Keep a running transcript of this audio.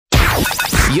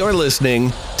You're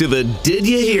listening to the Did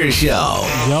You Hear Show.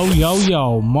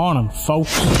 Yo, morning,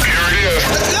 folks.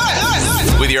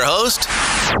 With your host,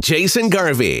 Jason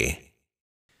Garvey.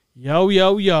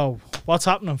 Yo. What's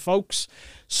happening, folks?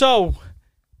 So,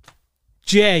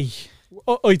 Jay,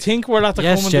 I think we're at the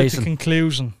coming to the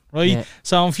conclusion, right? Yeah.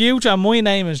 So in future, my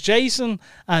name is Jason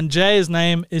and Jay's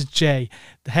name is Jay.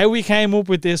 How we came up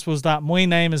with this was that my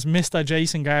name is Mr.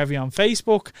 Jason Garvey on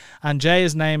Facebook and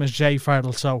Jay's name is Jay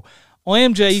Farrell. So I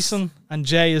am Jason and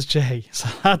Jay is Jay. So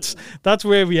that's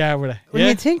where we are with it. When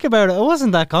you think about it, it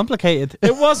wasn't that complicated.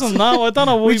 It wasn't, no. I don't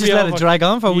know why we just let it drag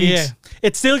on for weeks. Yeah.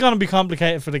 It's still going to be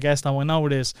complicated for the guest, though. I know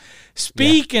it is.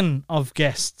 Speaking of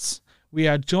guests, we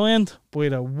are joined by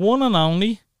the one and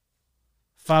only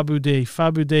Fabu D.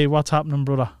 Fabu D, what's happening,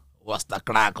 brother? What's the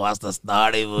crack? What's the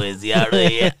story, boys? Yeah,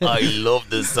 right. I love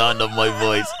the sound of my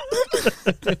voice.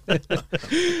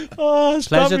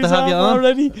 Pleasure to have you on.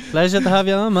 Already. Pleasure to have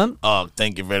you on, man. Oh,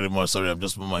 thank you very much. Sorry, I've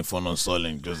just put my phone on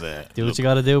silent because do what you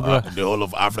gotta do, bro. The whole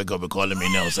of Africa be calling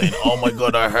me now, saying, "Oh my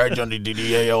God, I heard you on the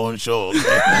DDA own show."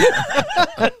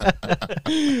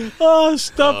 Oh,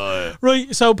 stop!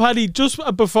 Right, so Paddy, just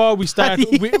before we start,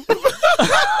 I'm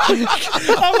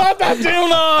at that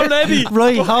tune already.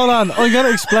 Right, hold on. I'm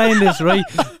gonna explain this. Right,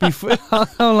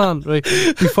 hold on. Right,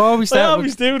 before we start, I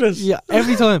always do this. Yeah,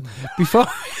 every time. Before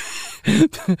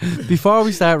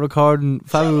we start recording,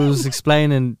 Fabu was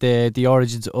explaining the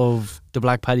origins of the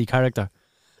Black Paddy character,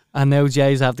 and now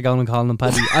Jay's have to go and call him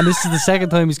Paddy, and this is the second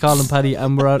time he's called him Paddy,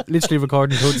 and we're literally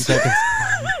recording 30 seconds.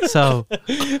 So,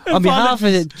 on behalf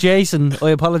of Jason, I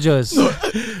apologise,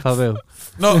 Fabu.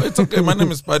 No, it's okay. My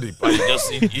name is Paddy.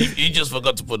 He just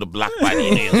forgot to put the Black Paddy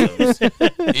in here.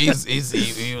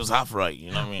 He was half right,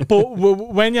 you know what I mean? But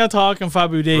when you're talking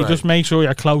Fabu D, just make sure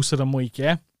you're close to the mic,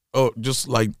 yeah? Oh, just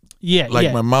like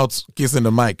my mouth's kissing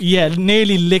the mic. Yeah,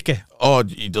 nearly lick it. Oh,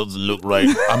 it doesn't look right.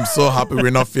 I'm so happy we're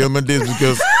not filming this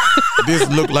because this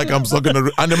look like I'm sucking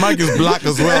and the mic is black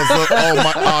as well. So,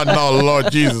 oh no,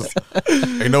 Lord Jesus.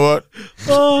 You know what?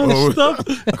 Oh, stop.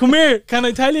 Come here. Can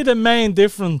I tell you the main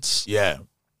difference? Yeah.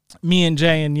 Me and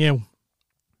Jay and you.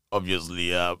 Obviously,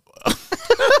 yeah.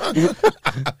 The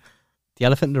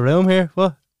elephant in the room here?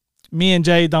 What? Me and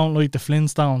Jay don't like the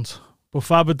Flintstones. But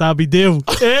Fabu Dabby do.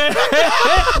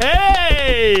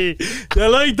 Hey! You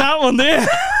like that one there?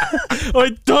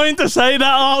 I'm trying to say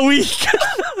that all week.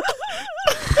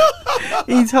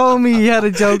 He told me he had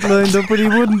a joke lined up, but he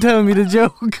wouldn't tell me the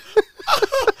joke.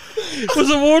 Was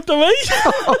it worth the wait?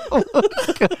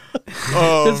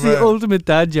 It's the ultimate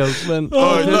dad joke, man.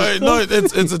 No,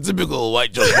 it's a typical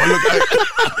white joke.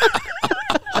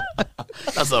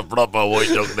 That's a proper white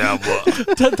joke now, but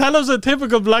tell us a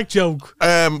typical black joke.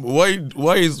 Why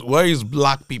is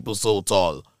black people so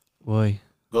tall? Why?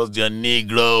 Because they're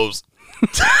Negroes.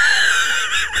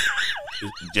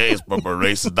 Jay is proper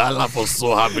racist. That laugh was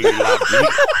so happily laughing.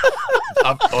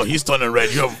 Oh, he's turning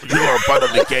red. You are part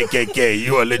of the KKK.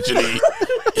 You are literally.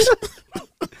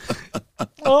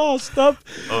 Oh, stop.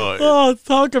 Oh,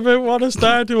 talk about what a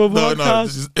start to a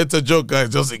podcast. No, it's a joke, guys,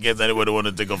 just in case anybody want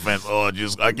to take offense. I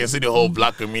can see the whole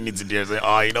black community there saying,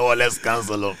 oh, you know what, let's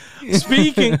cancel them.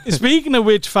 Speaking of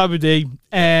which, Fabu D,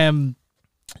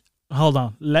 hold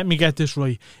on, let me get this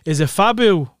right. Is it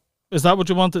Fabu? Is that what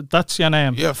you wanted? That's your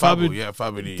name? Yeah, Fabu. Yeah,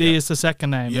 Fabu D. D is the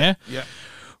second name, yeah? Yeah.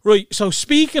 Right, so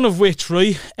speaking of which,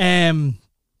 right,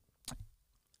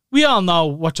 we all know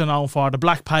what you're known for, the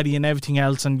Black Paddy and everything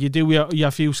else, and you do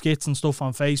your few skits and stuff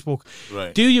on Facebook.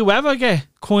 Right. Do you ever get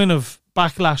kind of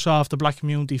backlash off the black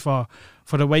community for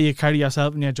the way you carry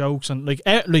yourself and your jokes? And like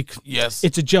yes,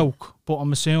 it's a joke, but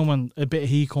I'm assuming a bit of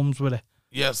heat comes with it.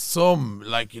 Yes, some,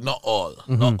 like, not all.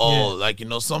 Not all. Yeah. Like,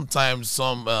 sometimes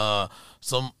some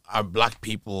black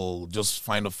people just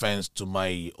find offense to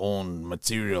my own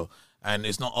material. And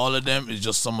it's not all of them, it's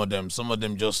just some of them. Some of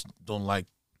them just don't like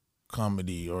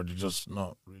comedy, or they're just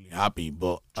not really happy.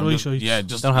 But just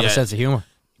don't have a sense of humor.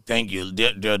 Thank you.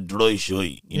 They're dry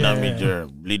shy. You know what I mean? They're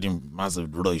bleeding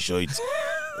massive dry shites.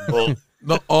 But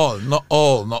not all of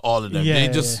them. They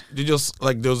just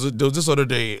like there was this other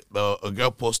day, a girl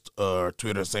post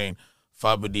Twitter saying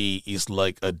Fabu D is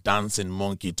like a dancing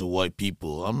monkey to white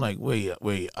people. I'm like, wait,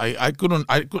 I couldn't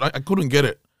get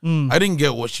it. I didn't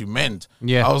get what she meant.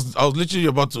 Yeah, I was literally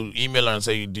about to email her and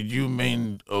say, did you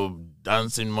mean a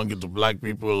dancing monkey to black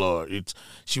people, or it's?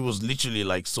 She was literally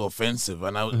like so offensive,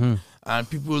 and and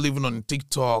people living on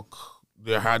TikTok,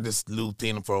 they had this little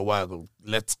thing for a while.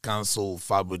 Let's cancel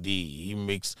Fabu D. He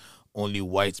makes only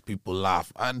white people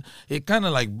laugh, and it kind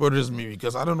of like bothers me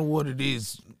because I don't know what it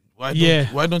is.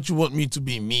 Why don't you want me to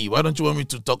be me? Why don't you want me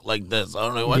to talk like this? I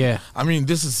don't know. I mean,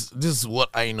 this is what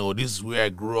I know. This is where I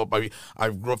grew up.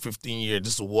 I've grown up 15 years.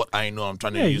 This is what I know. I'm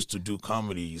trying to use to do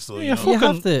comedy. So you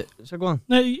have to. So go on.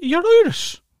 Now, you're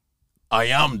Irish. I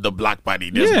am the Black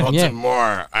Paddy. There's nothing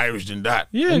more Irish than that.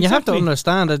 Yeah, and you have to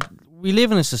understand that we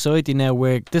live in a society now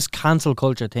where this cancel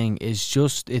culture thing is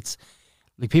just it's.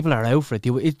 Like, people are out for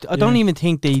it. I don't even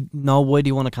think they know why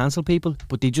they want to cancel people,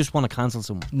 but they just want to cancel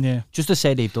someone. Yeah. Just to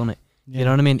say they've done it. Yeah. You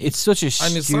know what I mean? It's such a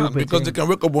stupid it's sad because thing. They can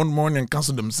wake up one morning and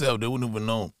cancel themselves. They wouldn't even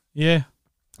know. Yeah.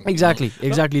 Exactly.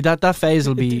 That phase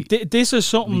will be... This is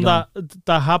something that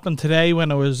happened today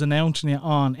when I was announcing it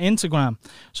on Instagram.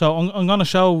 So I'm going to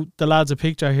show the lads a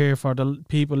picture here for the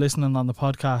people listening on the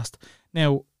podcast.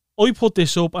 Now, I put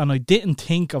this up and I didn't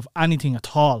think of anything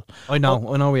at all. I know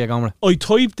where you're going with it. I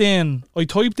typed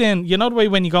in, you know the way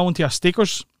when you go into your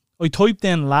stickers? I typed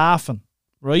in laughing,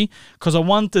 right? Because I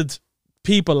wanted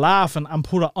people laughing and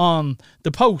put it on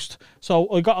the post.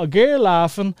 So I got a girl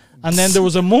laughing and then there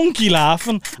was a monkey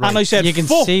laughing and I said, you can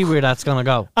fuck. see where that's going to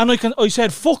go. And I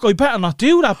said, fuck, I better not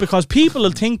do that because people will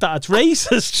think that it's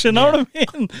racist, you know what I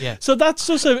mean? Yeah. So that's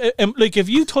just like if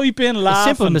you type in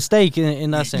laughing. A simple mistake in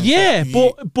that sense. Yeah,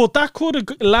 but that could have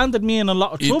landed me in a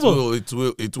lot of trouble.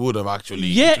 It would have actually.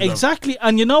 Yeah, exactly.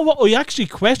 And you know what? I actually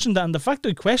questioned that and the fact that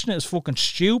I questioned it is fucking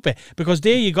stupid because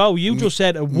there you go. You just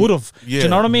said it would have. Yeah. Do you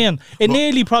know what I mean? It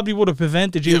nearly probably would have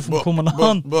prevented you from coming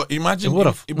on. But imagine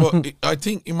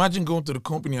imagine going to the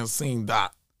company and seeing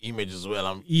that image as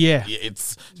well.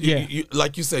 It's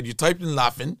like you said, you typed in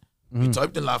laughing. Mm-hmm. You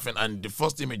typed in laughing, and the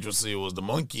first image you see was the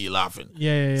monkey laughing.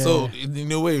 So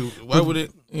in a way, why would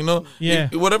it? You know,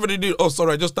 whatever they did. Oh,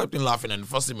 sorry, I just typed in laughing, and the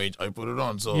first image I put it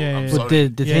on. So I'm sorry.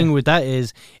 But the thing with that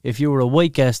is, if you were a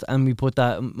white guest and we put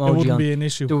that emoji it wouldn't on, be an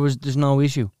issue. There's no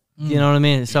issue. You know what I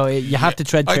mean? So you have to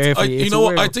tread carefully. You know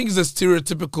what? I think it's a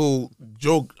stereotypical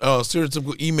joke,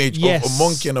 stereotypical image of a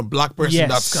monkey and a black person.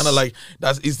 That's kind of like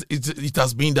it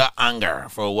has been that anger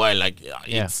for a while. Like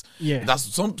that's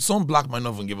some black might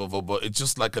not even give a fuck, but it's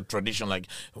just like a tradition. Like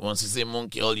once you say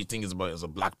monkey, all you think is about is a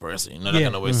black person. You know that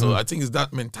kind of way. So I think it's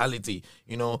that mentality.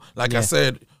 You know, like I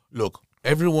said, look.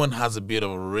 Everyone has a bit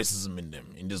of racism in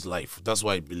them in this life. That's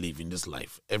why I believe in this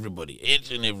life. Everybody,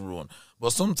 each and everyone. But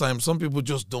sometimes some people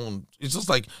just don't. It's just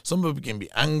like some people can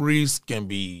be angry, can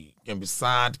be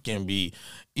sad,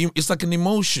 it's like an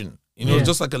emotion. You know, it's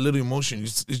just like a little emotion.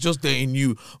 It's just there in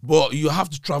you. But you have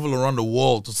to travel around the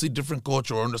world to see different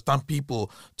culture, or understand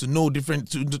people, to know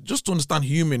just to understand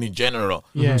human in general.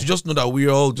 To just know that we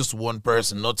are all just one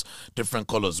person, not different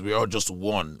colors. We are just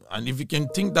one. And if you can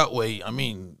think that way, I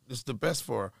mean, it's the best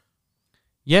for.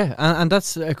 Yeah, and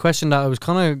that's a question that I was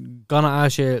kind of gonna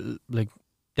ask you, like,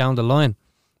 down the line.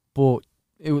 But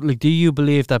do you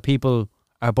believe that people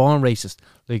are born racist,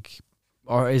 like,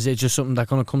 or is it just something that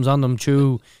kind of comes on them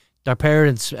through their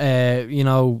parents, I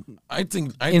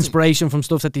think inspiration from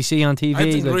stuff that they see on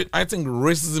TV? I think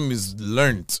racism is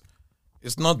learned.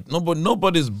 It's not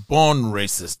nobody's born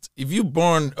racist. If you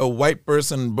born a white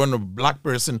person, born a black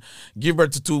person, give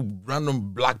birth to two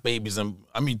random black babies, a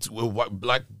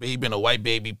black baby and a white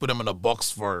baby, put them in a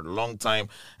box for a long time,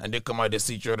 and they come out, they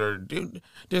see each other. Dude,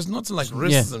 there's nothing like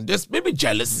racism. There's maybe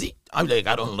jealousy. I'm like,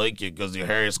 I don't like you because your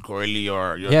hair is curly,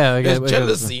 or there's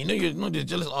jealousy. There's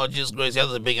jealousy. Oh, Jesus Christ, he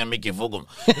has a big and make you fuck him.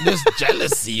 There's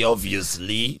jealousy,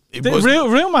 obviously.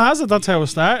 Rumor has it that's how it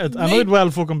started, and I'd well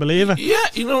fucking believe it. Yeah,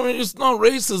 it's not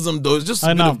racism though. It's just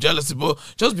a bit of jealousy. But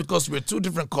just because we're two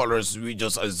different colors, we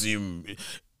just assume.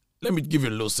 Let me give you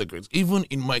a little secret. Even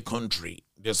in my country,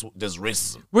 there's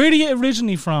racism. Where are you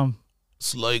originally from?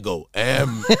 Sligo. I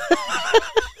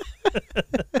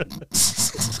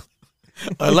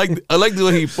like the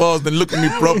way he paused and looked at me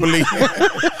properly.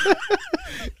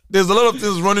 There's a lot of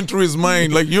things running through his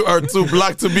mind. Like, you are too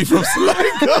black to be from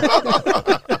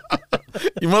Sligo.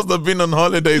 You must have been on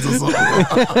holidays or something.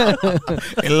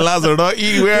 In Lazarus.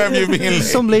 Where have you been?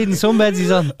 Some leading, some beds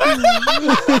he's on.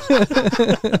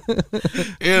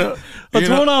 I'll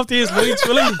turn off these lights,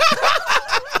 will you?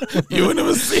 You won't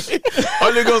even see.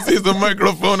 All you gonna see is the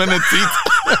microphone and the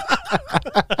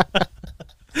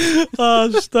teeth.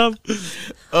 Oh, stop.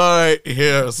 All right,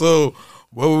 here. So,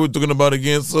 what were we talking about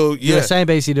again? So, yeah. You're saying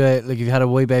basically, like, if you had a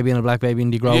white baby and a black baby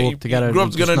and they grow up together. You grow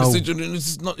up together, I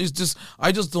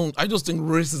just think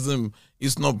racism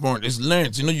is not born. It's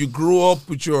learned. You know, you grow up,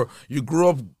 trying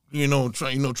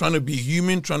to be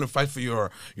human, trying to fight for your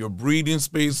breathing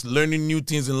space, learning new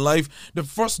things in life. The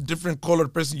first different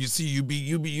colored person you see, you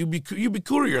be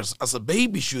curious, as a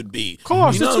baby should be. Of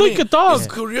course, it's like a dog.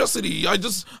 It's curiosity.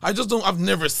 I've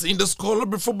never seen this color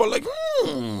before, but like,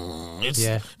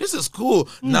 wrong. This is cool.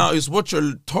 Now it's what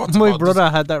your thoughts. My about brother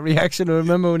had that reaction. I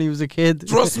remember when he was a kid.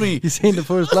 Trust me. He's seen the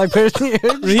first black person.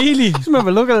 Really? Just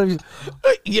remember looking at him.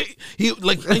 Yeah, he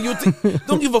like, and you think,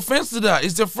 don't give offense to that.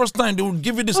 It's their first time. They will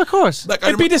give you this. Of course. Like,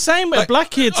 It'd be the same with a black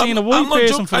kid seeing a white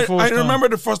person for the first time. I remember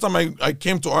the first time I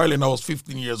came to Ireland. I was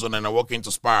 15 years old, and I walked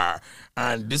into Spar,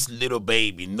 and this little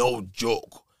baby, no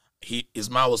joke. His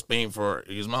mom was paying for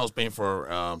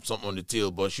something on the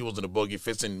till, but she was in the buggy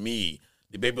facing me.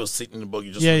 The baby was sitting in the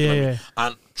buggy just looking at me.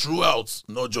 And throughout,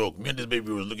 no joke, me and this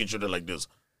baby was looking at each other like this.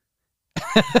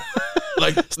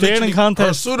 Like staring contest.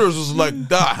 Her suitors was like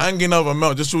that, hanging out of her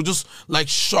mouth. She was just like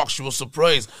shocked. She was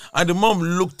surprised. And the mom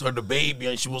looked at the baby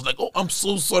and she was like, "Oh, I'm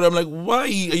so sorry." I'm like, "Why are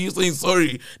you saying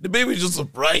sorry?" The baby just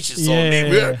surprised she saw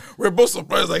me. We're both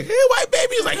surprised, like, "Hey, white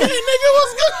baby." He's like, "Hey, nigga,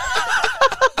 what's good?"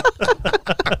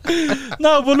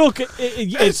 No, but look,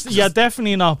 it's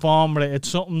definitely not born with it. It's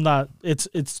something that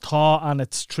it's taught and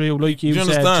it's true. Like you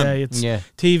said, Jay, it's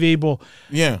TV. But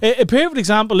a perfect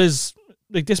example is,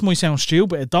 like, this might sound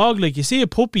stupid, a dog. Like, you see a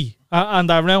puppy and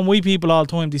they're around white people all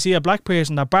the time. They see a black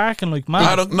person, they're barking like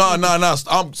mad. No.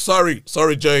 I'm sorry,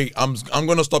 Jay. I'm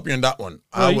gonna stop you on that one.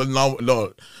 Right. I will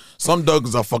no. Some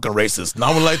dogs are fucking racist.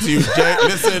 Now I would like to use Jay.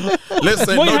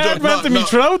 Listen. My head went to me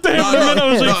throat there.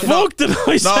 I was like, fuck, did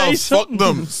I say something?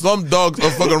 Fuck them. Some dogs are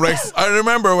fucking racist. I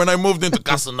remember when I moved into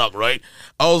Castleknock, right?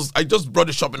 I just brought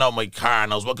the shopping out of my car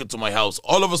and I was walking to my house.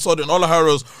 All of a sudden, all I heard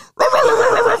was,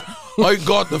 I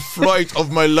got the fright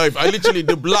of my life.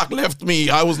 The black left me.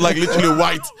 I was like literally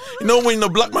white. You know when the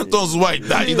black man turns white,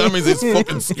 that means it's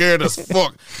fucking scared as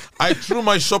fuck. I threw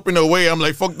my shopping away. I'm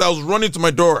like, fuck that. I was running to my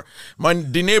door.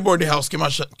 The neighbor of the house came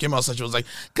outside. She was like,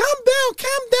 calm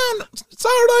down. It's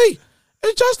all right.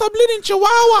 It's just a bleeding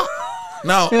chihuahua.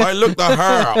 Now, I looked at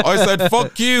her. I said,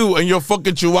 fuck you and your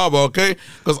fucking chihuahua, okay?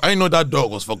 Because I know that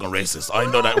dog was fucking racist. I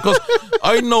know that. Because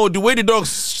I know the way the dog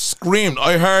screamed,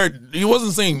 I heard, he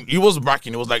wasn't saying, he was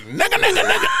barking. He was like, nigga.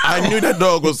 I knew that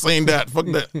dog was saying that. Fuck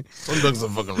that. Some dogs are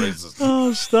fucking racist.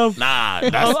 Oh, stop. Nah.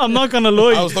 I'm not going to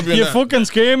lie. You fucking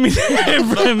scared me there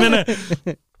for a minute.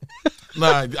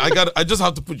 Nah, I just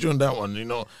have to put you on that one, you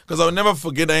know? Because I'll never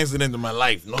forget that incident in my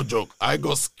life. No joke. I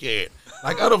got scared.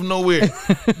 Like, out of nowhere.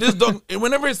 This dog,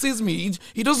 whenever it sees me,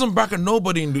 he doesn't back at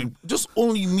nobody, just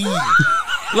only me.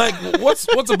 Like, what's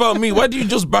about me? Why do you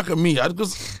just back at me?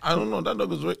 Because I don't know. That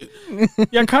dog is right.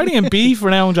 You're carrying beef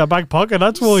around your back pocket.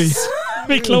 That's why.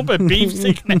 Big lump of beef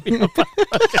sticking out your back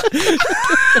pocket.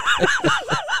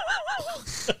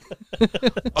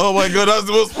 Oh my God, that's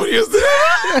the most funniest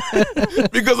thing.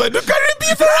 Because I do carry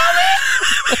beef around me.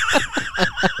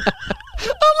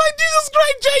 I'm like, Jesus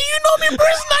Christ, Jay, you know me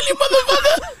personally,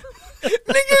 motherfucker.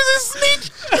 Niggas is snitch.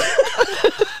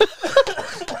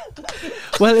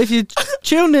 Well, if you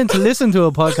tuned in to listen to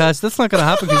a podcast, that's not going to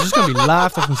happen because you're just going to be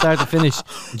laughing from start to finish.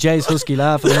 Jay's husky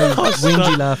laugh and my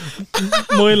whingy laugh.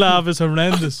 My laugh is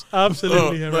horrendous.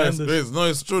 Absolutely horrendous. No,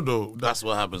 it's true though. That's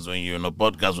what happens when you're in a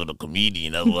podcast with a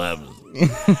comedian. That's what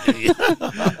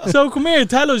happens. So come here,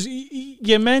 tell us.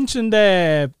 You mentioned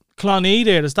Clonee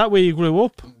there. Is that where you grew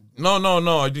up? No.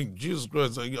 I think, Jesus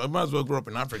Christ, I might as well grow up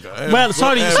in Africa. Well,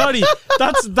 sorry.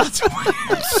 That's.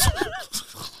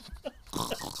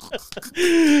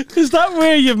 Is that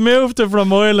where you've moved to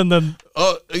from Ireland then?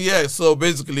 Oh, yeah. So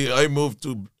basically, I moved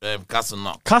to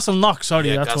Castleknock. Castleknock, sorry.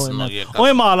 Yeah, that's what I meant.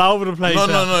 I'm all over the place.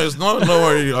 No. It's no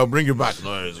worry. I'll bring you back.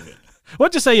 No worries. Okay.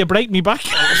 What'd you say? You break me back?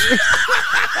 He's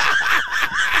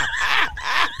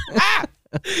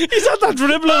at that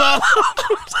dribbling all.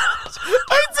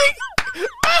 I think.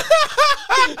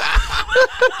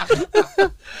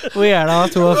 We are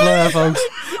off to a flare, folks.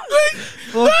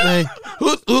 Fuck me.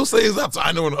 Who says that to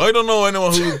anyone? I don't know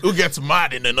anyone who gets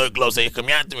mad in the nightclub saying, "Come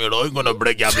here to me, I'm gonna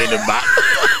break your bleeding back."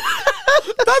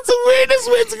 That's the weirdest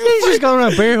way to go. He's just going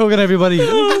around bear hugging everybody.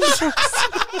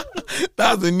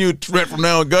 That's a new threat from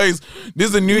now on, guys. This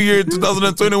is the new year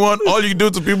 2021. All you do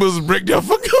to people is break their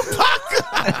fucking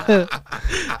back.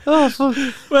 Oh, fuck.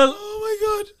 Well, oh my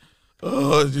God.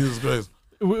 Oh, Jesus Christ.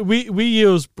 We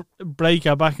use break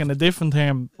your back in a different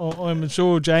term. I'm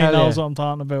sure Jay knows what I'm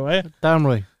talking about, eh? Damn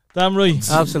right.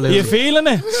 Absolutely. You feeling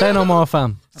it? Say no more,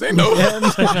 fam. Say no.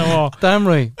 Say no more. Damn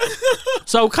right.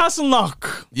 So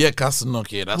Castleknock. Yeah,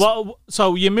 Castleknock. Yeah, that's.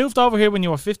 So you moved over here when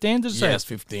you were 15, did you say? Yes,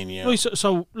 15. Yeah. Right,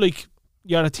 so like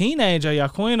you're a teenager. You're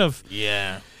kind of.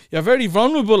 Yeah. You're very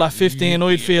vulnerable at 15.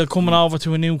 I'd feel coming over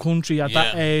to a new country at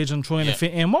that age and trying to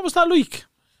fit in. What was that like?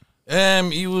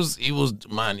 He was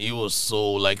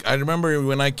so like, I remember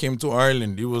when I came to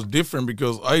Ireland, it was different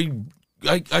because I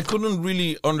couldn't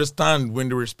really understand when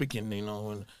they were speaking, you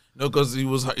know, No, because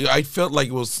I felt like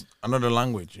it was another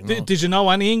language. You know? Did you know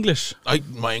any English?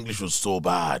 My English was so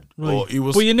bad. Right. It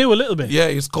was. But you knew a little bit. Yeah,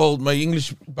 it's called, my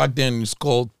English back then is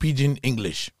called Pidgin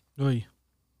English. Right.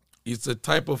 It's a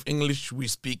type of English we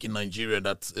speak in Nigeria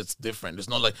it's different. It's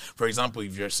not like, for example,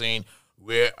 if you're saying,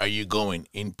 where are you going?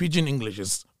 In Pidgin English,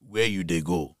 it's where you they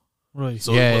go. Right.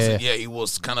 So it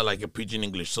was kind of like a Pidgin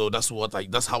English. So that's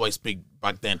how I speak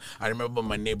back then. I remember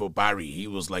my neighbor Barry. He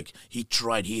was like, he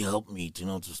helped me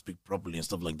to speak properly and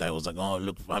stuff like that. I was like, oh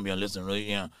look, Fabian, listen, right?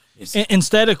 Yeah.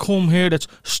 Instead of come here, that's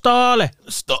Stale.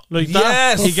 Like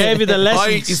that. Yes. He gave you the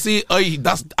lessons.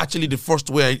 That's actually the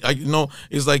first way. I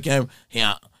it's like yeah.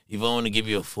 If I want to give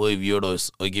you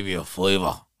 €5, I give you a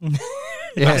 $5.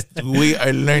 That's the way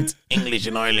I learned English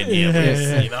in Ireland here.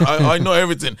 Yeah. You know, I know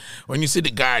everything. When you see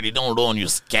the guard, you don't run, you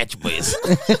sketch, boys.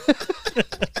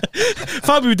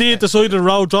 Fabio did at the side of the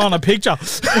road drawing a picture.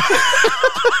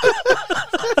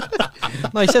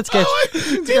 No, he said sketch.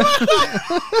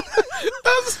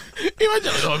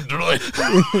 Imagine I'm drawing.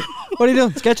 What are you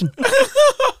doing? Sketching.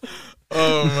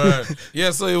 Oh man,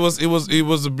 yeah. So it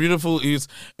was a beautiful.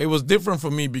 It was different for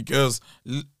me because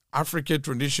African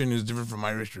tradition is different from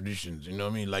Irish traditions. You know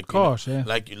what I mean? Like, of course, yeah.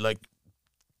 Like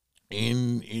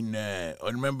in I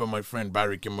remember my friend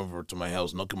Barry came over to my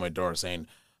house, knocking my door, saying,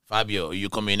 "Fabio, are you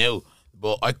coming out?"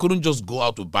 But I couldn't just go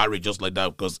out with Barry just like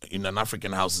that because in an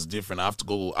African house it's different. I have to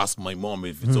go ask my mom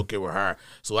if it's okay with her.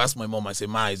 So I asked my mom. I said,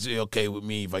 "Ma, is it okay with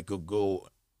me if I could go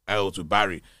out with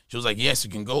Barry?" She was like, "Yes, you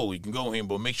can go with him,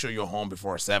 but make sure you're home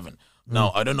before 7."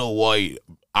 Now, I don't know why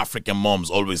African moms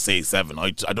always say 7.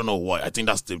 I don't know why. I think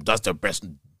that's their best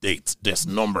date, this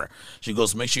number. She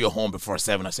goes, "Make sure you're home before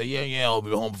 7." I say, yeah, I'll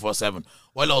be home before 7.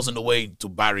 While I was on the way to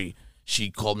Barry, she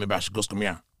called me back. She goes, "Come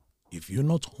here. If you're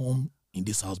not home in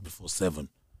this house before 7,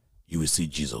 you will see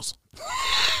Jesus."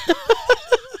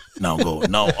 Now go.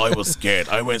 Now I was scared.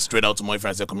 I went straight out to my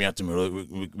friend and said, "Come here to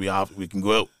me. We can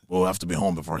go out. We'll have to be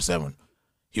home before 7.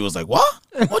 He was like, "What?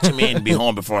 What you mean be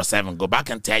home before 7? Go back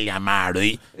and tell your ma,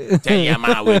 right? Tell your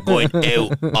ma we're going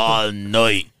out all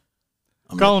night."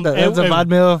 That's a bad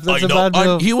move. That's a bad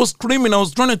move. He was screaming. I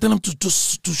was trying to tell him to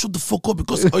shut the fuck up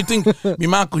because I think my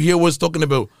mom could hear what I was talking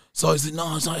about. So I said, "No."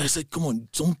 I said, "Come on,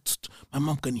 don't. My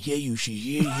mom can hear you. She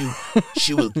hear you.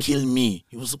 She will kill me."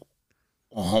 He was like,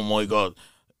 "Oh my God.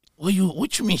 What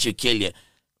you mean she'll kill you?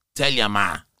 Tell your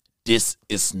ma, this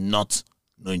is not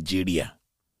Nigeria.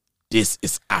 This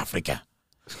is Africa.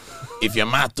 If your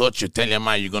ma touch you, tell your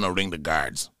ma you're going to ring the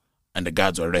guards. And the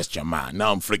guards will arrest your ma."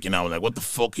 Now I'm freaking out. Like, what the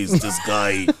fuck is this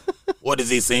guy? What is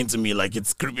he saying to me? Like,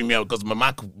 it's creeping me out because my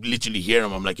ma could literally hear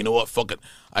him. I'm like, you know what? Fuck it.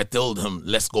 I told him,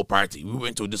 let's go party. We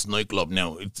went to this nightclub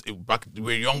now. Back we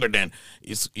were younger then.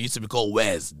 It used to be called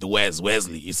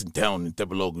Wesley. It's in town in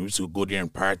Tepelog. We used to go there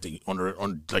and party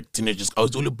on like teenagers. I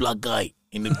was the only black guy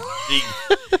in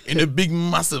the big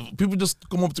massive. People just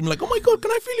come up to me like, "Oh my God,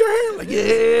 can I feel your hair?" I'm like,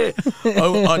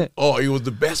 yeah. It was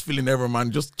the best feeling ever,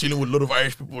 man. Just chilling with a lot of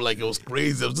Irish people. Like, it was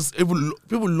crazy. It was just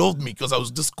people loved me because I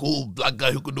was this cool black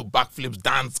guy who could do backflips,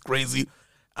 dance crazy.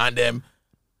 And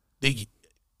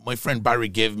my friend Barry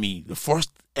gave me the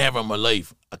first ever in my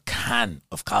life a can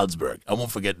of Carlsberg. I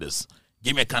won't forget this.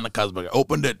 Give me a can of Carlsberg. I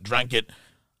opened it, drank it.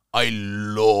 I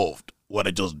loved what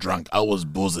I just drank. I was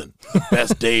buzzing. The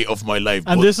best day of my life.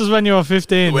 And this is when you were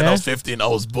 15, When I was 15, I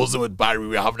was buzzing with Barry. We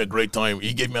were having a great time.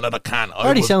 He gave me another can.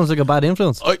 Already sounds like a bad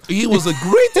influence. He was a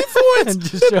great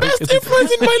influence. The best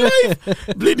influence in my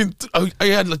life. Bleeding.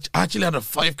 I actually had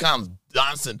 5 cans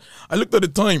dancing. I looked at the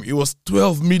time. It was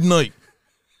 12 midnight.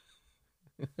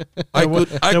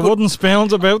 Wooden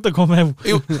spoons about to come out.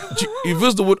 If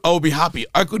it's the wood, I would be happy.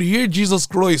 I could hear Jesus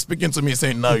Christ speaking to me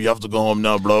saying, "No, you have to go home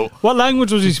now, bro." What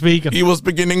language was he speaking? He was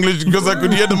speaking English because I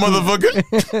could hear the motherfucker.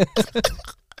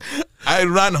 I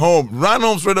ran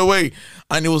home straight away.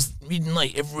 And it was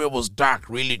midnight. Everywhere was dark,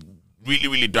 really, really,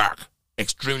 really dark,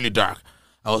 extremely dark.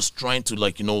 I was trying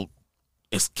to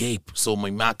escape so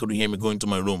my mom couldn't hear me going to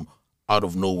my room out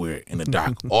of nowhere in the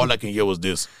dark. All I can hear was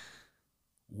this: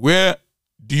 "Where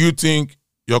do you think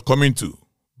you're coming to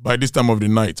by this time of the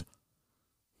night?"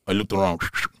 I looked around.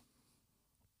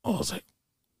 I was like,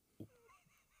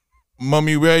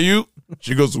 "Mommy, where are you?"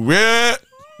 She goes, "Where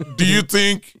do you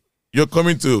think you're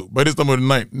coming to by this time of the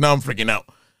night?" Now I'm freaking out.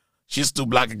 She's too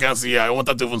black, I can't see her. I want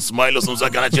her to even smile or something so I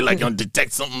can actually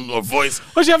detect something or voice.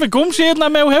 Was she have a gum shade in her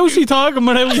mouth? How's she talking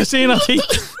without you seeing her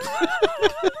teeth?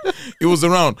 It was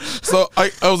around. So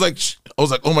I was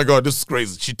like, "Oh my God, this is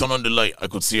crazy." She turned on the light. I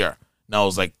could see her. Now I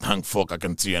was like, "Thank fuck, I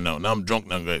can see her now." Now I'm drunk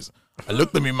now, guys. I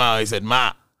looked at me, ma. I said,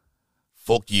 "Ma,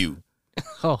 fuck you.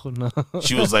 Oh, no.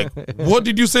 She was like, what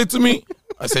did you say to me?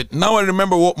 I said, now I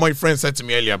remember what my friend said to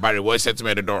me earlier, Barry. What he said to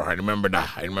me at the door. I remember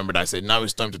that. I said, now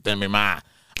it's time to tell me, Ma,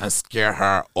 and scare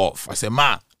her off. I said,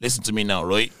 Ma, listen to me now,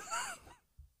 right?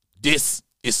 This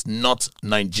is not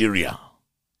Nigeria.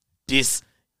 This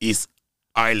is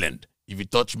Ireland. If you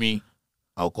touch me,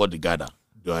 I'll call the Gada.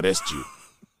 They'll arrest you.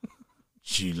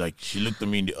 She looked at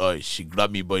me in the eyes. She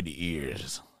grabbed me by the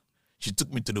ears. She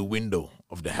took me to the window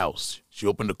of the house. She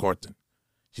opened the curtain.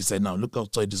 She said, now look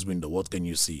outside this window. What can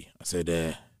you see? I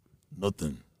said,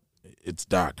 nothing. It's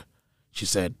dark. She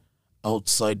said,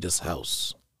 outside this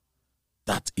house,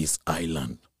 that is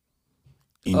Ireland.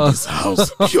 In this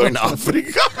house, you're in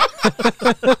Africa.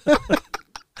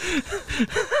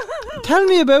 Tell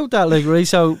me about that, like, right?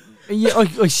 So,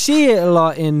 I see it a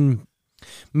lot in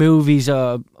movies.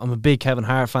 I'm a big Kevin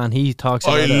Hart fan. He talks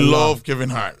about it a lot. I love Kevin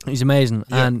Hart. He's amazing.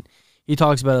 Yeah. And he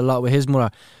talks about it a lot with his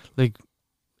mother. Like,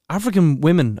 African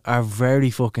women are very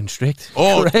fucking strict.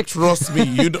 Oh, correct? Trust me.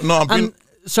 You don't know.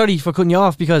 Sorry for cutting you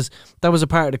off, because that was a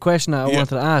part of the question that I wanted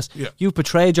to ask. Yeah. You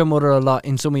portrayed your mother a lot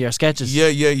in some of your sketches. Yeah.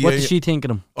 What did she think of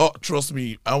them? Oh, trust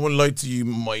me. I won't lie to you.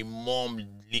 My mom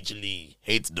literally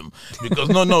hates them. Because,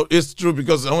 no, it's true.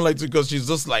 Because I won't lie to you, because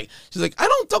she's like, I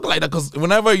don't talk like that. Because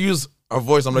whenever I use her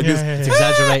voice, I'm like this. It's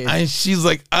exaggerated. And she's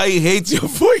like, I hate your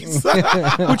voice.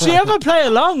 Would she ever play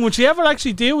along? Would she ever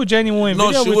actually deal with Genuine No,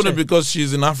 Video? she wouldn't, because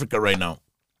she's in Africa right now.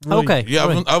 Right. Okay. Yeah,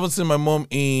 right. I haven't seen my mom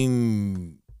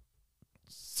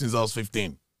since I was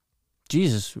 15.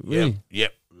 Jesus, really?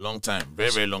 Yep. Long time. Very,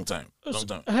 very long time. Long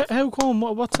time. How come?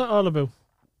 What's that all about?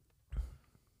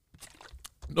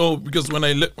 No, because when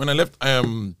I left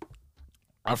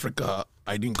Africa,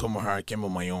 I didn't come with her. I came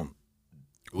on my own.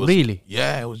 Really?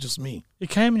 Yeah, it was just me. You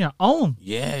came on your own?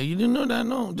 Yeah, you didn't know that?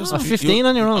 No. Just 15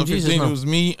 on your own? At 15, Jesus, no. it was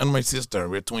me and my sister.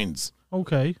 We're twins.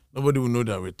 Okay. Nobody will know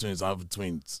that we're twins. I have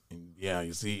twins. Yeah,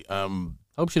 you see.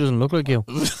 Hope she doesn't look like you.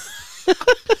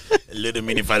 A little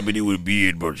mini fat bitty with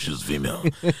beard, but she's female.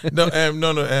 No,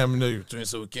 you're twins.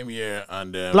 So we came here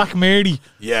and Black Mary.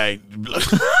 Yeah.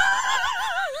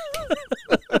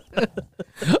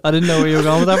 I didn't know where you were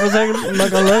going with that for a second. I'm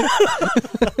not gonna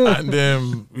lie.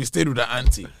 And we stayed with the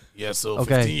auntie. Yeah, so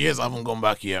 15 years I haven't gone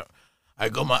back yet. I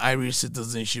got my Irish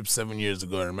citizenship 7 years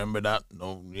ago. I remember that.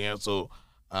 No, yeah. So,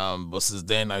 but since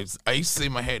then, I used to say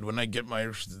in my head, when I get my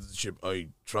Irish citizenship, I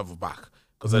travel back.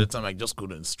 Because at the time, I just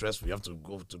couldn't stress. We have to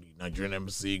go to the Nigerian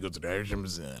embassy, go to the Irish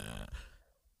embassy.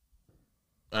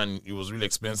 And it was really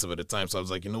expensive at the time. So I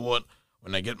was like, you know what?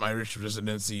 When I get my Irish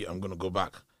residency, I'm going to go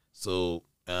back. So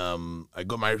I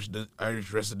got my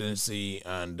Irish residency,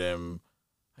 and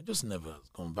I just never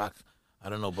gone back. I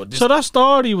don't know. But So that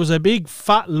story was a big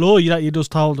fat lie that you just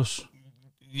told us.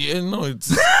 Yeah, no,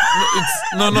 it's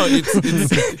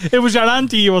It was your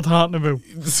auntie you were talking about.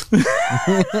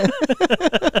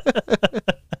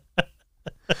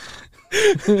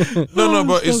 No,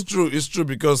 but it's true. It's true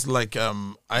because like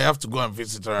I have to go and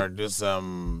visit her this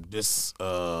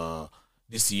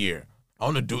year. I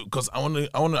want to do it because I want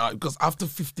to because after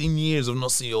 15 years of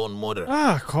not seeing your own mother.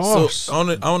 Of course. So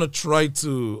I want to try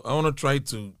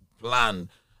to plan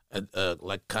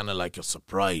like kind of like a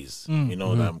surprise, you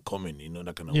know, that I'm coming, you know,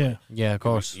 that kind of way. Yeah, of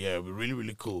course. Yeah, it'd be really,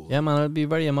 really cool. Yeah, man, it'd be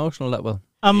very emotional, that will.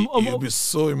 It'll be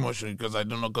so emotional because I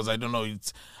don't know.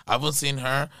 I haven't seen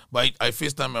her, but I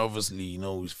FaceTime her, obviously, you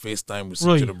know, we FaceTime with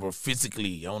each other, but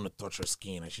physically, I want to touch her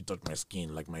skin, and she touched my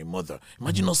skin like my mother.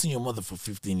 Imagine not seeing your mother for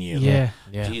 15 years. Yeah.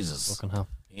 Jesus. Fucking hell.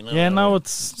 You know, Yeah, no, like,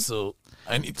 it's so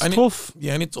it's tough.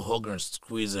 I need to hug her and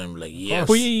squeeze her and be like, yes.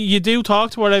 But you do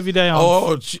talk to her every day.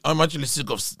 I'm actually sick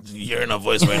of hearing her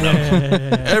voice right now.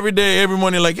 Every day, every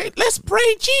morning, like, hey, let's pray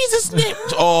in Jesus' name.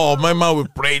 Oh, my mom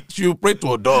would pray. She would pray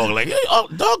to a dog, like, hey,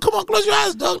 dog, come on, close your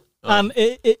eyes, dog. And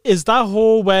is that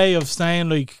whole way of saying,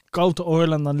 like, go to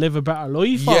Ireland and live a better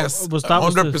life? Yes, was that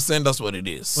 100%. That's what it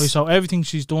is. Right, so everything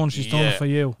she's done, she's done it for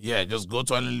you. Yeah, just go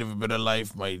to Ireland, live a better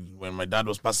life. When my dad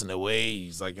was passing away,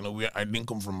 he's like, you know, I didn't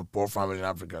come from a poor family in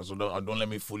Africa, so don't let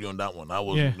me fool you on that one.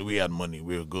 We had money,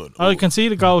 we were good. I can see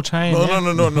the gold chain. No.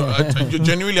 I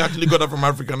genuinely actually got that from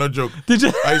Africa, no joke. Did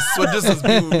you? I swear this has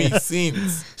been with me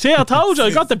since. See, I told you,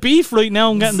 I got the beef right now.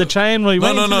 I'm getting the chain right.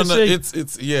 No.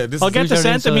 It's yeah. This I'll get the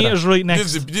centimeters right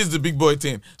next. This is the big boy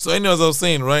thing. So, anyways, I was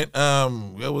saying, right?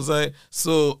 Where was I?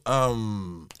 So,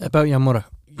 about your mother.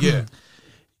 Yeah.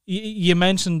 You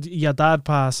mentioned your dad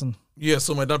passing. Yeah.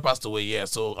 So my dad passed away. Yeah.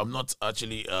 So I'm not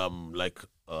actually like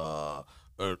a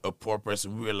poor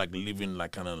person. We were like living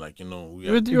like kind of like, you know,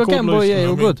 you were getting boy. Yeah, you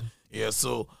were good. Yeah.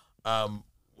 So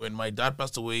when my dad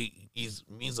passed away, his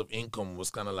means of income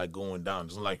was kind of like going down.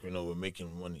 It's not like, you know, we're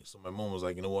making money. So my mom was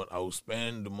like, you know what, I will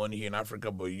spend the money here in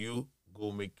Africa, but you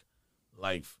go make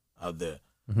life out there.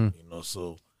 You know,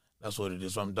 so that's what it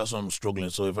is. That's what I'm struggling.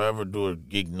 So if I ever do a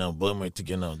gig now, buy my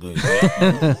ticket now. Go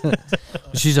ahead.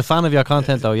 She's a fan of your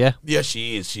content, though, yeah? Yeah,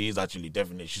 she is. She is actually,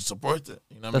 definitely. She supports it.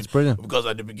 You know what That's I mean? brilliant. Because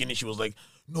at the beginning, she was like,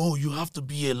 no, you have to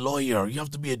be a lawyer. You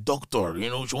have to be a doctor. You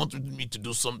know, she wanted me to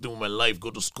do something with my life,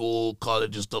 go to school,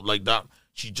 college, and stuff like that.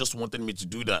 She just wanted me to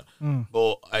do that.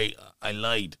 But I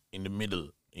lied in the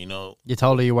middle. You know, You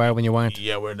told her you were when you weren't.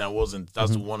 yeah, where that wasn't.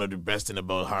 That's one of the best thing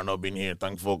about her not being here.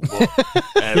 Thank fuck.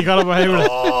 You got away with it.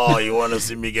 Oh, you want to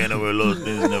see me getting away with a lot of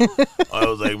things now? I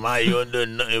was like, man, you don't do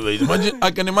nothing.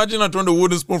 I can imagine her throwing the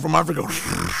wooden spoon from Africa.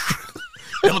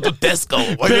 Down to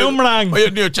Tesco. Boomerang. Why you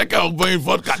do check out buying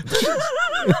vodka?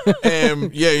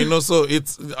 Yeah, you know, so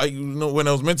it's when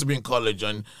I was meant to be in college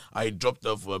and I dropped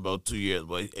off for about 2 years,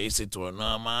 but I said to her,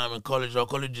 "No, man, I'm in college. Our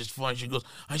college is fun." She goes,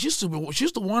 she used to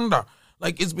wonder.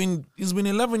 Like, it's been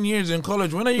 11 years in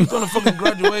college. When are you gonna fucking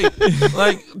graduate?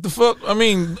 Like, the fuck? I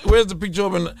mean, where's the picture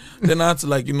of? And then I had to,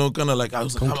 like, you know, kind of like, I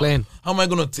was like, Complain. how am I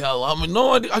gonna tell? I mean,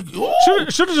 no,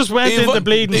 Should have just went into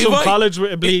bleeding college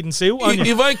with a bleeding suit on you.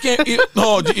 If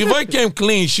I came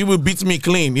clean, she would beat me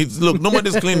clean. Look,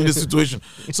 nobody's clean in this situation.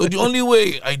 So the only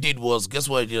way I did was, guess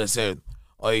what I did? I said,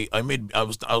 I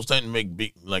was trying to make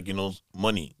big, like, you know,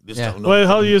 money this time. No. Well,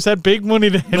 how you said big money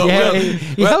then? No,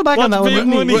 He held back on that one, big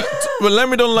didn't he? money? Well, let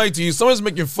me don't lie to you. Someone's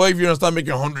making €5 and start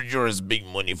making €100 is big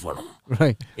money for them.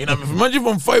 Right. You know, imagine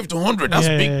from 5 to 100. That's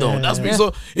big, though. That's big. yeah.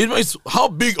 So it's how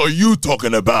big are you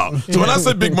talking about? So when I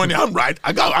said big money, I'm right.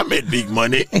 I made big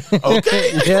money.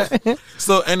 Okay. Yeah.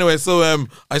 So anyway,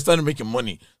 I started making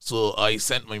money. So I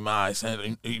sent my mom. I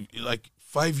sent like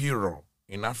 €5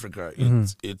 in Africa.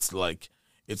 It's like.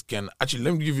 It can actually,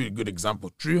 let me give you a good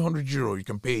example. €300, you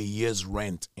can pay a year's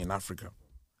rent in Africa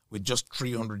with just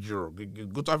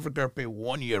 €300. Go to Africa, pay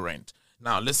 1 year rent.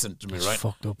 Now listen to me, right?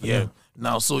 Fucked up. Yeah.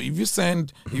 Now, so if you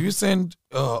send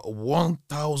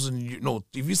 €1,000,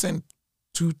 if you send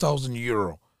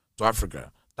 €2,000 to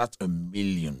Africa, that's €1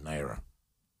 million. €1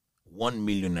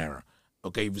 million.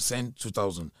 Okay, if you send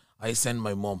 2,000, I send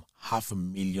my mom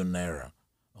 $500,000.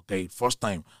 Okay, first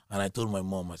time, and I told my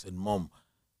mom, I said, Mom,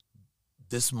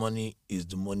 this money is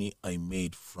the money I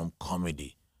made from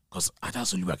comedy. Because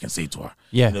that's only way I can say to her.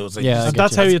 Yeah. You know, it's like, And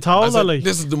that's how you told her, like.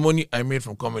 this is the money I made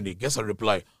from comedy. Guess her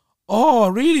reply, oh,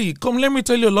 really? Come, let me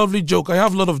tell you a lovely joke. I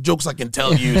have a lot of jokes I can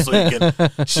tell you. So you can.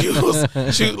 She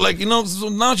like, you know, so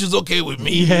now she's okay with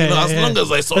me. Yeah, you know, as long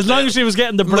as I saw As long as she was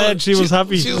getting the bread, she was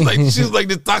happy. She's like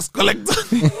the tax collector.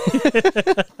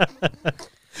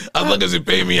 As long as you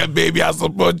pay me, baby, I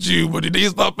support you. But if you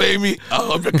stop paying me, I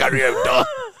hope your career is done.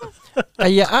 Are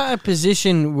you at a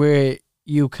position where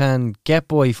you can get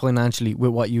by financially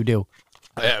with what you do?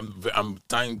 I'm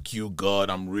thank you, God.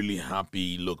 I'm really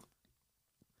happy. Look,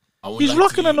 He's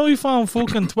rocking an iPhone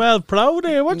fucking 12 Pro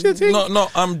there. What do you think? No,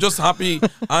 I'm just happy.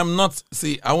 I'm not.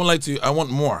 See, I won't lie to you. I want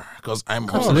more because I'm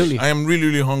hungry. Absolutely. I am really,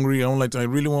 really hungry. I won't lie to you. I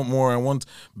really want more. I want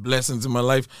blessings in my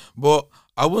life. But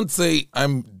I wouldn't say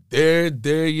I'm there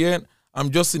yet.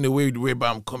 I'm just in a way but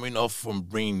I'm coming off from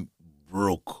being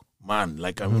broke. Man,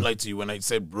 like I won't lie to you, when I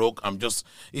said broke,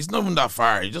 it's not even that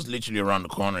far. It's just literally around the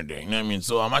corner there. You know what I mean?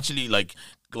 So I'm actually like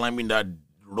climbing that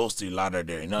rusty ladder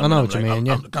there. You know what I know mean? what you mean,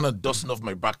 yeah. I'm kind of dusting off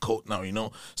my back coat now, you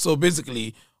know? So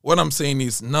basically, what I'm saying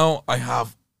is now I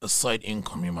have a side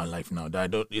income in my life now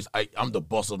that I'm the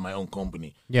boss of my own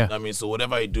company. Yeah. You know what I mean? So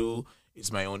whatever I do,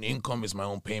 it's my own income, it's my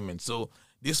own payment. So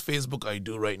this Facebook I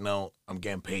do right now, I'm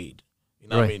getting paid. You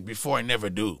know what I mean? Before I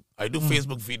never do. I do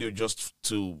Facebook video just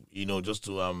to do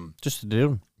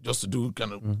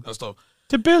kind of stuff.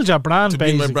 To build your brand,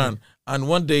 Build basically. my brand. And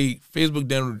one day, Facebook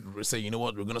then say, you know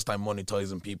what, we're going to start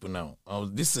monetizing people now.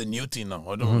 This is a new thing now.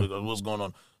 I don't know what's going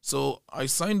on. So I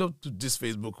signed up to this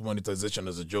Facebook monetization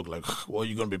as a joke, like, well,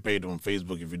 you're going to be paid on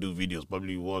Facebook if you do videos.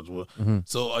 Probably was.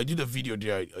 So I did a video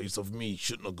there. It's of me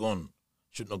shooting a gun.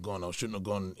 I was shooting a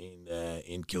gun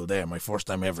in Kildare. My first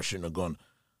time ever shooting a gun.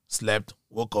 Slept,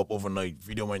 woke up overnight,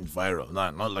 video went viral.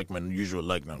 Not like my usual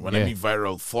like now. When I mean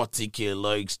viral, 40K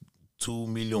likes, 2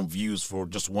 million views for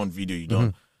just one video you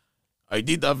done. I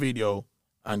did that video,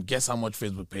 and guess how much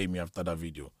Facebook paid me after that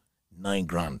video?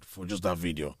 $9,000 for just that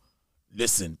video.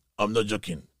 Listen, I'm not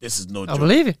joking. This is no joke. I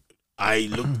believe it. I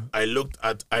looked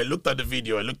at the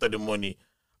video, I looked at the money.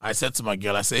 I said to my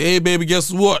girl, I said, hey baby,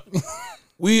 guess what?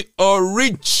 We are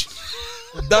rich.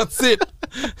 That's it.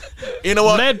 You know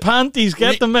what? Red panties,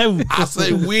 get them out. I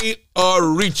say we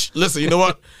are rich. Listen, you know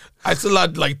what? I still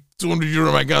had like €200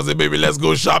 in my account. I say, baby, let's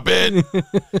go shopping.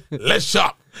 Let's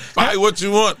shop. Buy what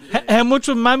you want. How much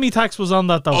of mammy tax was on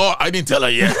that though? Oh, I didn't tell her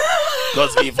yet.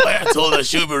 Because if I told her,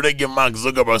 she'll be ringing Mark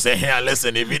Zuckerberg saying, hey,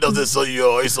 listen, if he doesn't sell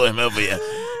you, I saw him over here.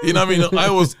 You know what I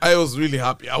mean? I was really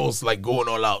happy. I was like going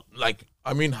all out. Like,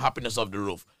 I mean, happiness off the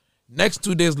roof. Next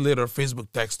 2 days later, Facebook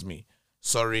texted me,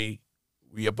 sorry,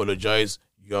 we apologize.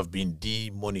 You have been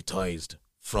demonetized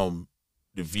from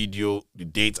the video, the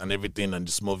dates and everything, and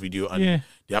the small video, and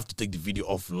they have to take the video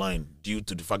offline due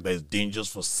to the fact that it's dangerous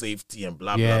for safety and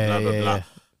blah, blah, blah, blah, blah.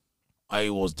 I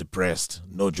was depressed.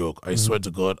 No joke. I swear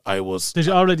to God, I was. Did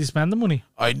you already spend the money?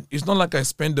 It's not like I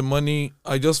spent the money.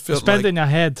 I just felt spend like. it in your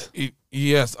head.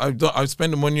 Yes, I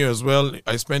spent the money as well.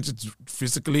 I spent it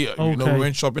physically. Okay. You know, we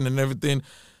went shopping and everything.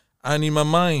 And in my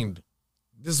mind,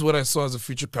 this is what I saw as a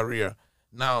future career.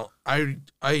 Now,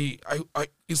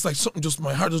 it's like something just,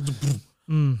 my heart just,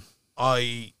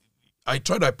 I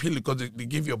tried to appeal because they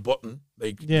give you a button.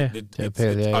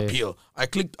 Appeal. I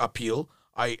clicked appeal.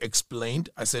 I explained.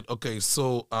 I said, okay,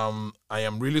 so I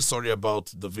am really sorry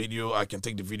about the video. I can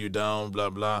take the video down, blah,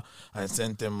 blah. I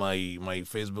sent them my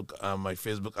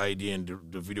Facebook ID and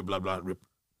the video, blah, blah.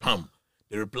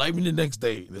 They replied me the next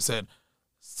day. They said,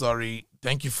 sorry,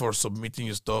 thank you for submitting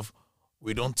your stuff.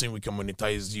 We don't think we can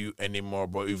monetize you anymore,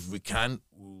 but if we can,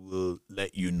 we will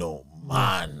let you know.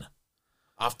 Man,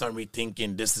 after me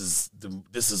thinking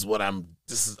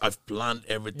I've planned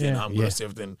everything, I'm gonna say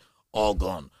everything, all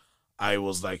gone. I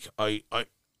was like, I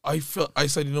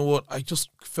said, you know what? I just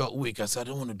felt weak. I said, I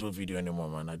don't want to do a video anymore,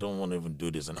 man. I don't want to even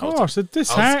do this. And of course, it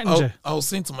disheartened you. I was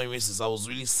saying to my missus, I was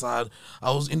really sad.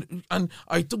 And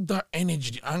I took that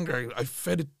energy, the anger, I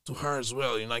fed it to her as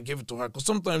well. You know, I gave it to her. Because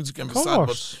sometimes you can be sad,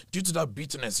 but due to that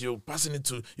bitterness, you're passing it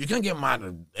to, you can't get mad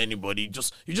at anybody.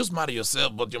 You're just mad at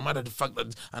yourself, but you're mad at the fact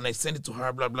that, and I sent it to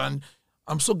her, blah, blah. And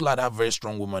I'm so glad I have a very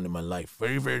strong woman in my life.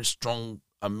 Very, very strong,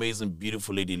 amazing,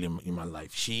 beautiful lady in my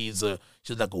life. She's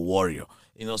like a warrior,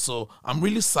 you know. So I'm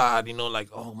really sad, you know, like,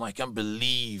 oh my, I can't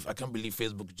believe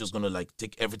Facebook is just gonna like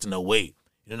take everything away,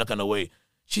 you know, that kind of way.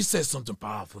 She said something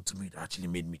powerful to me that actually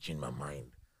made me change my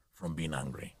mind from being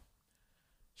angry.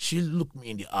 She looked me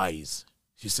in the eyes.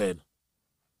 She said,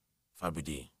 Fabi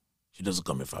D. She doesn't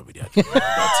call me Fabi D.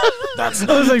 That's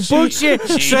I was like, bullshit,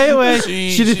 straight away.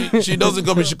 She doesn't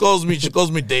call me. She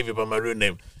calls me David by my real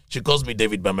name. She calls me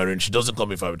David by my real name. She doesn't call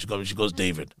me Fabi. She goes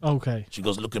David. Okay. She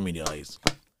goes, look at me in the eyes.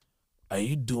 Are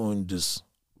you doing this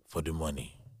for the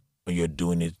money, or you're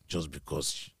doing it just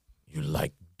because you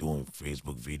like doing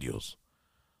Facebook videos?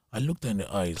 I looked in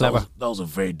the eyes. That was a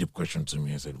very deep question to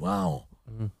me. I said, wow,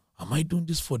 am I doing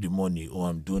this for the money, or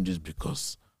I'm doing this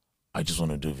because I just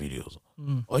want to do videos?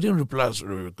 I didn't reply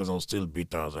because I was still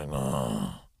bitter. I was like,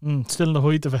 still in the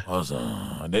height of it.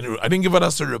 I didn't give her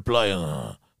that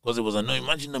reply, because it was annoying.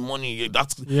 Imagine the money. If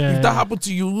that happened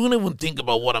to you, you wouldn't even think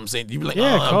about what I'm saying. You'd be like,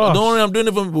 don't worry, I'm doing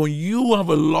it for me. But when you have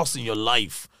a loss in your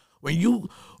life, when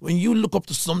you look up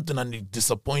to something and it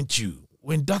disappoints you,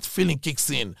 when that feeling kicks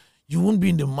in, you won't be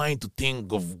in the mind to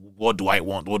think of what do I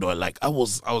want, what do I like. I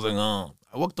was like,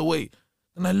 I walked away.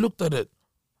 And I looked at it.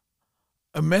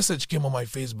 A message came on my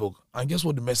Facebook, and guess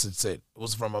what the message said? It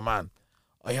was from a man.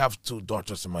 I have 2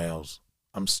 daughters in my house.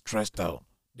 I'm stressed out.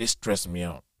 They stress me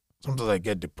out. Sometimes I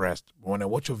get depressed. But when I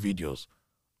watch your videos,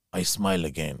 I smile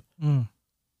again.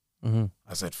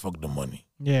 I said, fuck the money.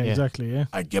 Yeah, exactly, yeah.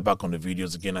 I get back on the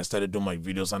videos again. I started doing my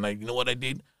videos, and you know what I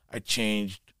did? I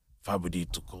changed Fabi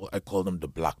to I called them the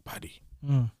Black Paddy.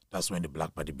 That's when the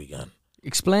Black Paddy began.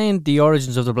 Explain the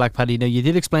origins of the Black Paddy. Now, you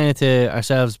did explain it to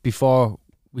ourselves before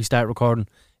we start recording.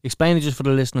 Explain it just for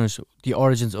the listeners, the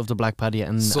origins of the Black Paddy.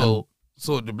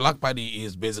 So the Black Paddy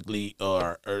is basically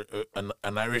an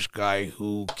Irish guy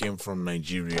who came from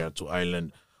Nigeria to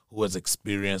Ireland, who has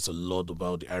experienced a lot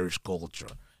about the Irish culture,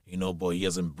 you know, but he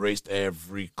has embraced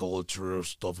every cultural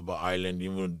stuff about Ireland,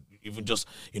 even just,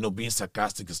 you know, being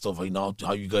sarcastic and stuff, you know,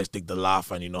 how you guys take the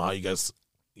laugh and, you know, how you guys,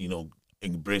 you know,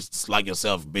 embrace, slag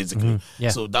yourself, basically.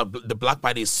 So the Black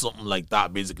Paddy is something like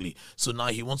that, basically. So now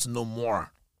he wants to know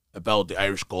more about the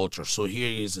Irish culture. So here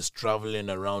he is traveling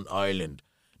around Ireland,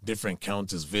 different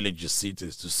counties, villages,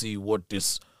 cities, to see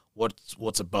what's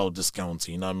about this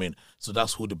county. You know what I mean? So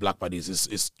that's who the Black Paddy is.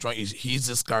 He's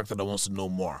this character that wants to know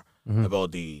more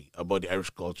about the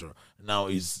Irish culture. Now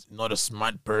he's not a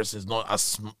smart person. He's not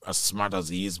as smart as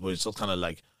he is, but he's just kind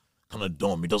of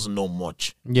dumb. He doesn't know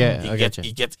much. Yeah,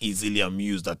 he gets easily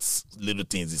amused at little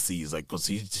things he sees, like, because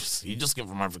he just came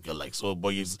from Africa, like, so.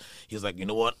 But he's like, you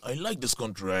know what? I like this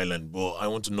country, Ireland, but I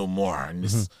want to know more. And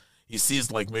he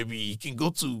sees, like, maybe he can go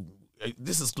to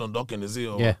this is Clondalkin, is it?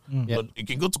 Or, Yeah. You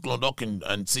can go to Clondalkin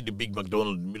and see the big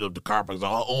McDonald's in the middle of the car park. It's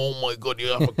like, oh my God, you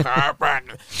have a car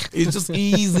park. It's just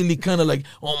easily kind of like,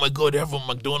 oh my God, they have a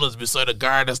McDonald's beside a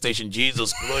Garda station.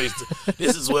 Jesus Christ,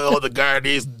 this is where all the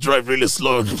Gardays drive really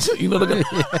slow. You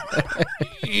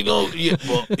know,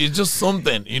 but it's just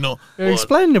something, you know. You're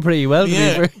explaining it pretty well.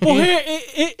 Yeah. But here,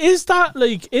 is that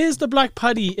like, is the Black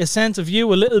Paddy a sense of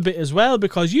you a little bit as well?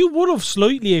 Because you would have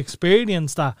slightly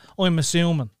experienced that, I'm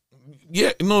assuming.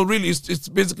 Yeah, no, really, it's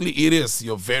basically, it is.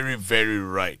 You're very, very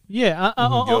right. Yeah.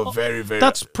 You're very, very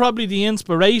That's probably the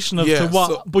inspiration of to what,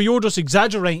 so, but you're just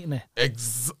exaggerating it.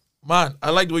 Man, I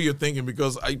like the way you're thinking,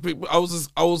 because I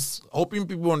was hoping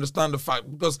people understand the fact,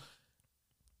 because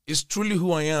it's truly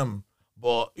who I am.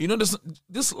 But, you know,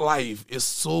 this life is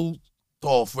so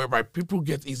tough, whereby people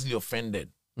get easily offended.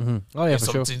 Mm-hmm. Oh, yeah, for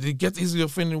sure. They get easily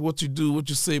offended what you do, what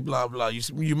you say, blah, blah.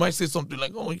 You might say something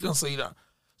like, oh, you can't say that.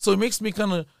 So it makes me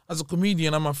kind of, as a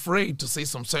comedian, I'm afraid to say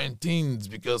some certain things,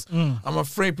 because I'm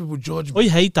afraid people judge me. I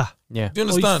hate that. Yeah. Do you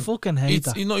understand? I fucking hate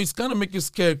that. You know, it's kind of make you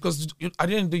scared, because at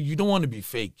the end of the day, you don't want to be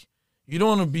fake. You don't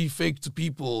want to be fake to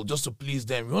people just to please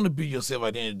them. You want to be yourself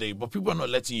at the end of the day, but people are not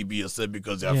letting you be yourself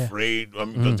because they're afraid,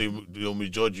 because they will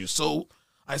judge you. So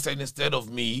I said, instead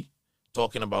of me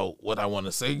talking about what I want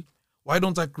to say, why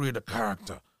don't I create a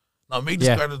character? Now make this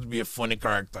character to be a funny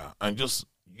character and just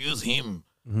use him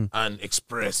and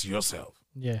express yourself.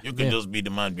 Yeah. You can just be the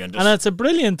man behind. And it's a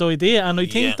brilliant idea, and I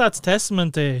think that's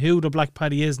testament to who the Black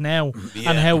Paddy is now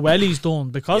and how well he's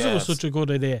done, because it was such a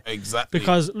good idea. Exactly.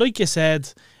 Because, like you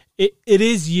said, it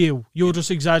is you. You're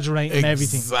just exaggerating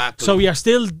everything. So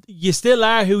you still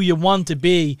are who you want to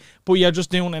be, but you're just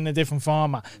doing it in a different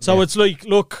format. So it's like,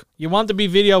 look, you want to be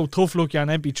video, tough luck, you're an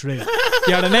MP3.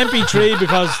 You're an MP3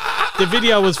 because the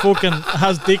video is fucking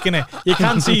has dick in it. You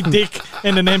can't see dick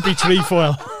in an MP3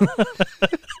 file.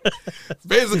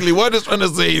 Basically, what it's trying to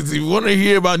say is, if you want to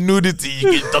hear about nudity,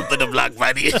 you can talk to the Black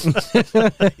Paddy.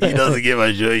 He doesn't give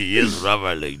a shit. He is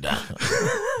rubber like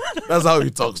that. That's how he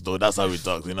talks, though. That's how he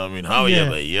talks. You know what I mean? How are you,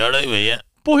 mate? You alright, mate? Yeah.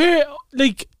 But here,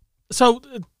 like, so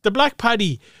the Black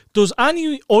Paddy, does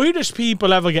any Irish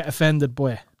people ever get offended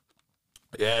by it?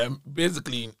 Yeah,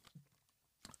 basically,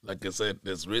 like I said,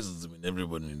 there's racism in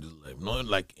everybody in this life. Not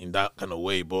like in that kind of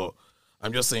way, but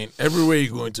I'm just saying, everywhere you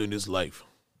go into in this life,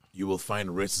 you will find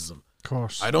racism. Of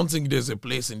course. I don't think there's a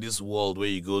place in this world where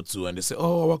you go to and they say,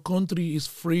 oh, our country is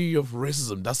free of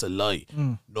racism. That's a lie.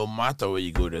 No matter where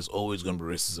you go, there's always going to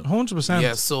be racism. 100%.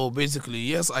 Yeah, so basically,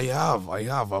 yes, I have.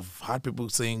 I've had people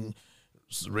saying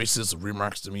racist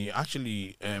remarks to me.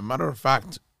 Actually, matter of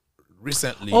fact,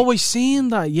 recently. Oh, I seen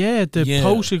that. Yeah, the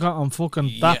post you got on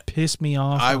fucking that pissed me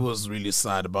off. I was really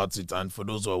sad about it. And for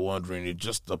those who are wondering, it's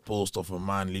just a post of a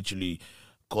man literally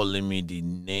calling me the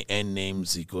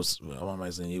names. He goes, what am I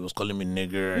saying? He was calling me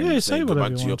nigger and saying, go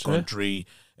back to your country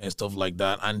and stuff like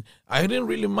that. And I didn't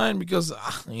really mind because,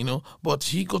 you know, but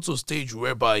he got to a stage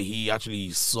whereby he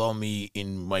actually saw me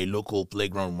in my local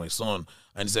playground with my son.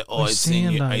 And he said, oh, I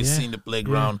seen you. I seen the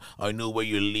playground. I know where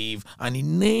you live. And he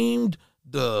named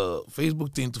the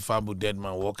Facebook thing to Fabu Dead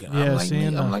Man Walking. Yeah,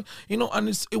 I'm like, you know, and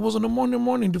it was on the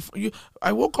morning.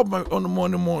 I woke up on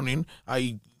the morning.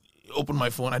 I open my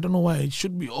phone. I don't know why. I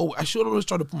should always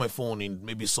try to put my phone in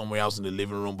maybe somewhere else in the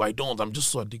living room, but I don't. I'm just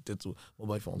so addicted to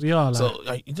mobile phones. Yeah,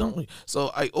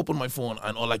 so I opened my phone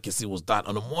and all I could see was that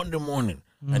on a Monday morning,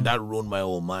 and that ruined my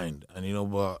whole mind. And you know,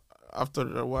 but after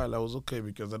a while, I was okay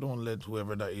because I don't let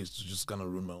whoever that is to just kind of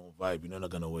ruin my own vibe. You're not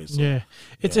gonna waste. So,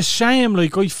 it's a shame.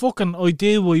 Like I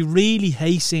really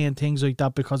hate saying things like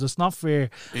that because it's not fair,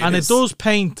 it does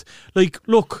paint. Like,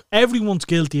 look, everyone's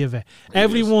guilty of it.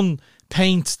 Everyone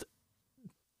paints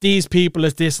these people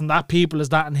as this and that people as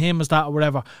that and him as that or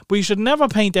whatever. But you should never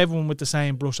paint everyone with the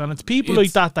same brush. And it's people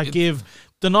like that give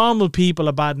the normal people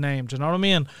a bad name. Do you know what I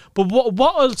mean? But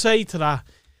what I'll say to that,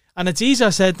 and it's easier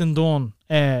said than done,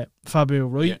 Fabio,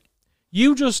 right? Yeah.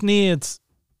 You just need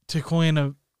to kind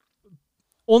of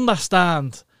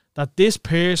understand that this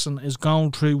person is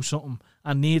going through something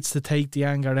and needs to take the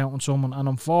anger out on someone. And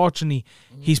unfortunately,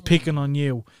 he's picking on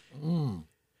you.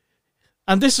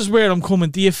 And this is where I'm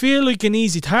coming. Do you feel like an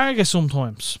easy target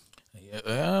sometimes?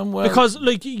 Well, because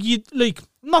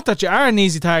not that you are an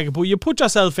easy target, but you put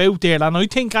yourself out there, and I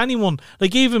think anyone,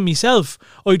 like even myself,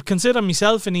 I'd consider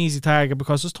myself an easy target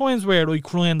because there's times where I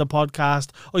cry in the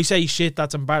podcast, I say shit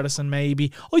that's embarrassing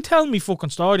maybe, I tell me fucking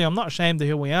story, I'm not ashamed of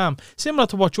who I am, similar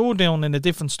to what you're doing in a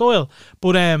different style.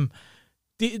 But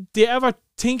do you ever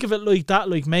think of it like that,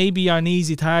 like maybe you're an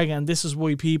easy target and this is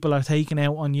why people are taking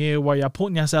out on you, where you're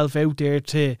putting yourself out there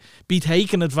to be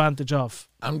taken advantage of?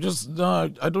 I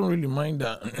don't really mind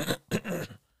that.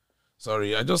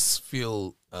 sorry. I just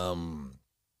feel alive.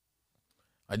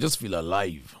 I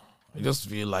just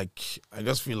feel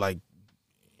like,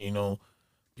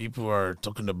 people are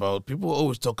talking about. People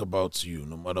always talk about you,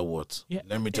 no matter what. Yeah.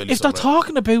 Let me tell you if they're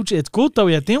talking about you, it's good though.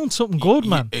 You're doing something good,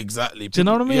 man. Exactly. Do you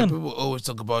know what I mean? Yeah, people always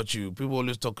talk about you. People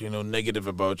always talk, negative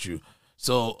about you.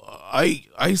 So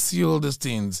I see all these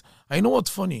things. I know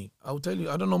what's funny. I'll tell you.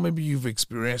 I don't know. Maybe you've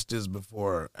experienced this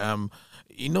before.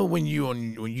 When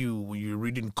you're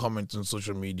reading comments on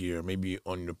social media, maybe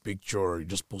on your picture, or you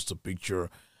just post a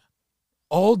picture,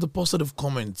 all the positive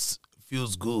comments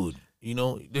feels good.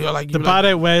 They're like the bad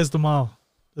outweighs them all.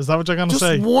 Is that what you're gonna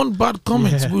say? Just one bad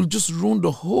comment will just ruin the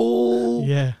whole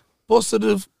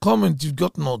positive comment you've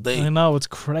gotten all day. I know, it's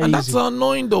crazy. And that's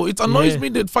annoying though. It annoys me,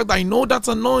 the fact that I know that's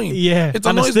annoying. Yeah. It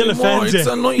annoys me more. It's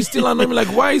annoying. It's still annoying me. Like,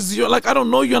 why is you like, I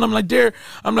don't know you, and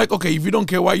I'm like, okay, if you don't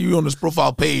care, why are you on this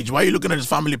profile page? Why are you looking at this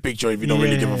family picture if you don't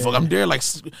really give a fuck? I'm there like,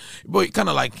 but kind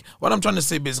of like, what I'm trying to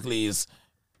say basically is,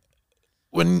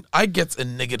 when I get a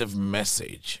negative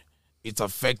message, it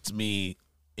affects me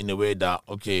in a way that,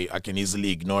 okay, I can easily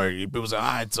ignore it. People say,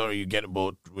 it's sorry, you get it.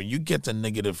 But when you get a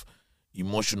negative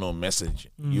emotional message,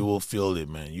 you will feel it,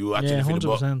 man. You actually feel it.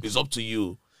 But it's up to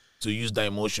you to use that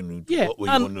emotion. What you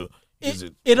want to use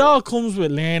it. It all comes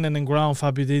with learning and growing,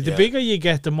 Fabio. The bigger you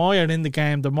get, the more you're in the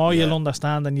game, the more you'll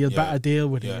understand and you'll better deal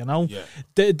with it,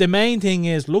 The main thing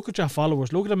is, look at your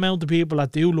followers. Look at the amount of people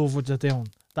that do love what you're doing,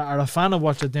 that are a fan of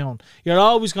what you're doing. You're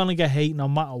always going to get hate no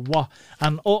matter what.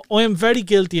 And I am very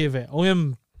guilty of it.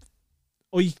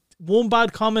 One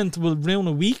bad comment will ruin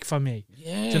a week for me.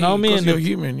 Yeah, do you know what I mean? You're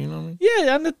human, you know what I mean?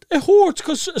 Yeah, and it hurts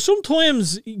because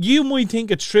sometimes you might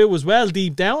think it's true as well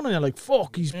deep down, and you're like,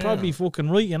 fuck, he's probably fucking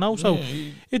right, So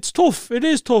it's tough. It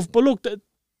is tough. But look, the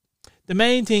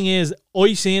main thing is,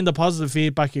 I seen the positive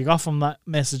feedback you got from that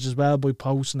message as well by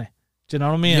posting it. Do you know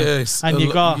what I mean? Yes. And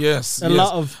you got a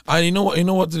lot of... And you know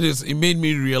what it is? It made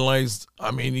me realize,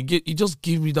 it just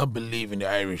gave me that belief in the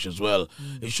Irish as well.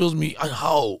 It shows me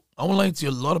how, I won't lie to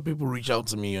you, a lot of people reach out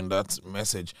to me on that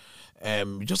message.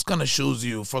 It just kind of shows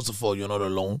you, first of all, you're not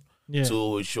alone. Yeah.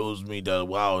 So it shows me that,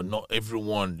 wow, not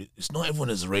everyone is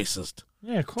racist.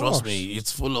 Yeah, of course. Trust me,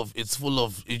 it's full of,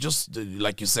 just,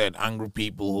 like you said, angry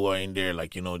people who are in there,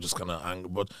 like, just kind of angry.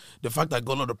 But the fact that I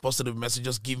got a lot of positive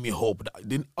messages give me hope.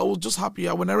 I was just happy.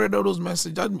 When I read all those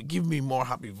messages, that give me more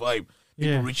happy vibe.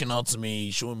 People reaching out to me,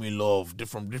 showing me love,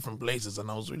 different places, and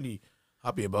I was really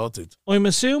happy about it. I'm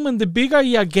assuming the bigger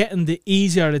you're getting, the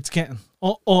easier it's getting.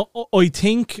 I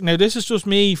think, now this is just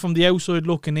me from the outside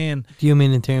looking in. Do you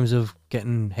mean in terms of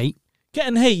getting hate?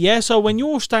 Getting hate, yeah. So when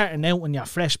you're starting out and you're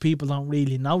fresh, people don't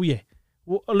really know you.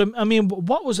 I mean,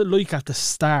 what was it like at the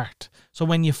start? So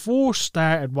when you first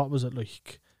started, what was it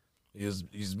like? It's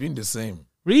been the same.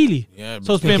 Really? Yeah.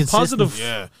 So it's been positive.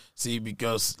 Yeah. See,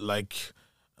 because like,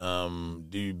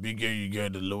 the bigger you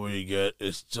get, the lower you get.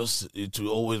 It will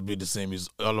always be the same. It's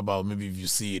all about, maybe if you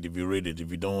see it, if you read it,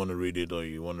 if you don't want to read it or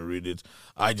you want to read it.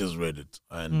 I just read it,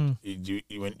 and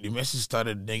when the message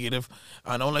started negative,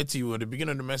 and I'll lie to you, at the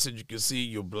beginning of the message, you can see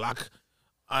you're black,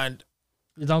 and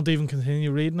you don't even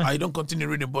continue reading it. I don't continue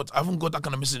reading, but I haven't got that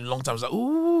kind of message in a long time. It's like,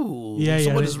 ooh, yeah,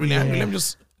 somebody's really angry. Let me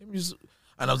just.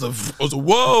 And I was like,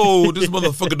 whoa, this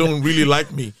motherfucker don't really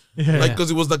like me. Yeah. Like,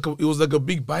 because it was like a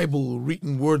big Bible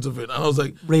written words of it. And I was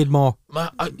like, read more.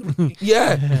 And I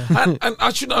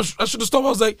should have stopped. I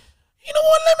was like, you know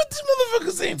what? Let me this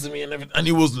motherfucker saying to me and everything. And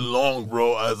it was long,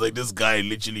 bro. I was like, this guy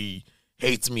literally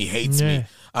hates me.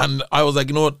 And I was like,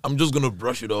 you know what? I'm just gonna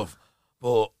brush it off.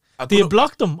 But do you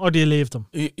block them or do you leave them?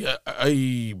 Yeah,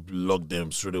 I blocked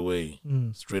them straight away.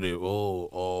 Straight away.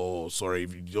 Oh, sorry.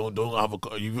 If you don't have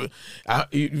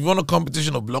if you want a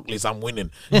competition of block lists, I'm winning.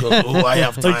 Because I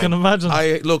have time. I can imagine.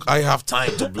 I have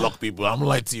time to block people. I'm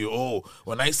like to you.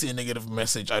 When I see a negative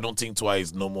message, I don't think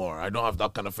twice no more. I don't have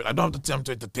that kind of. I don't have the time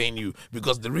to entertain you,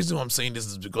 because the reason I'm saying this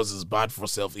is because it's bad for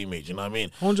self-image. You know what I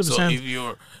mean? 100%. So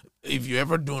if you're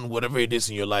ever doing whatever it is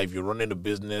in your life, you're running a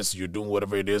business, you're doing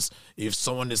whatever it is, if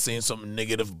someone is saying something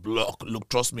negative, block. Look,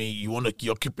 trust me,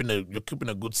 you're keeping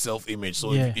a good self-image.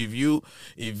 So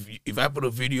if I put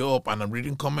a video up and I'm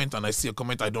reading comment and I see a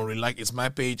comment I don't really like, it's my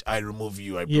page, I remove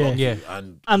you, I block you.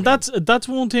 And that's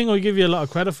one thing I give you a lot of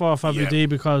credit for, Fabio D,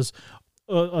 because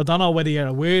I don't know whether you're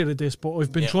aware of this, but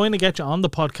I've been trying to get you on the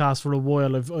podcast for a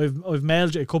while. I've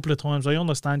mailed you a couple of times. I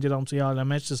understand you don't see all the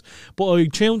messages, but I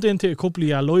tuned into a couple of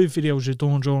your live videos you're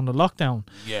doing during the lockdown.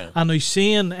 Yeah. And I've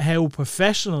seen how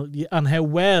professional and how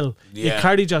well you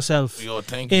carried yourself. Yo,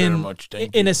 thank you very much.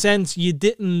 Thank you. In a sense, you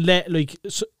didn't let,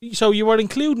 so you were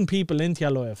including people into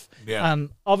your life. Yeah. And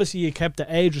obviously you kept the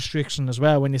age restriction as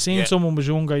well. When you seen someone was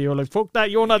younger, you were like, fuck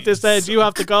that, you're not this age, you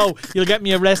have to go. You'll get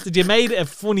me arrested. You made it a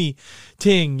funny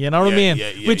thing, you know what I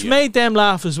mean? Which made them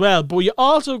laugh as well. But you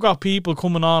also got people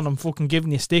coming on and fucking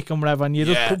giving you stick and whatever, and you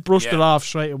just brushed it off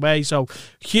straight away. So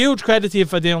huge credit to you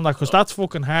for doing that, because that's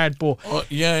fucking hard. But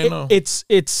I know.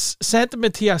 It's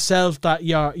sentiment to yourself that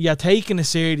you're taking it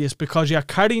serious, because you're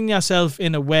carrying yourself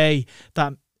in a way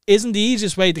that isn't the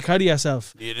easiest way to carry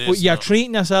yourself. But you're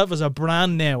treating yourself as a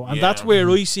brand now, and that's where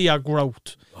I see your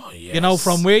growth. You know,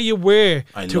 from where you were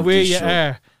to where you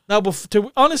are. Now, but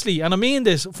honestly, and I mean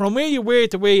this, from where you were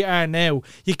to where you are now,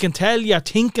 you can tell you're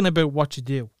thinking about what you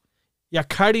do. You're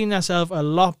carrying yourself a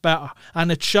lot better,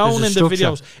 and it's shown in the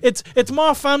videos. It's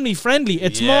more family friendly.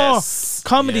 It's more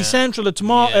Comedy Central. It's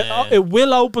more. It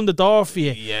will open the door for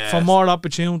you for more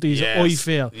opportunities. I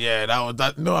feel. Yeah,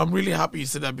 that. No, I'm really happy you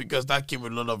said that, because that came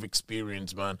with a lot of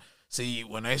experience, man. See,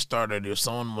 when I started, if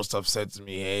someone must have said to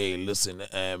me, "Hey, listen,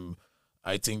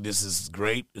 I think this is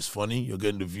great. It's funny. You're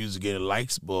getting the views, you're getting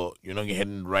likes, but you're not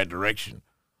heading in the right direction."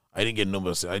 I didn't get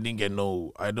numbers. I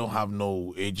don't have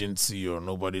no agency or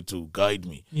nobody to guide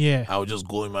me. Yeah. I was just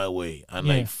going my way, and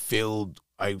I failed.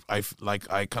 I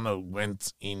kind of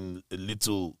went in a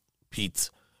little pit.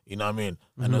 You know what I mean?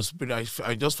 And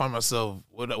I just found myself,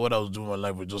 what I was doing in my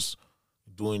life was just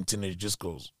doing teenage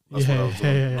discos. That's what I was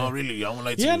doing. No, really, I won't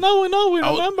lie to you. Yeah, no, we know, we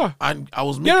remember. And I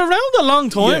was You're around a long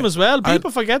time as well.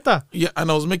 People forget that. Yeah, and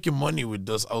I was making money with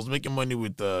this. I was making money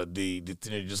with the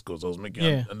teenage discos. I was making,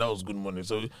 and that was good money.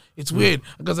 So it's weird,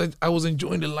 because I was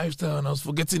enjoying the lifestyle, and I was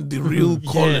forgetting the real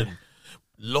calling.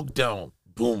 Lockdown,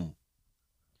 boom,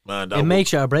 man. It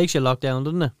makes you or breaks you, lockdown,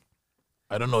 doesn't it?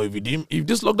 I don't know if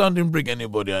this lockdown didn't break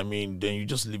anybody. I mean, then you're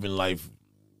just living life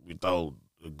without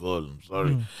a goal. I'm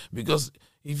sorry, because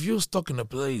if you're stuck in a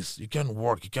place, you can't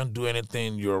work, you can't do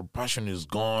anything, your passion is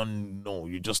gone. No,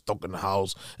 you're just stuck in the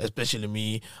house. Especially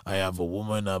me, I have a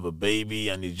woman, I have a baby,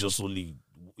 and it's just only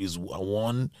is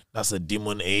one. That's a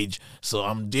demon age. So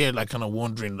I'm there, like, kind of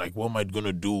wondering, like, what am I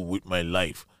gonna do with my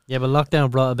life? Yeah, but lockdown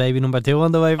brought a baby number 2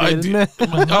 on the way for you, didn't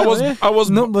it? I was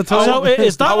nothing but so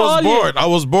is that I was bored. I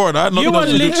was bored. I had you were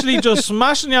literally just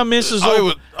smashing your missus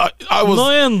up. I was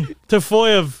 9 to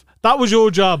 5. That was your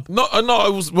job. No, I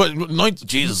was 9.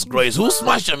 Jesus Christ, who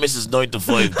smashed your missus 9 to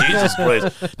 5? Jesus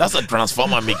Christ, that's a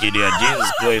transformer Mickey there.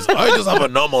 Jesus Christ, I just have a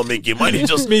normal Mickey. Mine is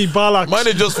just me bollocks. Mine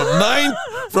is just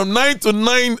from 9 to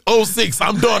 9:06.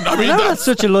 I'm done. I mean, that's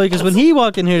such a lie, because when he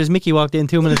walked in here, as Mickey walked in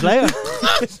 2 minutes later.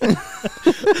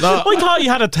 I thought you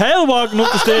had a tail walking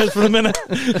up the stairs for a minute.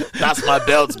 That's my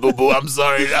belts, boo boo. I'm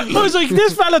sorry. I was like,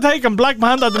 this fella taking Black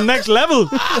Panther to the next level.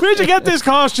 Where'd you get this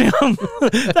costume?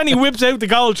 Then he whips out the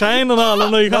gold chain and all.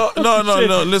 And like,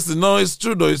 no. Listen, no, it's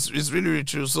true though. It's really, really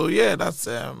true. So yeah, that's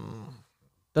how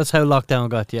lockdown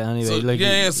got you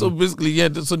anyway. So, So basically,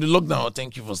 so the lockdown.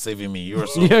 Thank you for saving me. You're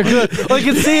so you're good. I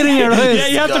can see it in your eyes. Yeah,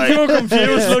 you have to feel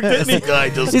confused. Look, didn't he? Guy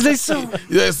just, he's like, so.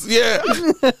 Yes, yeah.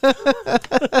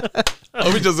 Are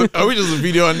we just a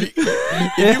video? And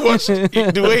if you watch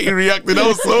the way he reacted, that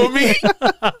was so me.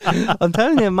 I'm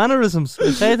telling you, mannerisms.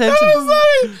 Pay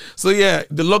attention. So yeah,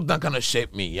 the lockdown kind of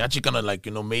shaped me. It actually kind of like,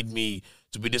 made me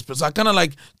to be this person. I kind of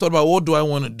like thought about, what do I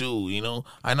want to do,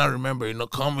 And I remember,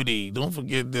 comedy. Don't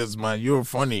forget this, man. You're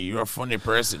funny. You're a funny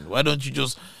person. Why don't you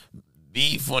just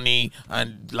be funny?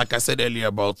 And like I said earlier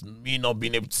about me not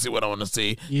being able to say what I want to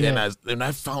say, then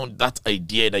I found that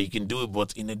idea that you can do it,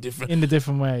 but in a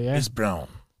different way. Yeah, Miss Brown.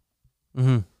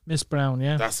 Miss Brown.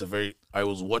 Yeah, I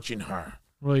was watching her.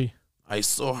 Right. I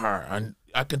saw her, and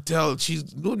I can tell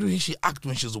she's not the way she acts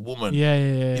when she's a woman. Yeah.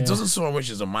 It doesn't show her when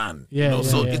she's a man.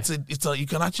 It's a you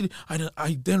can actually.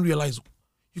 I then realize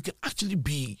you can actually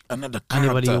be another character.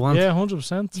 Anybody you want. Yeah,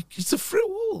 100%. It's a free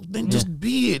will. Then just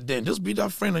be it. Then just be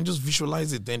that friend and just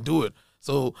visualize it. Then do it.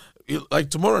 So like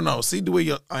tomorrow now, see the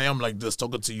way I am like this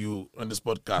talking to you on this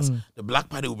podcast. The Black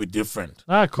Party will be different.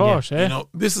 Of course, yeah.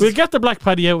 We'll get the Black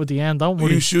Party out at the end, don't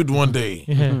we? You should one day.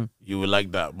 Yeah. You will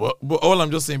like that. But all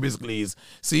I'm just saying basically is,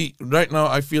 see, right now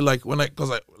I feel like like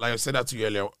I said that to you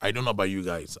earlier, I don't know about you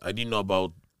guys. I didn't know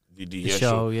about the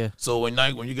show. Yeah. So when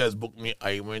you guys booked me,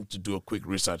 I went to do a quick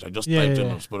research. I just typed in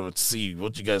on Spotify to see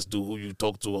what you guys do, who you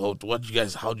talk to, how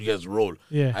do you guys roll.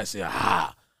 Yeah. I say,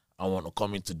 I want to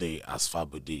come in today as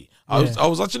Fabu D. I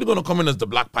was actually going to come in as the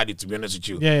Black Paddy, to be honest with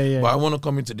you. Yeah. But I want to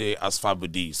come in today as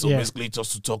Fabu D. So basically,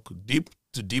 just to talk deep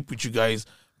with you guys,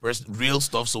 real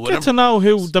stuff. So get to know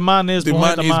who the man is. The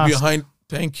behind man the is mask. behind.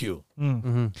 Thank you.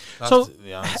 So,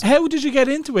 how did you get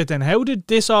into it then? How did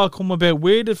this all come about?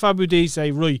 Where did Fabu D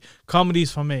say, right,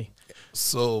 comedy's for me?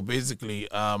 So basically,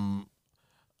 I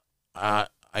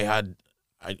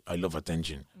love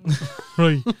attention.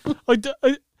 Right.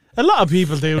 A lot of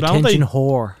people do, don't Attention they?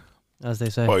 whore, as they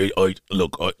say. I have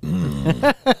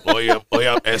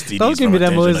STDs. Don't give me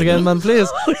them boys again, man, please.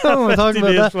 Don't want to talk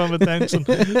about that. From attention.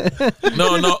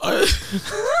 No.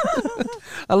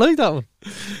 I like that one.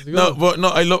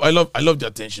 I love the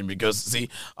attention because see,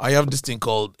 I have this thing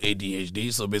called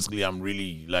ADHD. So basically, I am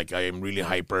really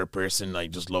hyper person. I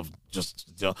just love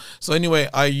So anyway,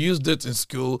 I used it in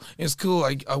school. In school,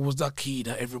 I was that kid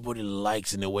that everybody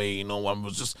likes in a way. You know, I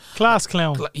was just class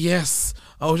clown. Yes,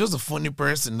 I was just a funny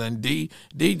person, and they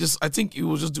just, I think it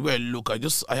was just the way I look. I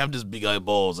have these big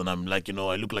eyeballs, and I'm like, you know,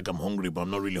 I look like I'm hungry, but I'm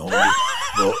not really hungry.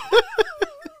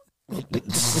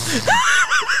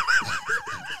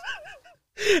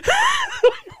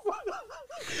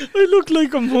 I look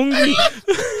like I'm hungry.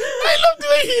 I love the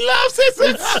way he laughs.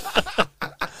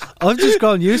 I've just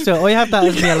grown used to it. I have that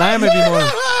as my alarm every morning.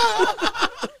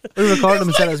 I record them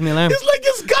and set it as my alarm. It's like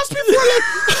it's gasping for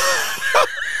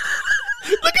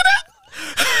Look at that.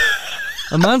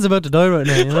 A man's about to die right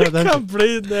now. You know I can't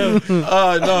breathe now.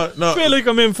 No. I feel like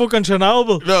I'm in fucking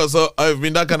Chernobyl. No, so I've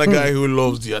been that kind of guy who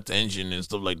loves the attention and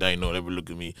stuff like that. You know, never look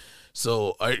at me.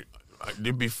 So I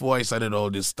before I started all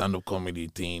this stand-up comedy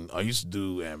thing, I used to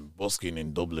do busking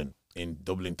in Dublin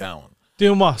town.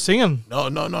 Doing what? Singing? No.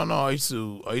 I used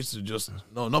to just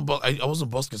I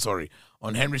wasn't busking. Sorry,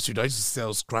 on Henry Street, I used to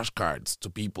sell scratch cards to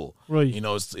people. Right. You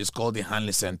know, it's called the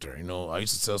Hanley Center. You know, I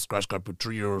used to sell scratch card for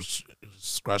 €3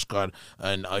 scratch card,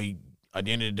 and at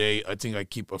the end of the day, I think I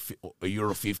keep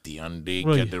 €1.50, and they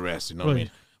get the rest. You know what I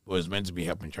mean? But it's meant to be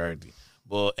helping charity.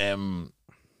 But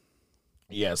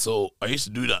yeah, so I used to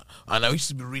do that, and I used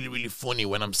to be really, really funny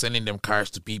when I'm selling them cards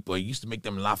to people. I used to make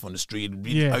them laugh on the street.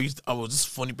 I was this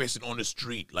funny person on the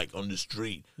street,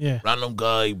 Yeah. Random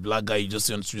guy, black guy, you just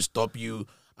see on the street, stop you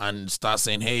and start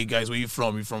saying, "Hey guys, where you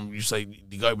from? You say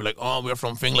the guy be like, "Oh, we're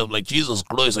from Finland." I'm like, Jesus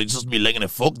Christ, I just be legging it,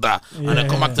 fuck that. And I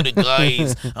come back to the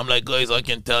guys. I'm like, guys, I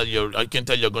can tell you're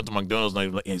going to McDonald's.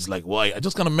 And he's like, why? I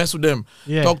just kind of mess with them,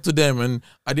 talk to them, and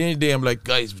at the end of the day, I'm like,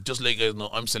 guys, just let you guys know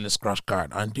I'm selling scratch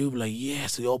card, and they'll be like,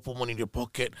 yes, they all put money in your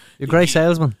pocket. You're a great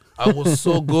salesman. I was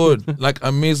so good, like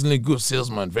amazingly good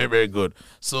salesman, very, very good.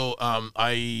 So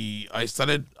I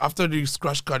started after the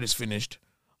scratch card is finished.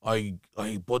 I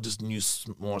bought this new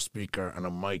small speaker and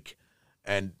a mic,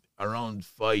 and around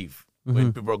 5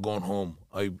 when people are going home,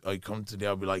 I come to there,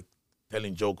 I'll be like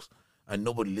telling jokes, and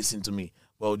nobody listened to me.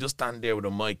 But I'll just stand there with a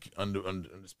mic on the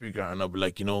speaker, and I'll be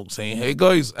like, you know, saying, "Hey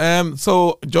guys,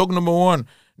 so joke number 1.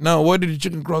 Now, why did the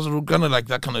chicken cross the road?" Kind of like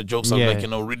that kind of jokes. I'm like, you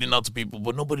know, reading out to people,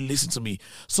 but nobody listened to me.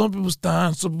 Some people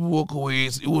stand, some people walk away.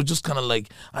 It was just kind of like,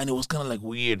 and it was kind of like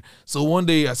weird. So one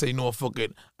day I say, you know what, fuck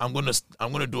it. I'm gonna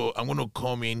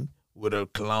come in with a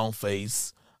clown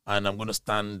face, and I'm gonna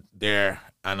stand there,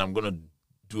 and I'm gonna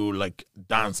do like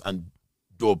dance and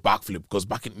do a backflip, because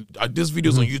back in this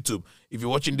videos on YouTube. If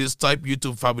you're watching this, type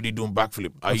YouTube Fabu D doing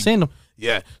backflip. I've seen them.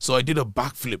 Yeah, so I did a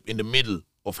backflip in the middle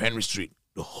of Henry Street.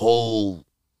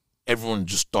 Everyone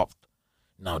just stopped.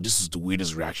 Now, this is the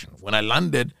weirdest reaction. When I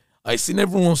landed, I seen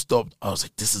everyone stopped. I was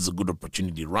like, this is a good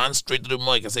opportunity. Ran straight to the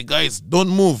mic. I said, guys, don't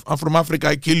move. I'm from Africa.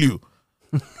 I kill you.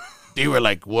 They were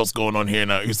like, what's going on here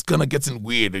now? It's kind of getting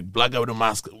weird. The black guy with a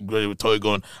mask with toy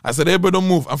gun. I said, hey, but don't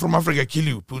move. I'm from Africa. I kill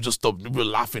you. People just stopped. People were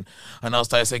laughing. And I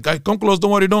said, guys, come close.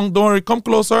 Don't worry. Come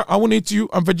closer. I won't eat you.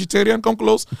 I'm vegetarian. Come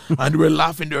close. And they were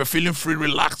laughing. They were feeling free,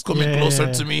 relaxed, coming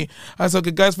closer to me. I said,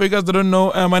 okay, guys, for you guys that don't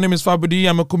know, my name is Fabu D.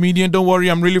 I'm a comedian. Don't worry.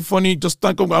 I'm really funny. Just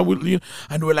thank him. I will.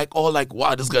 And they were like, all like,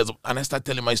 wow, this guy's. And I started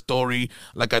telling my story.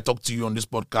 Like I talked to you on this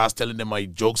podcast, telling them my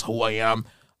jokes, who I am.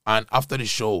 And after the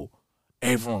show,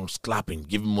 everyone was clapping,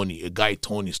 giving money. A guy,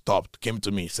 Tony, stopped, came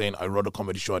to me saying, I wrote a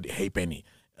comedy show at the Halfpenny.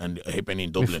 And Halfpenny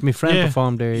in Dublin. My friend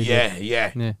performed there. Yeah.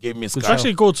 Gave me a It's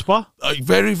actually a good spot.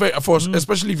 Very, very,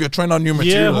 especially if you're trying out new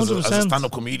material as a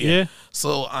stand-up comedian. Yeah.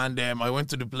 So, and I went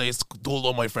to the place, told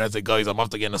all my friends, like, guys, I'm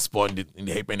after getting a spot in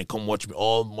the Halfpenny. Come watch me.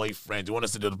 All my friends. You want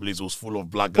to see the other place? It was full of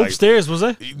black guys. Upstairs, was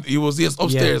it? It was, yes,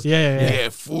 upstairs. Yeah,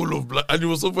 full of black. And it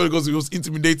was so funny because it was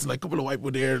intimidating. Like, a couple of white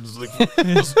people there. Just like,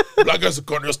 just black guys in the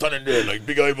corner, just standing there, like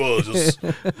big eyeballs, just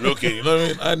looking. You know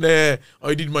what I mean? And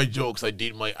I did my jokes. I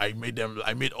made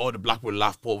made all the black people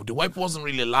laugh, but the white people wasn't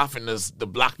really laughing as the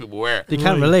black people were. They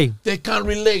can't relate. They can't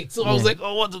relate. So I was like,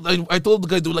 oh, what? I told the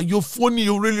guys, they were like, you're funny,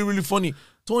 you're really, really funny.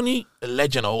 Tony, a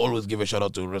legend. I'll always give a shout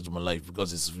out to the rest of my life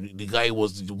because the guy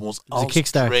was the most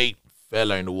straight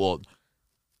fella in the world.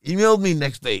 Emailed me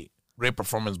next day. Great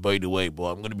performance, by the way, but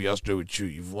I'm going to be straight with you.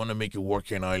 If you want to make it work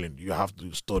here in Ireland, you have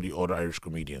to study other Irish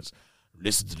comedians.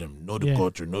 Listen to them, know the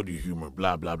culture, know the humor,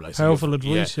 blah, blah, blah. Powerful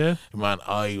advice, yeah. Man,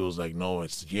 I was like, no,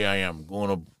 here I am, going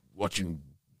up, watching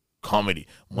comedy.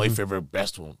 My favorite,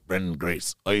 best one, Brendan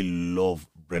Grace. I love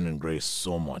Brendan Grace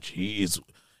so much. He is,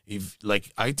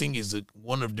 I think he's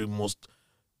one of the most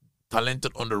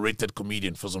talented, underrated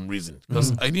comedian for some reason.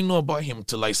 Because I didn't know about him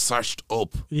till I searched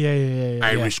up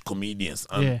Irish comedians.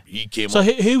 And he came up. So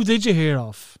who did you hear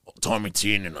of? Tommy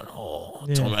Tiernan.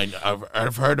 Tommy,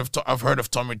 I've heard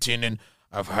of Tommy Tiernan.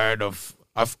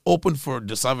 I've opened for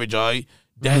The Savage Eye,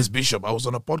 Des Bishop. I was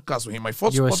on a podcast with him. My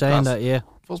first You were podcast, saying that, yeah.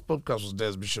 First podcast was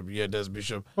Des Bishop. Yeah, Des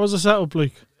Bishop. What was the setup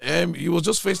like? He was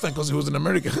just FaceTime because he was in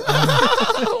America.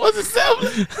 What's the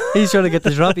setup? He's trying to get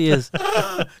the drop. He is.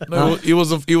 No,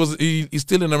 he's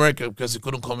still in America because he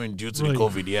couldn't come in due to the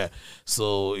COVID. Yeah,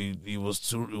 so it was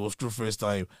through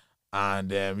FaceTime,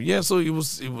 and so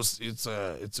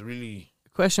it's a really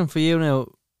question for you now.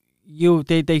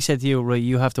 They said to you, right,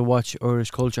 you have to watch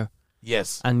Irish culture.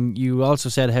 Yes. And you also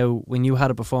said how when you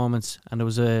had a performance and there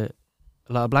was a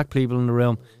lot of black people in the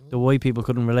room, the white people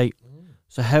couldn't relate.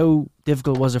 So how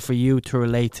difficult was it for you to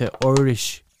relate to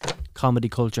Irish comedy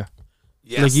culture?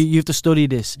 Yes. Like you have to study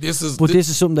this. This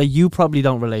is something that you probably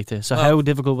don't relate to. So how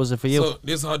difficult was it for you? So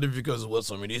this is how difficult it was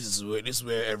for me. This is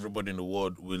where everybody in the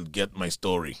world will get my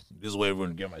story. This is where everyone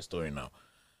will get my story now.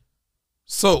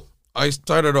 So I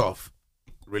started off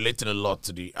relating a lot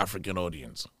to the African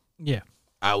audience. Yeah.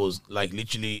 I was like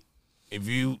literally,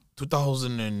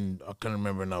 2000 and I can't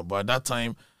remember now, but at that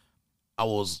time, I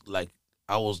was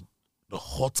the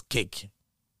hot cake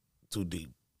to the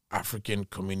African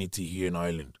community here in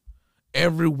Ireland.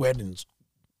 Every weddings,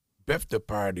 birthday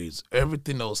parties,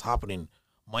 everything that was happening,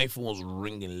 my phone was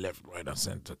ringing left, right, and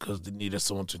center because they needed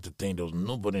someone to entertain. There was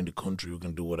nobody in the country who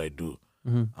can do what I do.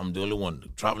 I'm the only one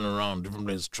traveling around different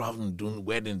places, doing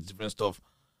weddings, different stuff.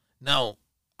 Now,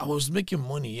 I was making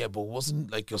money, yeah, but it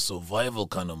wasn't like a survival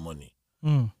kind of money.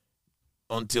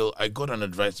 Until I got an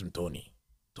advice from Tony.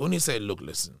 Tony said, look,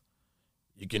 listen,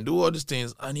 you can do all these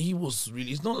things. And he was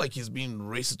really, it's not like he's being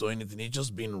racist or anything. He's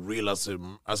just being real as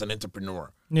an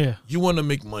entrepreneur. Yeah. You want to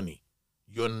make money.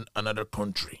 You're in another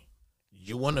country.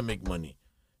 You want to make money.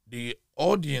 The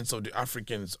audience of the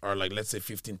Africans are like, let's say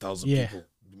 15,000 people.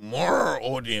 More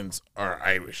audience are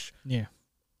Irish. Yeah.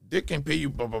 They can pay you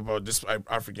this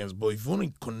Africans, but if you want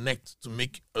to connect to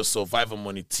make a survival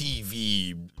money,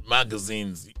 TV,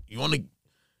 magazines, you want to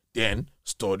then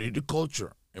study the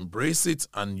culture, embrace it,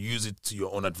 and use it to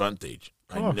your own advantage.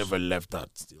 I never left that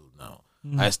still now.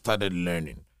 I started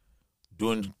learning,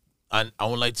 and I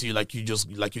won't lie to you, like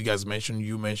you guys mentioned,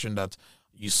 you mentioned that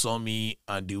you saw me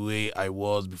and the way I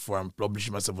was before I'm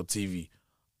publishing myself on TV.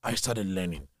 I started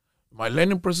learning. My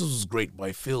learning process was great, but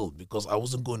I failed because I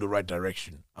wasn't going the right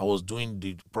direction. I was doing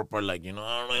the proper, I don't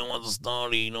really want the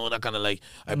story, that kind of I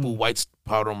put white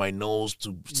powder on my nose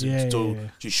to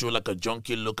show like a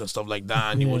junkie look and stuff like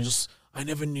that. And it was just, I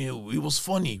never knew. It was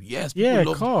funny, yes.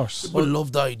 Of course. People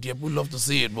love the idea. People love to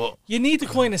see it, but you need to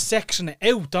kind of section it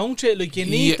out, don't you? Like, you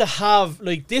need to have,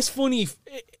 like, this funny,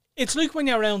 it's like when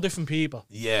you're around different people.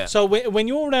 Yeah. So when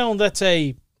you're around, let's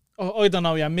say, I don't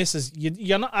know, your missus,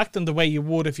 you're not acting the way you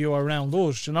would if you were around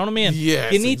us. You know what I mean? Yeah.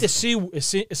 You need to suit a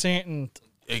certain.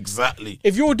 Exactly.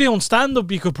 If you were doing stand up,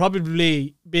 you could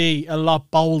probably be a lot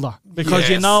bolder because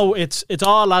it's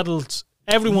all adults.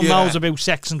 Everyone knows about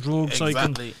sex and drugs,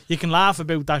 exactly. So you can laugh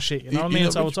about that shit. You know what I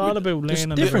mean? So it's all about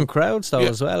learning. Different crowds though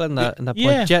as well in that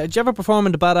point. Did you ever perform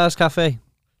in the Badass Cafe?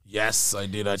 Yes, I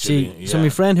did actually. So my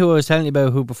friend who I was telling you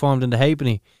about who performed in the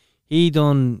Halfpenny,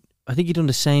 I think he done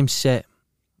the same set.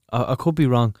 I could be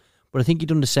wrong, but I think he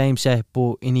done the same set,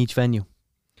 but in each venue.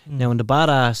 Now in the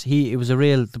Badass,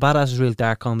 the Badass is real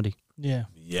dark comedy. Yeah.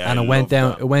 And it went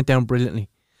down brilliantly.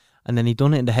 And then he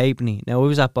done it in the Halfpenny. Now I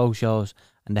was at both shows,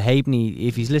 and the Halfpenny,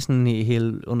 if he's listening,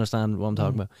 he'll understand what I'm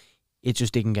talking about. It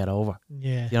just didn't get over.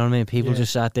 Yeah. You know what I mean? People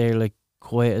just sat there like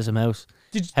quiet as a mouse.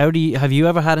 Have you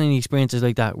ever had any experiences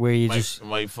like that where you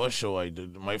my first show I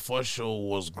did. My first show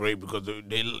was great because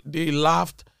they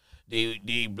laughed.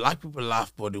 The black people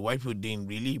laughed, but the white people didn't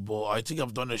really. But I think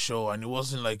I've done a show, and it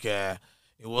wasn't like it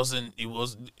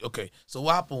was okay. So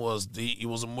what happened was it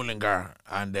was a Mullingar,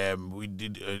 and we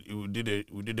did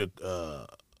a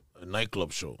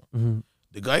nightclub show.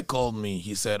 the guy called me.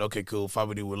 He said, "Okay, cool,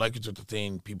 Fabidi, we'd like you to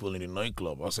entertain people in the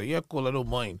nightclub." I said, "Yeah, cool, I don't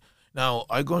mind." Now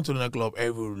I go into the nightclub,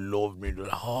 everyone loved me. They're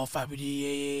like, "Oh,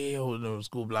 Fabidi, yeah, oh, no,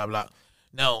 school, blah blah."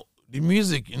 Now the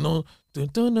music, you know, dun,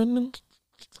 dun, dun, dun,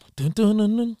 dun,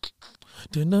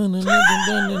 dun,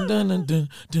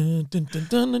 dun,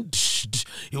 dun.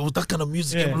 It was that kind of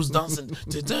music. Everyone was dancing.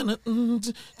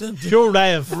 Pure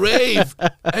rave. Rave.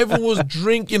 Everyone was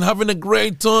drinking, having a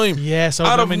great time. Yeah, so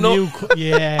out of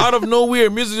out of nowhere,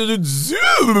 music.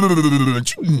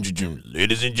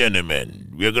 Ladies and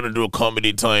gentlemen, we're gonna do a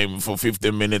comedy time for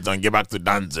 15 minutes and get back to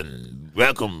dancing.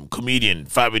 Welcome, comedian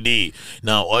Fabidi.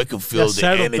 Now I can feel the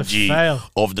energy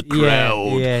of the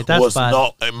crowd was bad.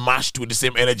 not matched with the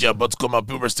same energy about to come out.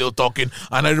 People were still talking,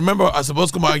 and I remember I was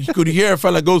supposed to come out. You could hear a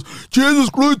fella goes, "Jesus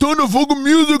Christ, turn the fucking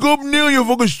music up now, you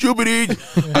fucking stupid idiot."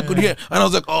 I could hear, and I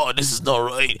was like, "Oh, this is not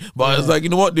right." But I was like, you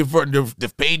know what?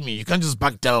 They've paid me. You can't just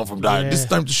back down from that. This is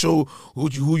time to show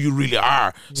who you really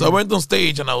are. So I went on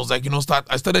stage and I was like,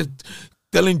 I started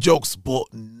telling jokes, but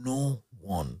no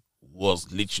one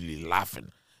was literally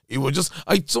laughing. It was just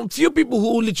some few people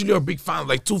who literally are big fans,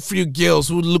 like 2-3 girls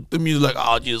who looked at me like,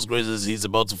 "Oh, Jesus Christ, he's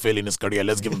about to fail in his career.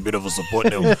 Let's give him a bit of a support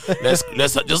now. Let's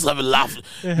just have a laugh."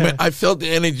 Man, I felt the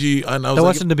energy, and I was that like,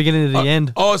 wasn't the beginning of the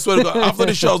end. Oh, I swear to God, after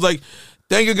the show, I was like,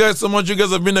 "Thank you guys so much. You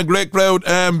guys have been a great crowd.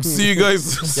 See you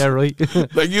guys." Yeah, right.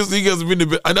 Like you guys have been the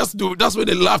best, and that's when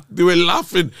they laughed. They were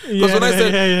laughing because when I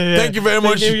said, "Thank you very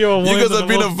much, you guys have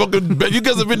been a fucking, you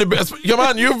guys have been the best. Yeah,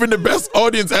 man, you've been the best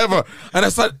audience ever." And I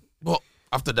said, "Well,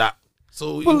 after that."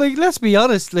 So, well, like, let's be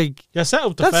honest, like, you set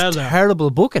up the that's terrible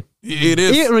booking. It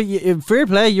is. Fair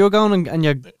play, you're going and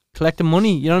you're collecting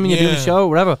money, you know what I mean? You do a show,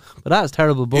 whatever, but that is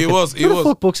terrible booking. It was. Who the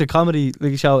fuck books a comedy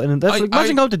like show? And that's like,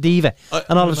 imagine going to Diva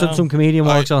and all of a sudden some comedian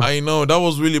walks on. I know, that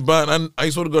was really bad. And I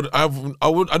sort of got, I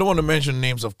don't want to mention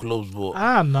names of clubs, but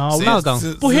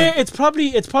but here it's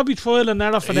probably trial and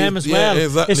error for them as well.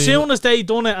 Exactly. As soon as they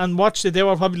done it and watched it, they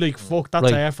were probably like, "Fuck,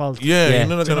 that's our fault." Yeah, you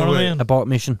know what I mean? Abort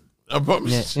mission.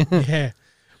 Yeah.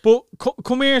 But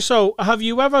come here. So, have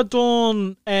you ever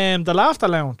done the Laughter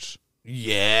Lounge?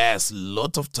 Yes,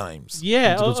 lot of times.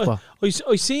 Yeah,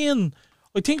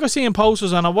 I think I seen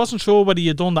posters, and I wasn't sure whether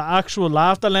you done the actual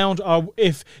Laughter Lounge or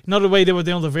if another way they were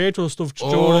doing the virtual stuff. Did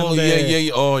you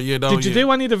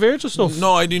do any of the virtual stuff?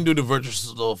 No, I didn't do the virtual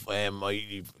stuff.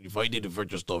 If I did the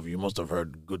virtual stuff, you must have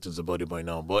heard good things about it by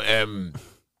now. But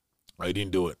I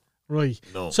didn't do it. Right.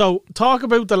 No. So talk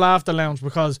about the Laughter Lounge,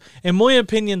 because in my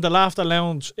opinion, the Laughter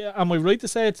Lounge, am I right to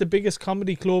say it's the biggest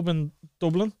comedy club in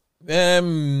Dublin? Let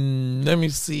me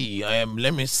see.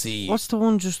 Let me see. What's the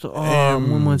one just? My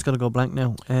mind's got to go blank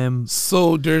now.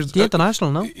 So there's the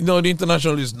International. No, the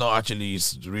International is not actually.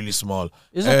 It's really small.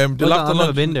 Is it? The Laughter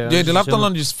Lounge. Been there. Yeah, the Laughter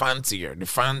Lounge is fancier. The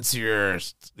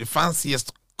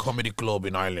fanciest comedy club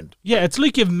in Ireland. Yeah, it's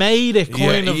like you've made it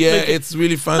kind of. Yeah, like, it's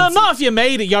really fancy. No, not if you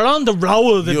made it. You're on the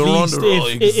road at least.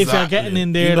 If you're getting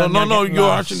in there.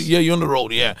 You're actually you're on the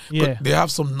road. Yeah. But they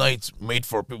have some nights made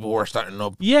for people who are starting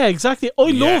up. Yeah, exactly. I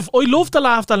love the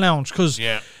Laughter Lounge because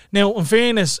now, in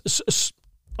fairness,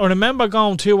 I remember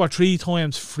going 2 or 3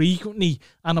 times frequently,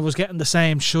 and I was getting the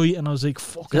same shit, and I was like,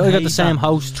 "Fucking." I got the same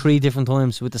house 3 different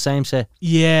times with the same set.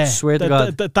 Yeah, swear to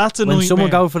God, that's a nightmare. When someone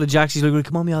go for the jacks, he's like,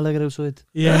 "Come on, me, I'll leg it outside."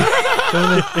 Yeah.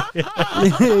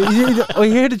 I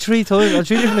heard it 3 times on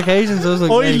 3 different occasions. I was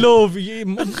like, I love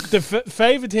the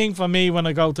favourite thing for me when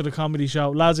I go to the comedy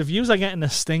show, lads. If you are getting a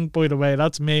stink, by the way,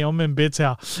 that's me. I'm in bits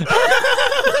here.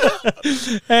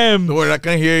 Don't worry, I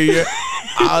can hear you.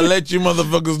 I'll let you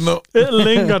motherfuckers know. It'll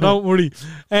linger, don't worry.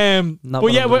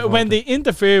 But yeah, when they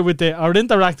interfere with or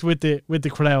interact with the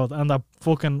crowd and they're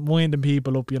fucking winding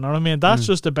people up, you know what I mean? That's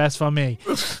just the best for me.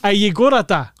 Are you good at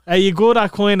that? Are you good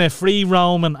at kind of free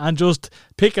roaming and just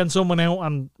picking someone out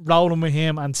and rolling with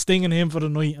him and stinging him for the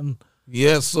night? And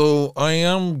yeah, so I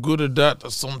am good at that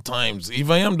sometimes. If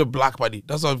I am the black body,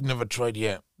 that's what I've never tried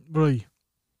yet. Right.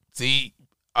 See,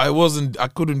 I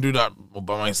couldn't do that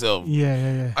by myself.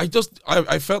 Yeah.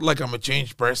 I felt like I'm a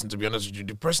changed person, to be honest with you.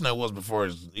 The person I was before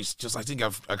is just, I think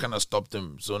I kind of stopped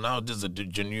him. So now this is a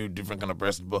genuine, different kind of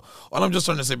person. But all I'm just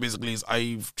trying to say basically is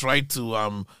I've tried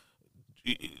to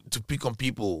pick on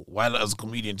people while as a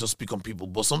comedian, just pick on people.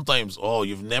 But sometimes,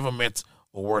 you've never met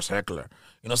a worse heckler.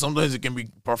 You know, sometimes it can be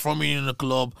performing in a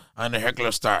club and the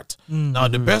heckler start. Mm-hmm. Now,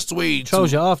 the best way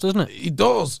throws you off, doesn't it? It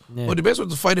does. Yeah. But the best way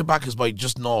to fight it back is by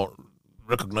just not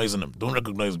recognizing them. Don't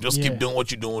recognize them. Just keep doing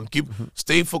what you're doing.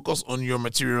 Stay focused on your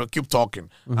material. Keep talking,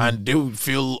 and they will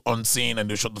feel unseen and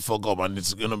they shut the fuck up, and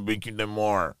it's gonna make them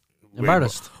more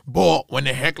Embarrassed. But when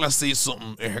a heckler says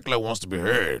something, a heckler wants to be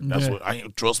heard. That's what I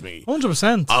trust me.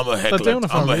 100%. I'm a heckler.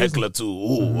 I'm a heckler too.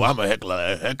 Ooh, I'm a heckler.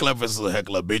 A heckler versus a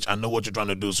heckler, bitch. I know what you're trying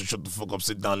to do, so shut the fuck up,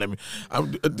 sit down, let me.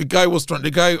 The guy,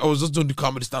 I was just doing the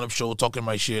comedy stand-up show, talking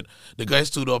my shit. The guy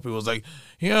stood up, he was like,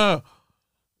 yeah,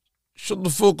 shut the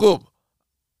fuck up.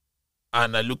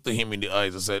 And I looked at him in the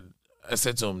eyes, I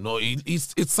said to him, no,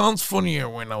 it sounds funnier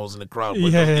when I was in the crowd,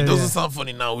 but it doesn't sound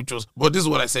funny now, but this is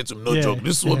what I said to him, no joke.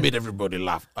 This is what made everybody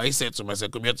laugh. I said to him,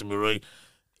 come here to me, Roy.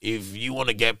 If you want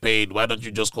to get paid, why don't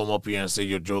you just come up here and say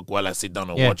your joke while I sit down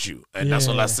and watch you? And that's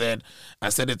all I said. I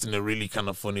said it in a really kind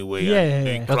of funny way.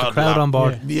 Got the crowd on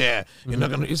board. Yeah. You're not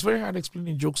gonna. It's very hard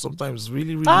explaining jokes sometimes. It's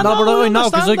really, really. No, but I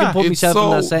know because I can put myself in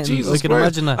that sentence. Jesus I can Christ.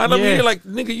 imagine that. And I'm really like,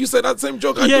 nigga, you said that same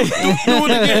joke. I do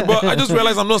it again. But I just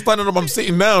realized I'm not standing up. I'm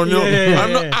sitting down. You know,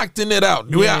 I'm not acting it out.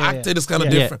 The way I acted is kind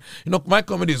of different. You know, my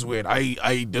comedy is weird.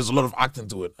 There's a lot of acting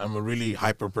to it. I'm a really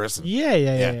hyper person.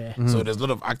 Yeah. So there's a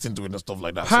lot of acting to it and stuff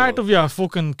like that. Part of your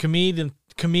fucking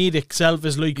comedic self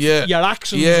is like your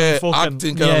actions and fucking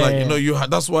acting kind of like you know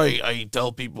that's why I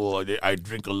tell people I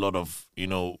drink a lot of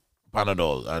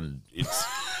Panadol, and it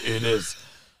is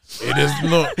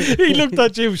not. He looked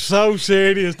at you so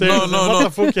serious there. What the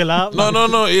fuck you laughing at?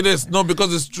 No, it is no,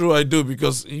 because it's true. I do,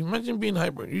 because imagine being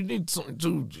hyper. You need something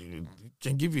to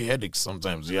can give you headaches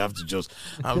sometimes. You have to just.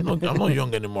 I'm not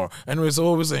young anymore. Anyway, so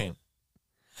what we're saying.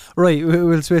 Right,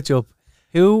 we'll switch up.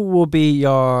 Who will be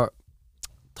your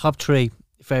top 3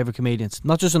 favourite comedians?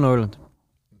 Not just in Ireland.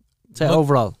 Say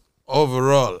overall.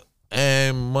 Overall.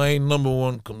 My number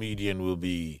 1 comedian will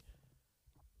be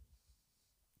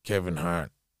Kevin Hart.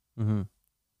 Mm-hmm.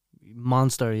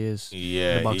 Monster he is.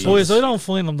 Yeah. Boys, I don't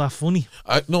find him that funny.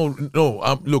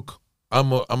 Look,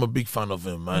 I'm a big fan of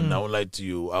him, and I won't lie to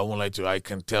you. I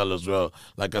can tell as well.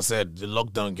 Like I said, the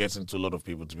lockdown gets into a lot of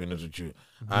people, to be honest with you.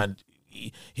 And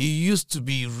he used to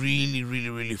be really, really,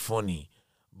 really funny,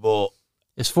 but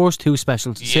his first 2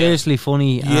 specials, seriously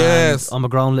funny. Yes, I'm a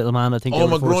Grown Little Man. I think.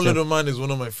 I'm a Grown Little Man is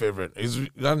one of my favorite.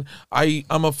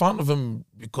 I'm a fan of him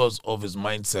because of his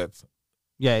mindset.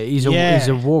 Yeah, he's a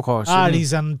workhorse.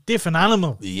 He's a different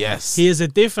animal. Yes, he is a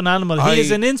different animal. He is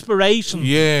an inspiration.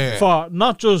 For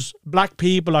not just black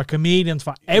people or comedians,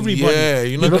 for everybody. Yeah,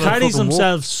 he carries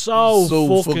himself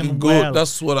so fucking good. Well.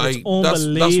 That's what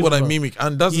that's what I mimic,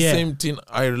 and that's the same thing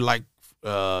I like.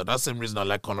 That's the same reason I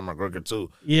like Conor McGregor too.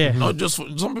 Yeah, not just for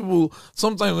some people.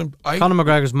 Sometimes Conor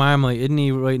McGregor's Marmite, isn't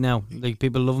he? Right now, like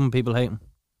people love him, people hate him.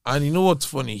 And you know what's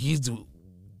funny? He's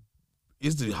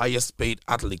the highest paid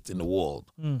athlete in the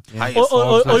world. I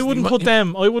wouldn't put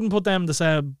them. I wouldn't put them the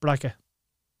same bracket.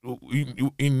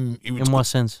 In what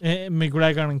sense?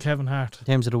 McGregor and Kevin Hart. In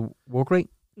terms of the work rate?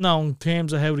 No, in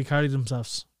terms of how they carry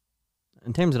themselves.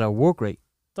 In terms of their work rate?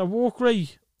 Their work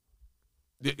rate.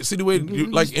 See the way,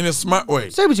 like in a smart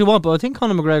way. Say what you want, but I think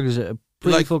Conor McGregor's a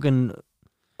pretty fucking.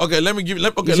 Okay, let me give. He's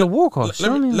a workhorse.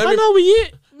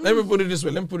 Let me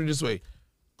put it this way.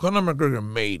 Conor McGregor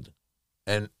made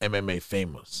an MMA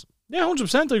famous. Yeah,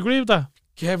 100%. I agree with that.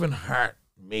 Kevin Hart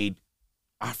made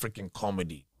African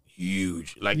comedy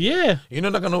huge. Like, yeah, you know,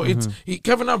 like I know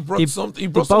Kevin Hart brought something. He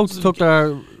brought both took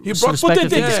their respective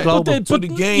to the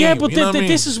game. Yeah, but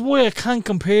this is why I can't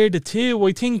compare the two.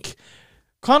 I think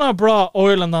Conor brought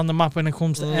Ireland on the map when it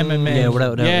comes to MMA. Yeah,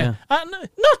 without doubt. Yeah.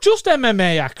 Not just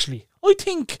MMA, actually. I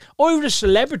think Irish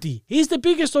celebrity. He's the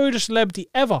biggest Irish celebrity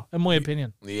ever, in my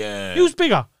opinion. Yeah. Who's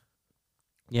bigger?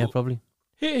 Yeah, probably.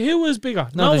 Who is bigger?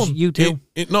 No one. You two.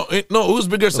 No, who's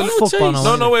bigger?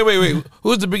 Wait.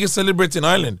 Who's the biggest celebrity in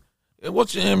Ireland?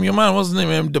 What's your man? What's his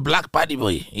name? The Black Paddy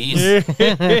Boy.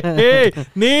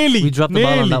 Nearly. We dropped the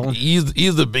ball on that one.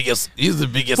 He's the biggest. He's the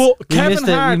biggest. But Kevin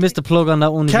Hart, we missed the plug on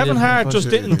that one. Kevin Hart just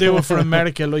didn't do it for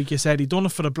America, like you said. He done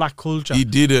it for the black culture. He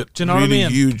did it. Do you know really what I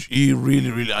mean? Huge. He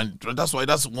really, and that's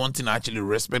one thing I actually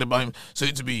respect about him. So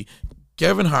it to be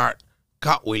Kevin Hart,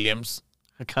 Cat Williams.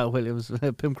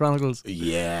 Pimp Chronicles.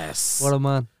 Yes. What a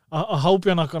man. I hope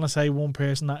you're not going to say one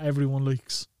person that everyone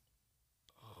likes.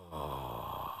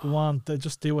 Go on,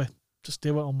 just do it. Just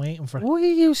do it. I'm waiting for it. Why are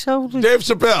you so... Dave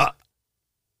Chappelle.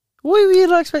 Why were you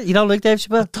like... You don't like Dave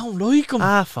Chappelle? I don't like him.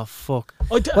 Ah, for fuck.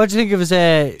 What do you think of his...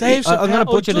 Dave Chappelle? I'm going to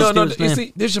butcher this. No. You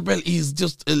see, Dave Chappelle is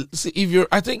just...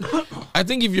 I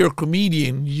think if you're a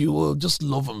comedian, you will just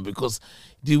love him because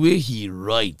the way he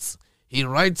writes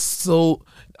so...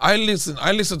 I listen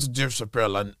to Dave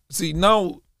Chappelle and see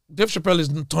now Dave Chappelle is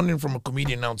turning from a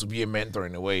comedian now to be a mentor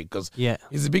in a way because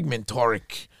he's a big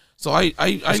mentoric. So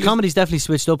his comedy's definitely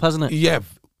switched up, hasn't it? Yeah.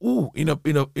 In a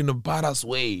badass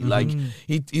way. Mm-hmm. Like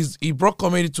he brought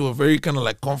comedy to a very kind of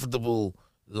like comfortable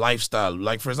lifestyle.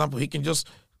 Like for example, he can just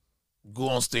go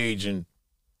on stage and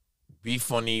be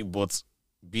funny, but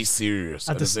be serious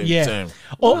at the same time.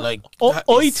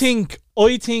 I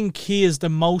think he is the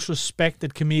most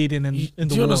respected comedian in the world.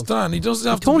 Do you understand? He doesn't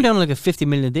have to turned down like a $50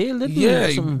 million deal, didn't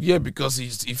he? Yeah, because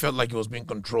he felt like he was being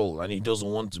controlled, and he doesn't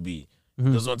want to be.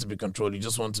 He doesn't want to be controlled. He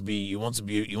just wants to be. He wants to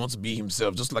be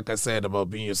himself. Just like I said about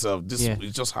being yourself.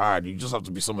 It's just hard. You just have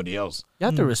to be somebody else. You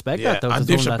have to respect that, though. And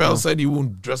Dave Chappelle said he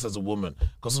wouldn't dress as a woman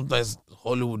because sometimes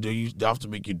Hollywood they have to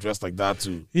make you dress like that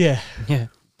too. Yeah.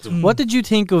 What did you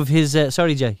think of his?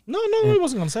 Sorry, Jay. No, I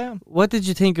wasn't gonna say him. What did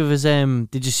you think of his?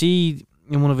 Did you see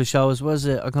in one of his shows? Was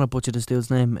it? I'm gonna butcher this dude's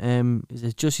name. Is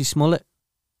it Jussie Smollett?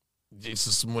 Jussie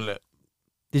Smollett.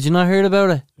 Did you not hear about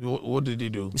it? What did he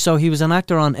do? So he was an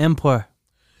actor on Empire.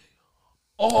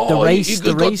 Oh, the race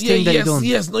thing that he done.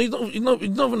 Yes, no, it's not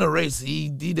even a race. He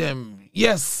did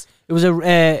yes. It was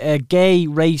a gay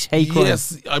race hate crime.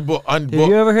 Yes, Have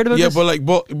you ever heard about this?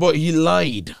 but he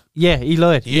lied. Yeah, he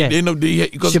lied.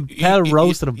 Because Chappelle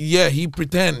roasted him. Yeah, he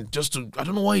pretend just to. I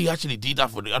don't know why he actually did that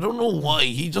I don't know why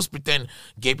he just pretend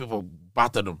gay people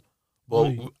battered him.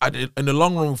 But in the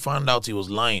long run, we found out he was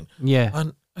lying. Yeah,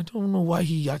 and I don't know why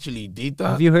he actually did that.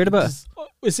 Have you heard about it?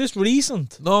 Is this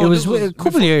recent? No, it was a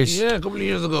couple of years. Yeah, a couple of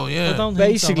years ago. Yeah, I don't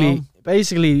think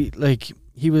basically, like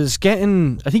he was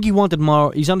getting. I think he wanted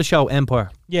more. He's on the show Empire.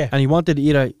 Yeah, and he wanted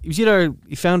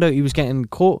he found out he was getting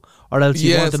cut, or else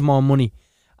he wanted more money.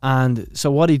 And so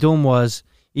what he done was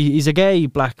he's a gay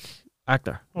black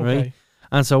actor, right?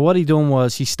 And so what he done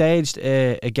was he staged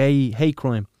a gay hate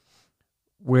crime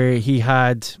where he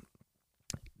had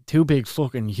two big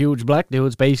fucking huge black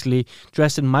dudes basically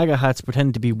dressed in MAGA hats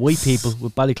pretending to be white people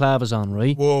with balaclavas on,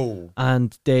 right? Whoa.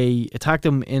 And they attacked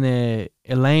him in a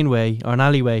laneway or an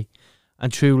alleyway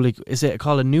and threw is it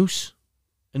called a noose?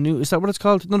 Is that what it's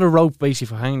called? Another rope basically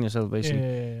for hanging yourself basically.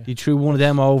 Yeah. He threw one of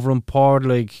them over and poured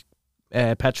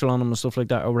petrol on him and stuff like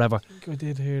that or whatever. I think I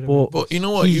did hear that. But you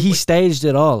know what? He staged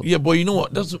it all. Yeah, but you know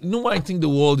what? I think the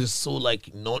world is so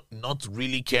not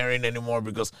really caring anymore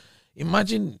because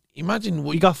Imagine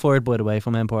what you got fired, by the way,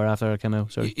 from Empire after it came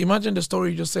out. Sorry. Imagine the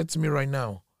story you just said to me right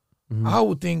now. Mm-hmm. I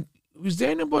would think, is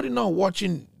there anybody now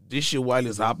watching this shit while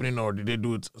it's happening, or did they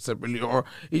do it separately, or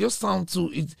it just sounds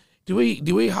too? The way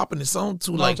it happened, it sounds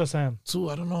too I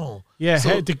don't know. Yeah,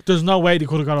 so, there's no way they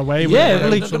could have got away with it. Yeah,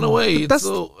 like no way.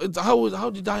 How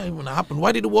did that even happen?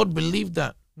 Why did the world believe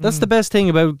that? That's the best thing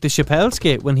about the Chappelle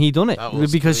skit when he done it,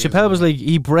 because crazy, Chappelle was like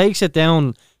he breaks it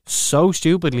down so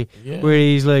stupidly, where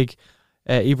he's like,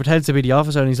 he pretends to be the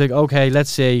officer and he's like, okay, let's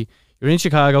say you're in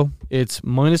Chicago, it's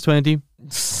 -20,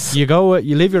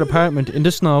 you leave your apartment in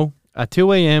the snow at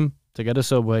 2 a.m. to get a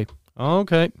subway.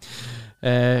 Okay,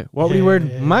 what were you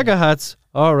wearing? MAGA hats.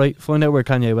 All right, find out where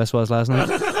Kanye West was last night.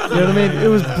 You know what I mean? It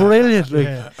was brilliant.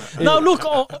 No,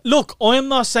 look, I'm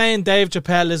not saying Dave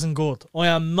Chappelle isn't good. I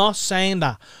am not saying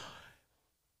that.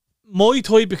 My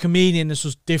type of comedian is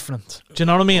just different. Do you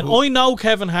know what I mean? I know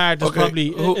Kevin Hart is probably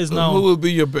is known. Who will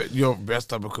be your best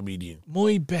type of comedian?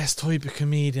 My best type of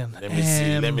comedian. Let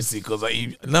me see, because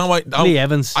Lee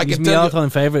Evans. He's my all-time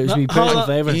favorite. He's my personal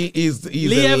favorite. He's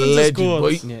Lee a Evans legend.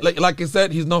 is good. Like I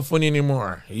said, he's not funny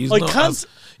anymore. He's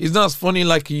not as funny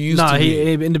like he used to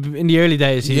be. In the early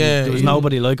days, there was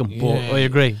nobody like him. But I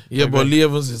agree. Yeah, but Lee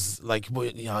Evans is like,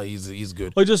 he's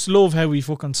good. I just love how he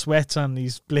fucking sweats and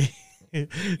he's bleeding. Do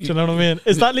you know what I mean?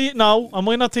 Is that Lee? No, am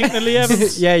I not thinking of Lee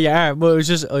Evans? Yeah, you are. But it's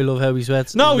just I love how he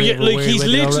sweats. No, he's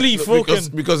literally fucking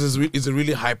because he's a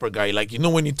really hyper guy. Like, you know,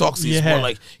 when he talks, he's more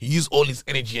like he uses all his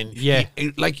energy and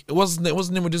what's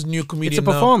the name of this new comedian? It's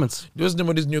a performance. What's the name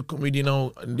of this new comedian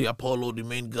now? The Apollo, the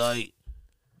main guy.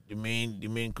 The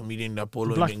main comedian, the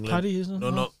Apollo Black in England. Paddy, isn't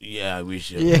it? No. Yeah, I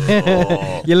wish.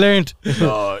 You learned.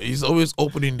 He's always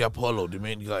opening the Apollo, the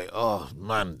main guy. Oh,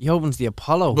 man. He opens the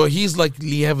Apollo. But he's like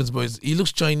Lee Evans, but he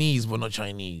looks Chinese, but not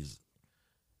Chinese.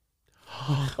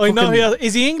 I know.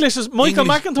 Is he English? Is Michael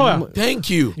McIntyre? Thank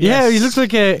you. Yeah, he looks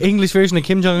like an English version of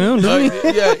Kim Jong-un,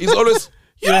 doesn't he? Yeah, he's always...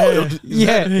 Yeah.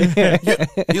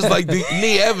 He's like the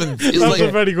Lee Evans. That's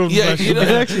a very good impression. You know, it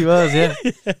actually was, yeah.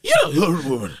 You're a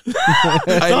woman.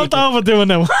 Don't overdo it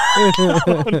now.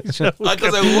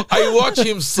 Because I watch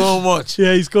him so much.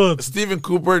 Yeah, he's good. Stephen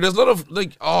Cooper. There's a lot of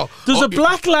There's a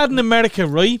black lad in America,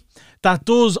 right? That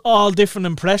does all different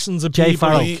impressions of Jay people.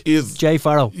 Farrow. Jay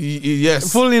Farrow.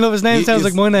 Yes. Funnily enough, his name sounds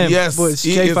like my name. Yes. But it's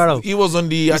Jay Farrow. He was on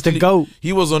the... He's the GOAT.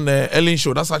 He was on the Ellen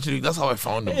show. That's how I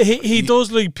found him. He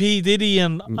does like P. Diddy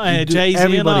and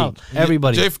Jay-Z and all.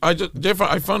 Everybody. I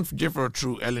found Jay Farrow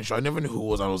through Ellen show. I never knew who it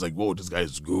was. I was like, whoa, this guy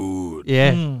is good.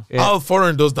 Yeah. Al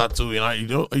Foran does that too. You know,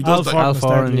 he does that. Al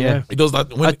Foran, yeah. He does that.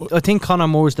 I think Conor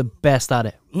Moore's the best at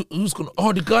it. who's gonna?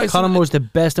 Oh, the guy. Conor Moore's the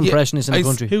best impressionist in the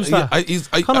country. Who's that?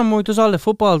 Conor Moore does all the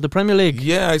football, the Premier League.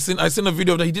 Yeah, I seen a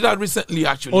video of that. He did that recently,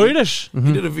 actually. Irish.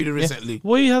 He did a video recently.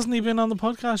 Why hasn't he been on the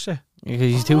podcast yet?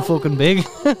 He's too fucking big.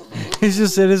 He's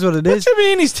just, it is what it is. What do you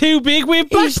mean he's too big? We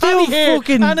have Black Paddy here,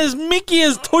 fucking... and his Mickey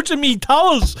is touching me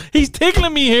toes. He's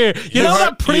tickling me here. You know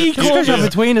that pre-culture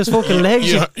between his fucking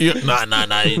legs. Nah.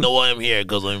 You know why I'm here?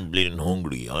 Because I'm bleeding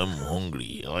hungry. I'm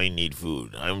hungry. I need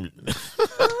food.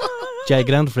 Jay,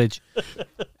 get down the fridge.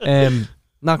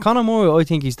 Now, Conor Moore, I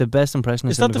think he's the best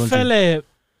impressionist in the country. Is that the fella?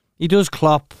 He does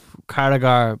Klopp,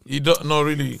 Carragher. You don't know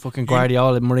really. Fucking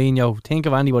Guardiola, Mourinho. Think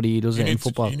of anybody he does it in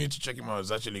football. You need to check him out. It's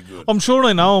actually good. I'm sure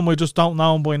I know him. I just don't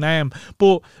know him by name.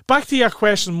 But back to your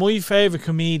question, my favourite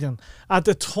comedian. At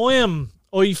the time,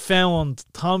 I found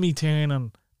Tommy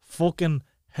Tiernan fucking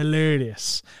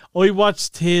hilarious. I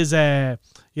watched his, the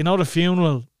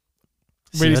funeral.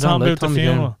 Where he's talking about the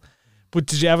funeral. But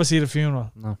did you ever see the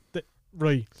funeral? No.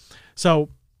 Right. So,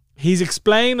 he's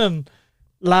explaining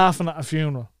laughing at a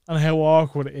funeral and how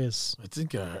awkward it is. I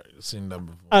think I've seen that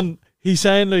before. And he's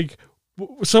saying, like,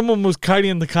 someone was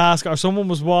carrying the casket or someone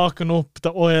was walking up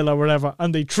the aisle or whatever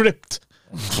and they tripped.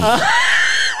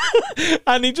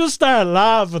 And he just started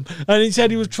laughing. And he said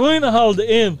he was trying to hold it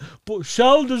in, but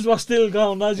shoulders were still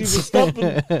going as he was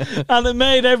stopping. And it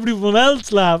made everyone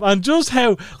else laugh. And just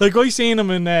how, like, I seen him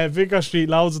in Vicar Street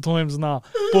loads of times and all.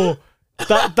 But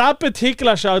that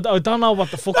particular show, I don't know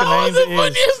what the fucking name is.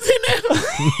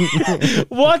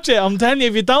 Watch it. I'm telling you,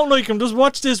 if you don't like him, just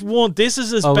watch this one. This is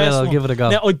his best well, I'll one. give it a go.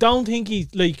 Now, I don't think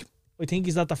he's like. I think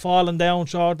he's at the falling down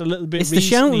short a little bit. It's recently.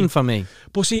 the shouting for me.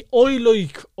 But see, I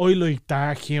like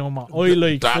dark humour. I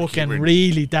like dark fucking humor.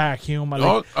 Really dark humour.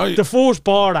 Like the first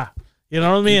border. You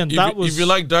know what I mean? If you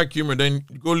like dark humor, then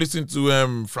go listen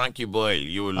to Frankie Boyle.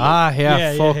 You will love.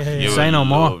 Say no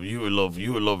more. You will love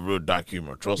real dark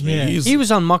humor. Trust me. He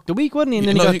was on Mock the Week, wasn't he? And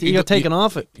then he got taken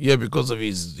off it. Yeah, because of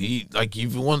if you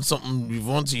want something, if you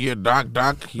want to hear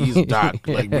dark, he's dark.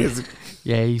 Like basically.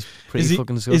 Yeah, he's pretty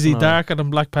fucking disgusting. Is he darker than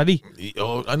Black Paddy?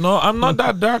 No, I'm not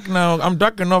that dark now. I'm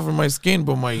dark enough in my skin,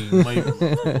 but my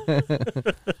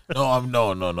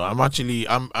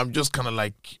no. I'm just kind of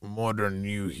like modern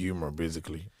new humor,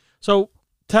 basically. So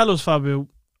tell us, Fabio,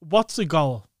 what's the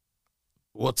goal?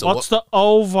 What's the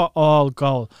overall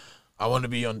goal? I want to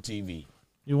be on TV.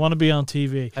 You want to be on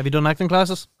TV? Have you done acting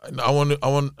classes?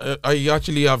 I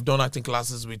actually have done acting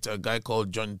classes with a guy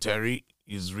called John Terry.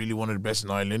 He's really one of the best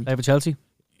in Ireland. Play for Chelsea?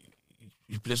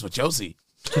 He plays for Chelsea.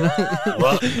 Can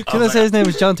I say his name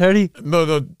is John Terry? No.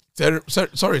 Terry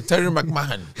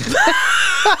McMahon.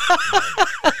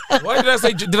 Why did I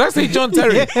say John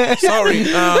Terry? Sorry.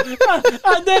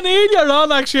 And then earlier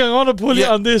on, actually, I'm going to pull you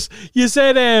on this. You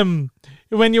said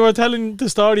when you were telling the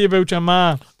story about your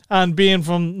ma and being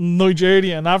from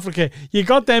Nigeria and Africa, you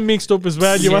got them mixed up as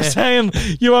well. You were saying,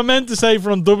 you were meant to say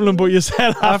from Dublin, but you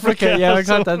said Africa. Yeah, I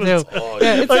got that too.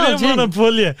 I didn't want to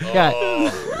pull you. Yeah.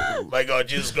 Oh, my God,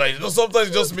 Jesus Christ. Sometimes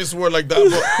you just miss a word like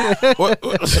that. But,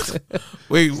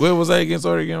 wait, where was I again?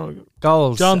 Sorry again.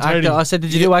 Goals. John Terry. I said,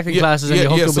 did you do acting classes and you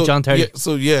hooked up with John Terry?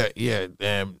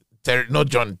 Terry, not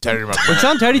John Terry McMahon. Well,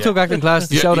 John Terry took acting classes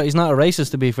to show that he's not a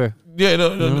racist, to be fair. Yeah,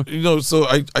 no. So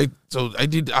I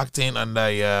did acting, and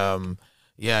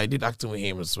I did acting with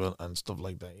him as well and stuff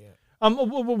like that. Yeah.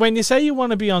 When you say you want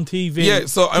to be on TV, do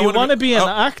you want to be an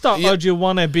actor or do you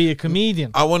want to be a comedian?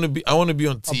 I want to be on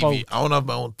TV. I want to have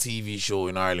my own TV show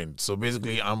in Ireland. So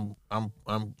basically, I'm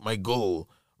my goal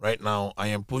right now. I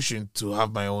am pushing to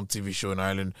have my own TV show in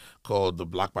Ireland called The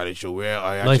Black Paddy Show, where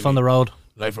Life on the Road.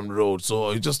 Life from the road.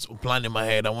 So I just planned in my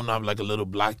head. I want to have like a little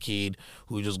black kid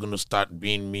who's just gonna start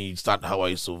being me. Start how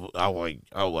I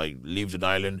lived in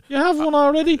Ireland. You have one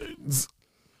already.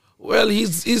 Well,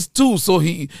 he's two. So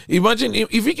he imagine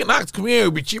if he can act. Come here,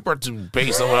 it'll be cheaper to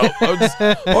pay someone else.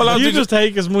 You just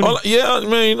take his money. Man, you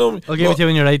know. I'll give it to you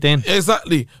when you're 18.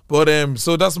 Exactly. But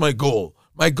so that's my goal.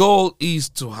 My goal is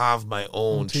to have my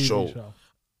own show.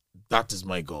 That is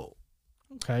my goal.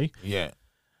 Okay. Yeah.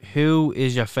 Who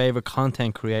is your favourite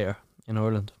content creator in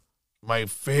Ireland? My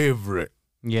favourite?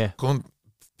 Yeah.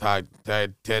 Ted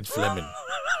Fleming.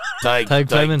 Ted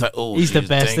Fleming. He's the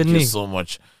best, isn't he? Thank you so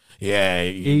much. Yeah.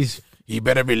 He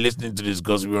better be listening to this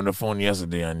because we were on the phone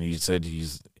yesterday and he said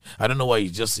I don't know why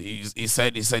he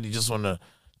said he just want to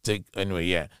take anyway.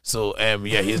 Yeah. So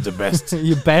he's the best.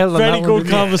 You bailed on very that good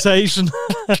conversation.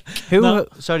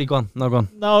 Sorry, go on. No, go on.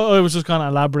 No, I was just going to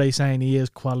elaborate saying he is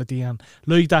quality and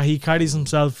like that he carries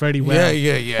himself very well.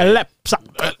 Yeah.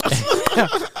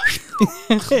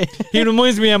 He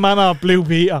reminds me of a man of Blue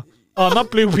Peter. Oh, not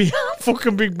Blue Peter.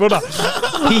 Fucking Big Brother.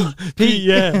 Pete.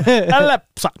 Yeah.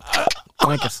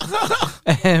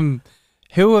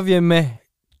 Who have you met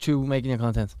through making your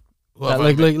content?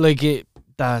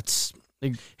 That's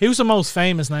like. Who's the most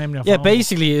famous name in your Yeah, phone?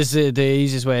 basically is the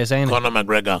easiest way of saying it. Conor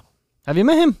McGregor. Have you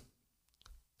met him?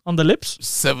 On the lips?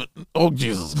 7. Oh,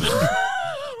 Jesus.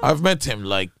 I've met him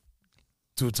like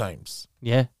 2 times.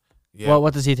 Yeah. Yeah.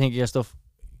 What does he think of your stuff?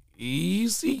 He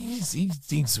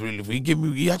thinks really.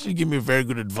 He actually gave me very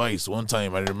good advice one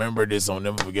time. I remember this. I'll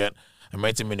never forget. I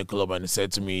met him in the club and he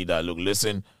said to me that, look,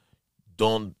 listen,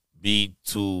 don't be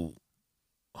too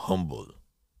humble.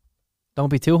 Don't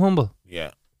be too humble.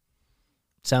 Yeah.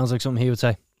 Sounds like something he would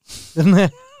say, doesn't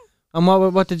it? And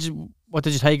what did you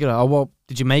take it, or what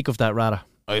did you make of that rather?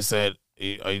 I said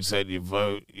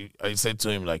to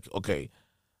him, like, okay,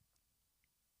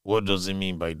 what does he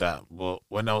mean by that? Well,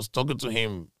 when I was talking to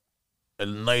him, a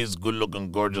nice,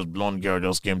 good-looking, gorgeous blonde girl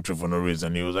just came through for no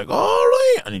reason. He was like, all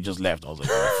right, and he just left. I was like,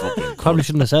 oh, fucking Probably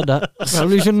shouldn't have said that.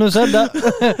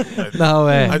 No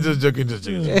way. I'm just joking.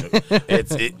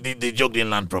 The joke didn't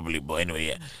land properly, but anyway,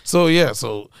 yeah. So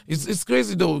it's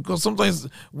crazy though, because sometimes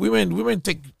women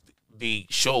take the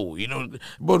show,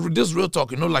 but with this real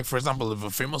talk, like, for example, if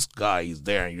a famous guy is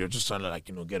there and you're just trying to, like,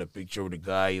 get a picture with the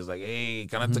guy, he's like, hey,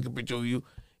 can I take a picture of you?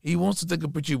 He wants to take a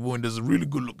picture, but when there's a really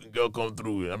good looking girl come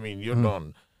through, I mean, you're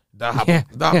done. That happened.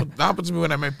 That happened to me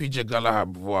when I met PJ Gallagher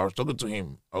before. I was talking to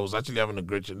him. I was actually having a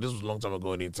great. This was a long time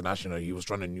ago in the international. He was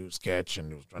trying a new sketch and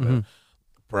he was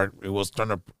trying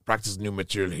to practice new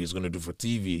material he's going to do for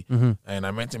TV. And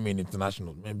I met him in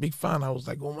international. Man, big fan. I was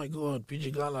like, oh my god,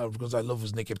 PJ Gallagher, because I love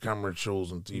his naked camera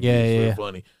shows on TV. It's very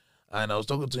funny. And I was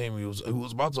talking to him. He was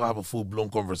about to have a full blown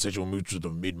conversation with me, which would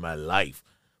have made my life.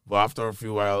 But after a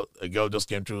few while, a girl just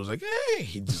came through. Was like, hey,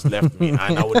 he just left me, and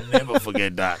I would never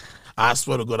forget that. I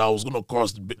swear to God, I was gonna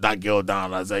cross that girl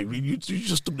down. I was like, you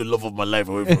just took the love of my life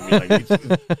away from me. Like,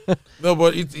 no,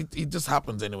 but it just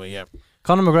happens anyway. Yeah.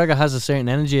 Conor McGregor has a certain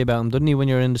energy about him, doesn't he? When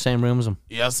you're in the same room as him.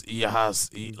 Yes, he has.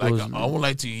 I won't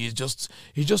lie to you. He's just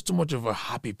too much of a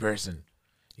happy person.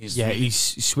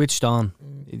 He's switched on.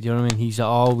 You know what I mean? He's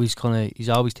always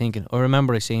thinking. I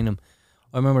remember I seen him.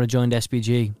 I remember I joined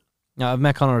SBG. Now, I've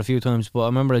met Conor a few times, but I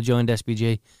remember I joined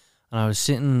SBG and I was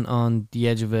sitting on the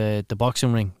edge of the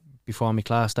boxing ring before my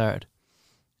class started.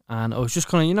 And I was just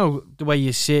kind of, the way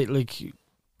you sit, like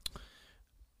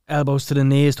elbows to the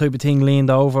knees type of thing, leaned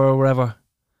over or whatever.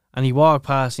 And he walked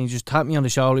past and he just tapped me on the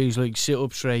shoulder. He's like, sit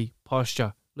up straight,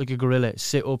 posture, like a gorilla,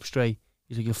 sit up straight.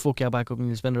 He's like, you'll fuck your back up and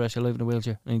you'll spend the rest of your life in a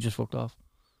wheelchair. And he just fucked off.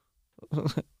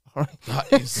 All right.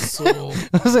 That is so.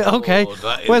 I was like, okay.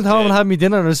 Went home and had me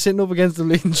dinner and I was sitting up against the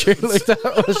leaning chair like that.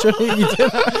 I was trying to eat me dinner.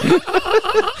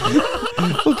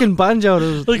 Fucking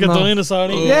banjo. Like a dinosaur.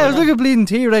 Yeah, it was like a bleeding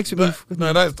T-Rex. No,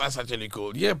 that's actually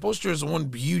cool. Yeah, posture is one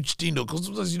huge thing though, because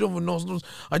sometimes you don't even know. Sometimes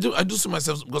I do see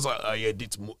myself, because I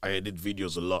edit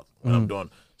videos a lot when I'm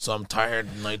done. So I'm tired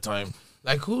at nighttime.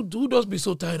 Like, who does be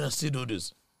so tired and still do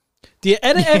this? Do you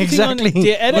edit everything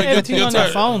on your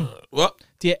phone? What?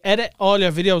 Do you edit all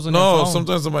your videos on your phone? No,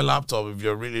 sometimes on my laptop if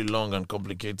you're really long and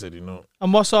complicated,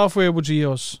 And what software would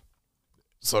you use?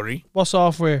 Sorry? What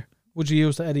software would you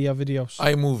use to edit your videos?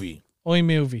 iMovie.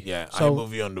 iMovie. Yeah, so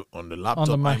iMovie on the laptop, on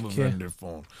the Mac, iMovie on the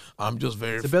phone. I'm just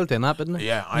very. It's a built-in app, isn't it?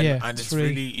 Yeah, and it's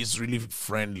really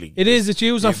friendly. It is. It's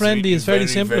user friendly. It's very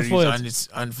simplified.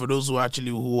 And for those who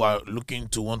are looking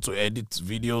to want to edit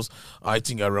videos, I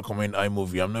think I recommend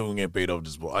iMovie. I'm not even getting paid off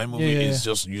this, but iMovie is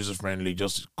just user friendly.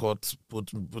 Just put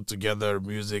together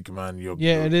music, man.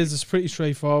 It is. It's pretty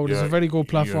straightforward. It's a very good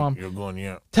platform. You're going,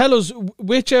 yeah. Tell us,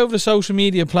 which of the social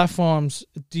media platforms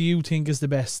do you think is the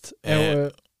best?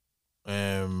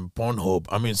 Pornhub.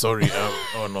 I mean, sorry.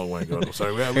 Oh no, my God.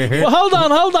 Sorry. Well, hold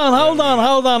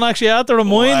on. Actually, I have to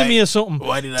remind me of something.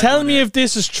 Tell me if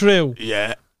this is true.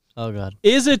 Yeah. Oh God.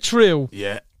 Is it true?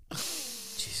 Yeah.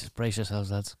 Jesus, brace yourselves,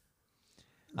 lads.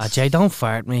 Jay, don't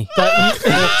fart me.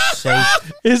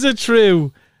 Is it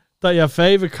true that your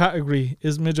favourite category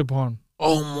is midget porn?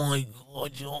 Oh my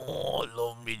God, I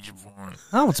love midget porn.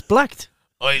 Oh, it's blacked.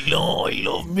 I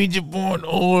love midget porn.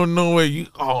 Oh no way!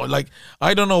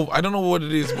 I don't know what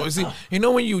it is, but you see,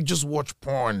 when you just watch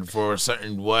porn for a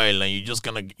certain while and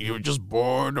you're just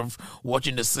bored of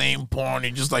watching the same porn.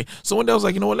 You're just like, someone else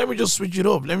like, let me just switch it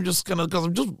up. Let me just because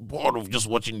I'm just bored of just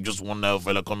watching just one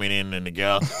fella coming in and the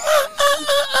girl.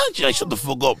 Shut the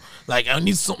fuck up! Like, I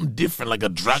need something different, like a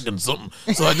dragon, something.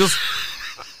 So I just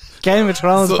Game of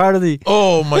Thrones parody.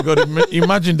 Oh my God!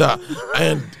 Imagine that.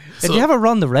 And did you have a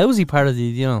Ronda Rousey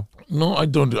parody? No, I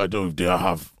don't. If they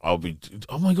have, I'll be.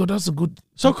 Oh my God, that's a good.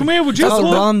 So come here, would you? That's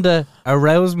Ronda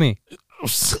Arouse Me.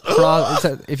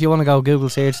 If you want to go Google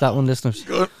search that one, listeners.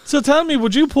 So tell me,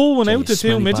 would you pull one out to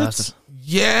two midgets? Bastard.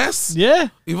 Yes. Yeah.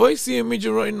 If I see a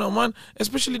midget right now, man,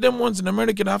 especially them ones in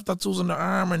America that have tattoos on their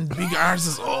arm and big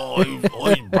arses,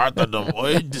 I batter them.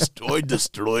 I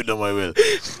destroy them, I will.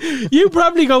 You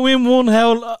probably go in one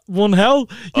hell.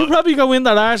 You probably go in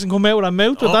that arse and come out with a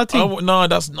mouth with that thing. No,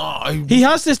 that's not. He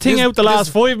has this thing out the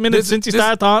last 5 minutes since he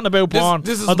started talking about porn.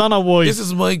 I don't know why. This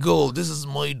is my goal. This is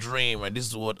my dream. And this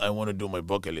is what I want to do on my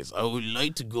bucket list. I would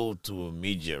like to go to a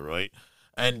midget, right?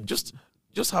 And just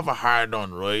have a hard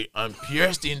on, right? And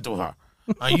pierced into her.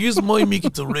 And use my Mickey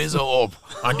to raise her up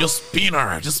and just spin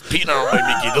her. Just spin her on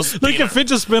my Mickey. Just spin like a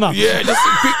fidget spinner. Yeah,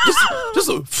 just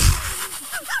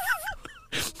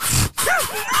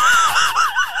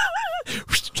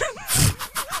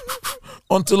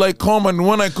until I come, and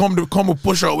when I come to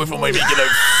push her away from my Mickey,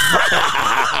 like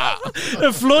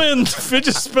a flying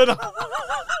fidget spinner.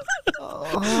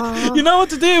 You know what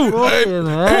to do?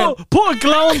 Put a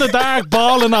glow-in-the-dark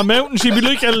ball in her mouth and she'd be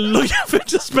like a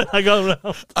fidget spinner going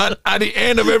around. And at the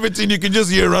end of everything, you can just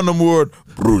hear a random word: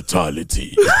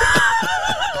 brutality.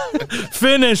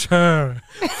 Finish her.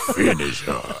 Finish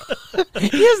her.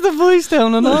 He has the voice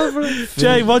down and over.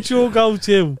 Jay, what's your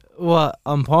go-to? What,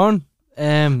 on porn?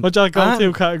 What's your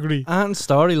go-to category? And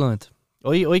storyline.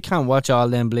 I can't watch all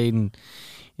them bleeding,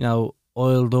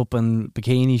 oiled up and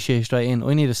bikini shit straight in.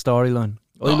 I need a storyline.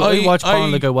 I watch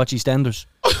porn like I watch EastEnders.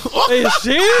 Are you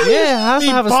serious? Yeah, it has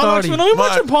to have a story. When I'm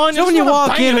watching porn, so when you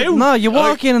walk in, you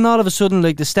walk in and all of a sudden,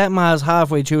 like the stepma's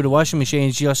halfway through the washing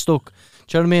machine, she's stuck.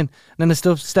 Do you know what I mean? And then the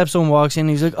stepson walks in and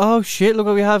he's like, oh shit, look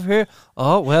what we have here.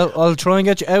 Oh, well, I'll try and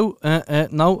get you out.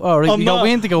 No, alright, we got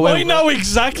Wayne to go out. I know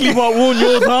exactly what one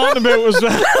you're talking about as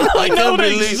well. I know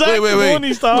exactly what one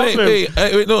he's talking about.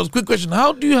 Wait, no, quick question.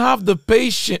 How do you have the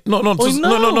patience? No,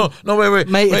 wait.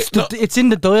 Mate, it's in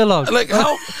the dialogue. Like,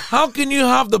 how can you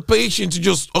have the patience to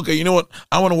just, okay, you know what?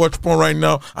 I want to watch porn right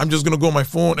now. I'm just going to go on my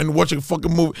phone and watch a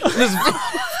fucking movie.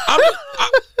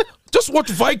 Just watch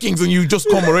Vikings and you just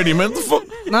come already, man.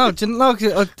 No, I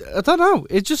don't know.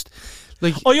 It's just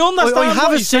like I understand. I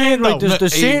have a certain like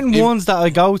there's certain ones that I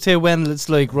go to when it's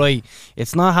like right,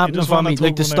 it's not happening for me.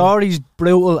 Like the story's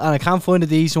brutal and I can't find a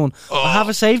decent one. I have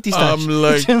a safety stash. I'm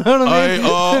like, you know what I mean?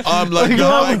 I'm like, no,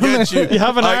 I get you. You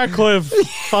have an archive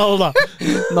folder.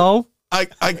 No. I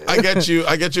get you.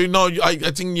 No, I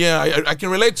think I can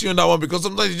relate to you on that one because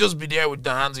sometimes you just be there with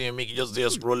the hands in your mic, you just there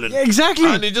scrolling. Yeah, exactly.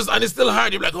 And it's still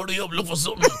hard. You're like, hurry up, look for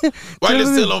something while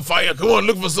it's still on fire. Come on,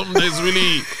 look for something that's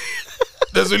really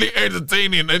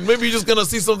entertaining. And maybe you're just gonna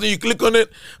see something, you click on it,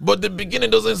 but the beginning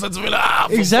doesn't start to be like,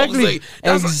 exactly.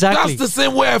 That's the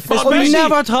same way I found. I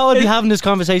never thought I'd be having this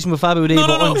conversation with Fabio Udi,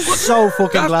 but I'm so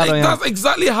fucking glad I am. That's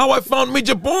exactly how I found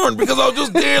midget porn because I was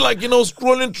just there, like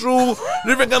scrolling through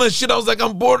different kind of shit. I was like,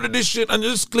 I'm bored of this shit, and I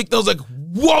just clicked. I was like,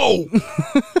 whoa.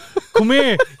 Come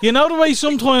here. You know the way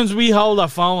sometimes we hold our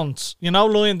phones.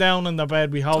 Lying down in the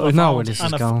bed, we hold our phones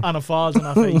and it falls in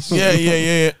our face.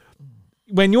 Yeah.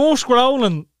 When you're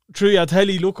scrolling through your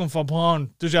telly looking for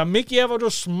porn, does your Mickey ever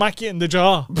just smack you in the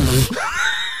jaw?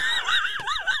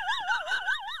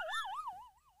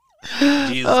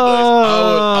 Jesus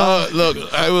Christ.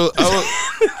 I will.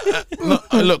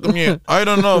 Look, come here. I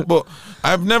don't know, but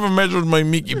I've never measured my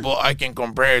Mickey, but I can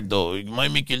compare it though. My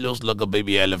Mickey looks like a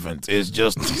baby elephant. It's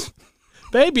just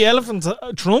baby elephant's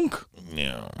trunk.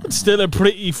 Yeah, it's still a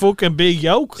pretty fucking big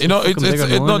yolk. This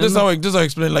is how I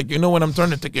explain. Like when I'm trying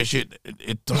to take a shit,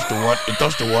 it touched the water. It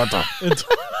touched the water.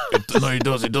 It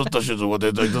does. It does touch the water.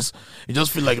 It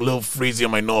just feel like a little freezy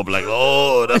on my knob. Like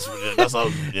that's how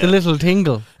the little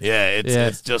tingle. Yeah,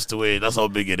 it's just the way. That's how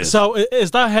big it is. So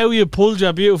is that how you pulled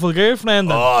your beautiful girlfriend?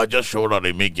 Then? Oh, I just showed her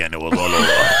the Mickey and it was all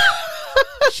over.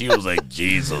 She was like,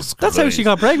 Jesus Christ. That's how she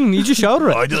got pregnant. You just showed her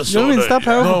it. I just showed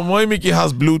her. No, my Mickey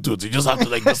has Bluetooth. You just have to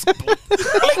like just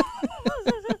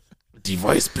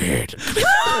device paired.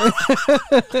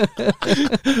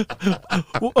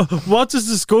 What's his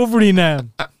discovery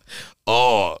name?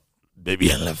 Oh,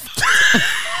 baby elephant.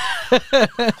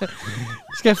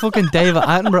 Let's get fucking David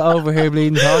Attenborough over here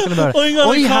bleeding talking about it.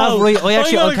 I'll tell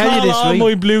you this, all right?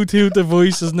 My Bluetooth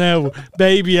devices now,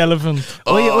 baby elephant.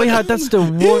 That's the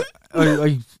worst.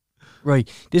 Right,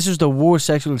 this was the worst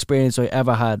sexual experience I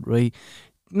ever had, right?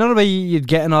 Not about you'd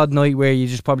get an odd night where you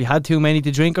just probably had too many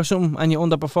to drink or something and you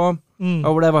underperform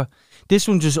or whatever. This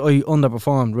one just I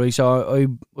underperformed, right? So I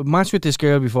matched with this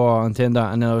girl before on Tinder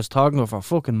and I was talking to her for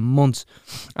fucking months.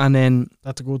 And then...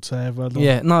 That's a good save, well done.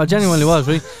 Yeah, no, it genuinely was,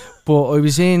 right? But I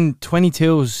was in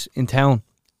 22s in town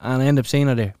and I ended up seeing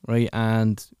her there, right?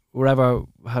 And wherever,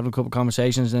 had a couple of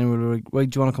conversations and then we were like, right,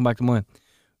 do you want to come back to mine?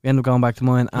 We ended up going back to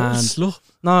mine and...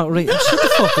 No, right, shut the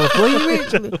fuck up,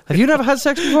 right? Have you never had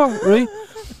sex before, right?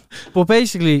 But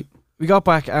basically, we got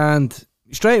back and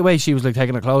straight away she was like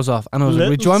taking her clothes off, and I was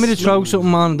like, "Do you want me to throw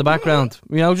something on in the background?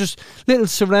 You know, just little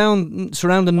surrounding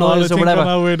noise or whatever." I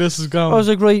know where this is going. I was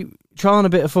like, right, throwing a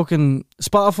bit of fucking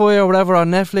Spotify or whatever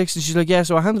on Netflix, and she's like, yeah.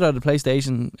 So I handed her the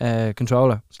PlayStation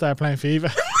controller. Start playing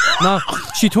FIFA. No,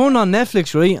 she turned on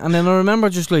Netflix, right, and then I remember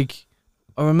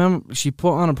she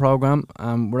put on a program,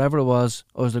 whatever it was.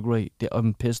 I was like, right,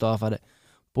 I'm pissed off at it.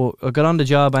 But I got on the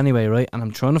job anyway, right? And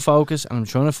I'm trying to focus, and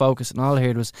all I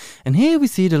heard was, and here we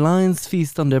see the lions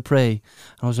feast on their prey. And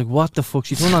I was like, what the fuck?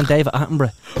 She turned on David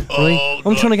Attenborough, right?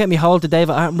 I'm trying to get me hold to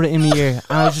David Attenborough in my ear.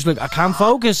 And I was just like, I can't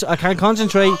focus. I can't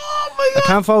concentrate. I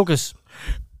can't focus.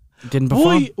 Didn't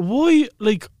perform. Why,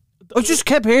 like... I just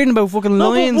kept hearing about fucking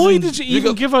lions. Why did you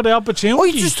even give her the opportunity? I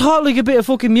just thought like a bit of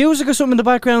fucking music or something in the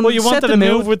background. Well, you wanted to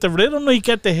move with the rhythm, like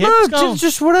get the hips going.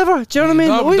 Just whatever. Do you know what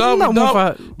I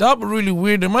mean? That'd be really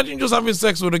weird. Imagine just having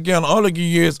sex with a girl all like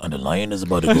years, and the lion is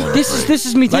about to go. This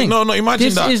is my thing. Like, no,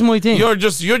 imagine that. This is my thing. You're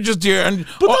just there, and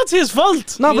but that's his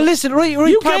fault. No, but listen, right.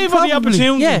 You gave her the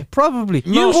opportunity. Yeah, probably.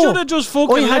 You should have just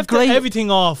fucking left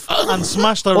everything off and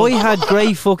smashed her. I had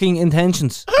great fucking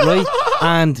intentions, right?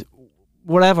 And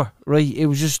whatever, right? It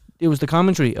was the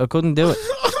commentary. I couldn't do it.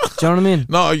 Do you know what I mean?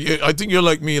 No, I think you're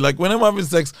like me. Like when I'm having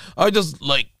sex, I just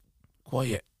like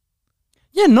quiet.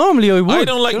 Yeah, normally I would. I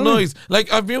don't like noise.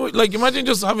 Like I've been like, imagine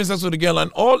just having sex with a girl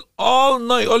and all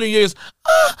night, all you hear is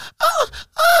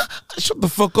shut the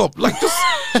fuck up. Like just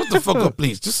shut the fuck up,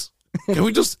 please. Just can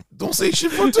we just don't say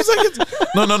shit for 2 seconds?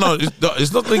 No.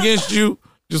 It's nothing against you.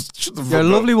 Just shut the fuck up. You're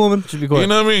a lovely woman. Should be quiet. You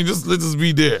know what I mean? Just let us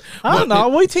be there. I don't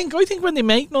know. I think when they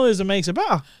make noise, it makes it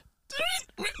better.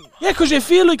 Yeah, because you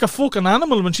feel like a fucking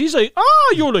animal when she's like,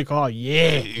 you're like, oh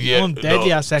yeah, I'm dead,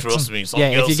 yeah, sex. Trust me.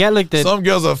 Yeah, if you get like some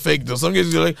girls are fake though. Some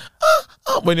girls you're like,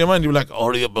 when your man, you're like,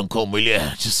 hurry up and come, will you?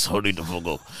 Just hurry the fuck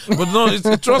up. But no,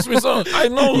 trust me, son. I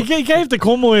know. You gave the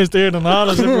come ways there and all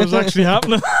as if it was actually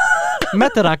happening.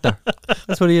 Method actor.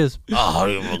 That's what he is.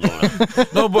 Hurry up and go.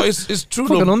 No, but it's true.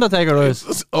 Fucking Undertaker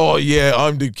eyes. Oh yeah,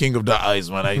 I'm the king of the eyes,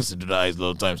 man. I used to do the eyes a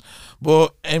lot of times.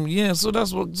 But yeah, so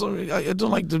that's what. So I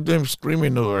don't like them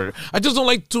screaming or I just don't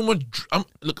like too much.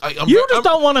 You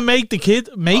don't want to make the kids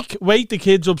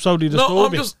up so they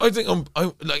disturb you. I think I'm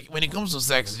like when it comes to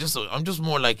sex, I'm just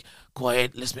more like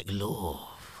quiet. Let's make love.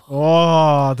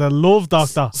 Oh, the love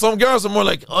doctor. Some girls are more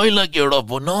like I like your love,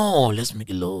 but no, let's make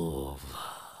love.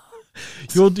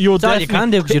 You're that's all you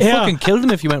can do because you'd fucking kill them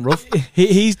if you went rough.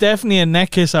 He's definitely a neck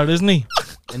kisser, isn't he?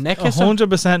 A neck kisser?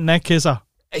 100% neck kisser.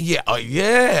 Yeah,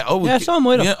 so am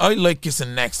I. Yeah, I like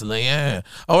kissing necks, like, yeah.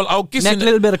 I'll kiss neck, a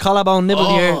little bit of collarbone,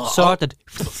 nibble here, sorted.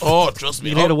 Trust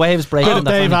me. You hear the waves breaking on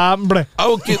the Dave Attenborough. I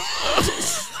will kiss.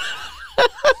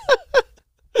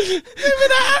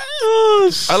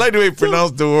 I like the way you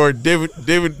pronounce the word, David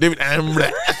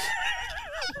Attenborough.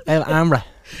 David Attenborough.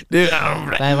 David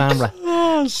Attenborough.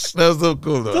 That's so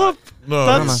cool, though.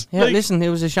 Yeah, listen, it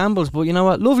was a shambles, but you know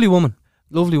what? Lovely woman.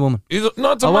 I woke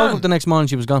up the next morning,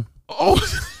 she was gone. Oh,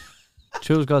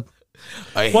 she was gone.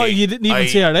 You didn't even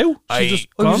see her out? I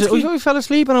fell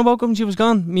asleep and I woke up and she was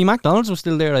gone. Me McDonald's was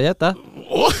still there. I ate that.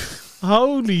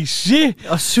 Holy shit!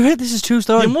 I swear this is true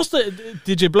story. You must have.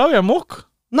 Did you blow your muck?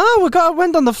 No, I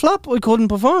went on the flop. I couldn't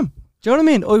perform. Do you know what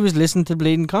I mean? I was listening to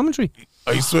bleeding commentary.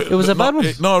 I swear, it was a bad one.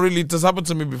 No, really, it has happened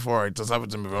to me before.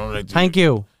 Like, thank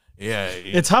you. Yeah.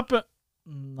 It's happened.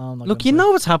 No, look, you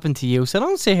know what's happened to you, so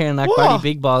don't sit here and act very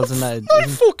big balls and that. I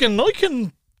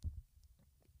can.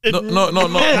 No.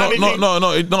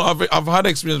 I've had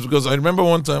experience because I remember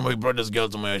one time my brother's girl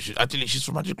told me she's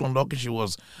from Clondalkin. She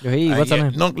was. What's her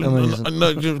name? No,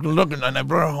 Clondalkin, and I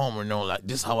brought her home. Like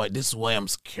this is why I'm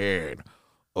scared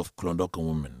of Clondalkin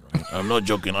women. Right? I'm not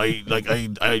joking. I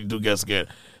do get scared.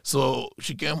 So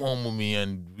she came home with me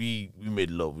and we made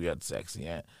love. We had sex,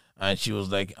 yeah. And she was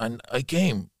like, and I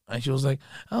came. And she was like,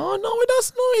 oh, no,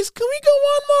 that's noise. Can we go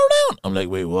one more round? I'm like,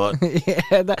 wait, what?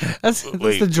 Yeah, that's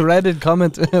the dreaded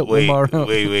comment. Wait. No, one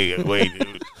more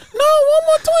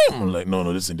time. I'm like, no,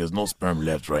 listen, there's no sperm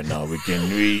left right now. Can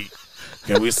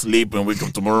we sleep and wake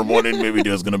up tomorrow morning? Maybe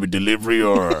there's going to be delivery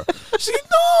or... She said,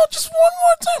 no, just one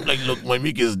more time. Like, look, my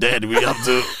mic is dead. We have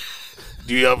to...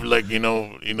 Do you have, like,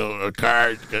 a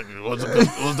card? What's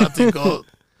that thing called?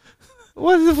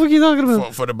 What the fuck are you talking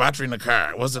about? For the battery in the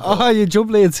car. What's it called? Oh, your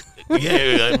jump leads.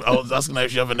 Yeah, I was asking her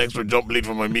if she have an extra jump lead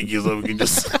for my Mickey so we can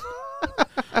just...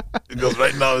 Because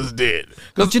right now it's dead.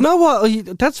 But you know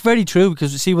what? That's very true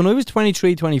because, see, when I was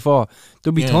 23, 24,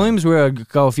 there'd be times where I'd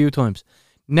go a few times.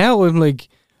 Now I'm like,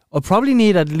 I probably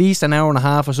need at least an hour and a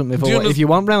half or something. If you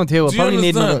want round two, I probably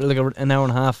need an hour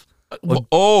and a half.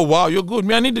 Oh, wow, you're good.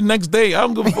 Me, I need the next day.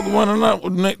 I'm going to fucking one and out.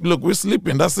 Look, we're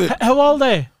sleeping. That's it. How old are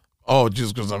they? Oh,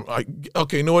 just because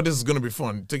okay, you know what? This is going to be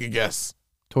fun. Take a guess.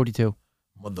 32.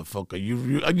 Motherfucker,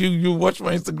 you watch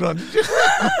my Instagram?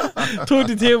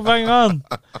 32, bang on.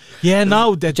 Yeah,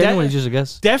 no, Genuinely just a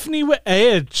guess. Definitely with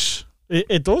age,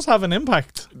 it does have an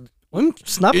impact. I'm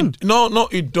snapping. No,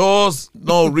 it does.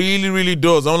 No, really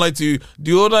does. I don't like to.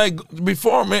 The other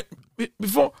before, man,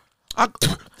 before.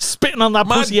 Spitting on that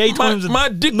pussy 8 times. My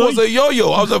dick was a yo-yo.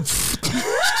 I was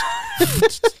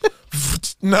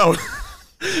no.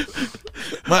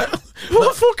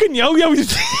 What fucking yo-yo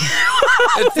is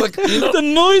it's like, the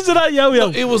noise of that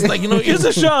yo-yo. It was like, Give us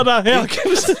a shot of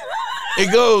that.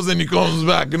 It goes and it comes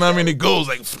back. You know what I mean? It goes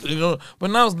like, But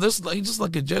now it's just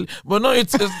like a jelly. But no,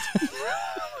 it's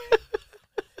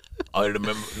I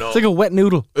remember. No, it's like a wet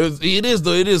noodle. It is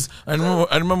though. It is. I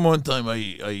remember one time.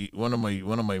 One of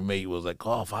my mate was like,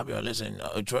 "Oh, Fabio, listen,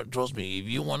 trust me. If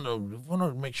you want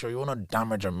to make sure you want to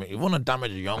damage a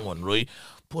young one, right?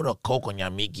 Put a Coke on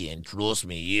your Mickey and trust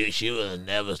me, she will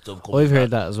never stop coming. I've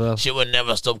heard that as well. She will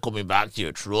never stop coming back to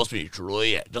you. Trust me, try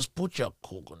it. Just put your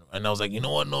Coke on." And I was like, you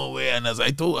know what? No way. And I was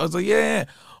like, yeah.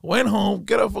 Went home,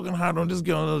 get her fucking hard on this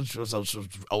girl. I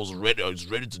was ready. I was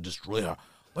ready to destroy her.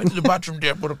 Went to the bathroom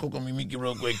there, put a Coke on me, Mickey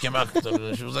real quick, came out.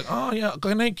 She was like, "Oh yeah,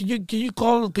 can you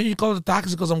call the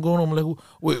taxi because I'm going home?" I'm like,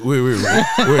 wait.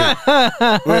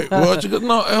 What? She goes,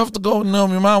 "No, I have to go. No,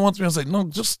 my mom wants me." I was like, "No,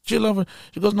 just chill over."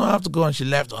 She goes, "No, I have to go," and she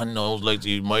left. I know, I was like,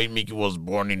 my Mickey was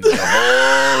born in the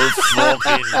whole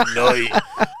fucking night.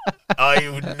 I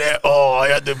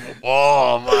had to.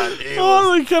 Oh man,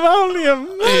 I can only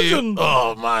imagine.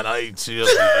 I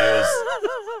seriously,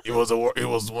 it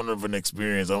was one of an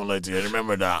experience. I won't lie to you. I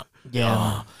remember that.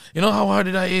 Yeah. You know how hard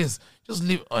that is? Just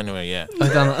leave. Anyway, yeah.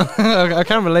 I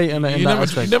can't relate in that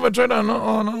aspect. You never tried that?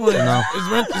 No. No.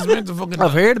 It's meant to fucking.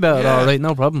 I've heard about it. All right,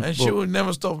 no problem. And she would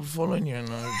never stop following you.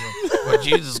 But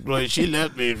Jesus Christ, she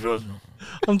left me.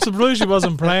 I'm surprised she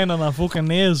wasn't playing on her fucking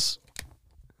knees.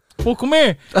 Well, come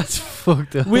here. That's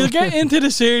fucked up. We'll get into the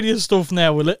serious stuff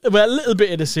now. Well, a little bit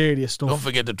of the serious stuff. Don't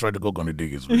forget to try to cook on the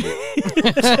diggers.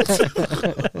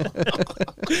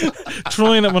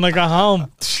 Trying it when I got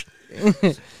home.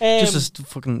 Just a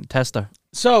fucking tester.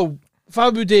 So,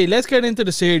 Fabio D, let's get into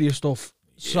the serious stuff.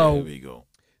 Yeah, so, there we go.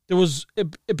 There was a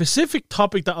specific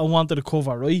topic that I wanted to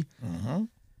cover, right? Mm-hmm.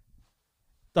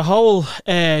 The whole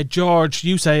George,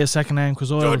 you say a second name because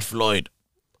George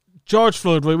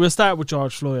Floyd, right? We'll start with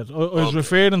George Floyd. I was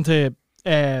referring to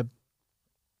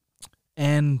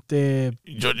Jordan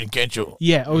Kencho.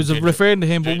 Yeah, I was referring to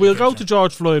him, but we'll go to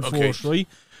George Floyd first, right?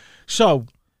 So,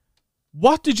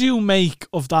 what did you make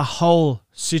of that whole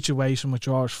situation with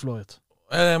George Floyd?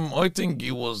 I think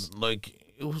it was like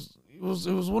it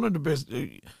was one of the best.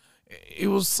 It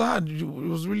was sad. It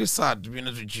was really sad, to be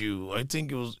honest with you. I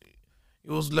think it was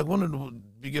like one of the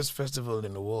biggest festivals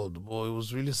in the world, but it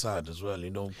was really sad as well,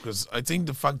 because I think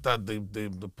the fact that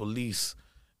the police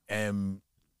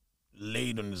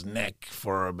laid on his neck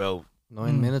for about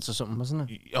 9 minutes or something, wasn't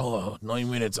it? 9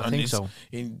 minutes. I think so.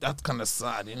 That's kind of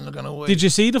sad. Way. Did you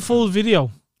see the full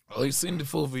video? I seen the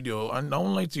full video, and I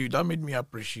won't lie to you, that made me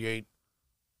appreciate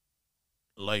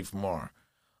life more.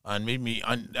 And made me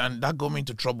and that got me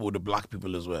into trouble with the black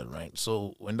people as well, right?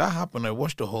 So when that happened, I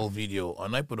watched the whole video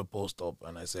and I put a post up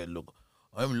and I said, "Look,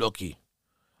 I'm lucky.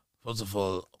 First of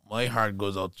all, my heart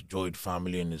goes out to Joy's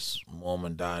family and his mom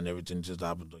and dad and everything just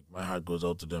happened. Like, my heart goes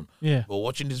out to them. Yeah. But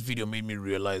watching this video made me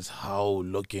realize how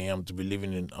lucky I am to be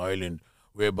living in Ireland,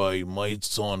 whereby my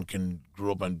son can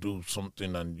grow up and do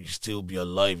something and still be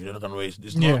alive.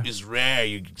 It's rare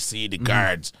you see the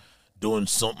guards doing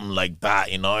something like that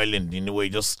in Ireland, in a way,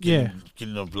 just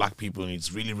killing black people, and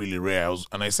it's really, really rare.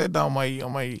 I said that on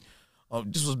my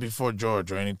this was before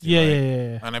George or anything.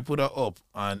 Yeah. And I put that up,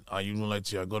 and you know,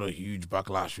 like, I got a huge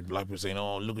backlash with black people saying,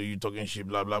 "Oh, look at you talking shit,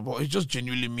 blah blah." But it's just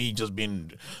genuinely me just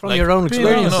being from like, your own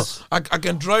experience. I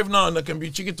can drive now and I can be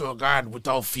cheeky to a guard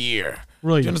without fear.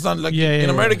 Right. Do you understand? Like in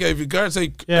America, if you guard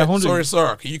say, "Sorry,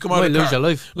 sir, can you come out of the car?" Lose your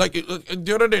life. Like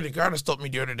the other day, the guard stopped me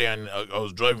the other day, and I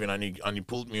was driving, and he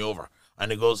pulled me over.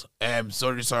 And he goes,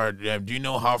 "Sorry, sir. Do you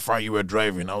know how far you were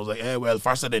driving?" I was like, well,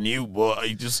 faster than you, but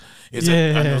and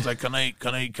I was like, "Can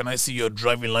I see your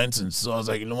driving license?" So I was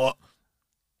like, "You know what?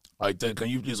 Can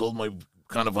you please hold my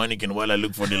can of Heineken while I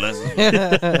look for the license?"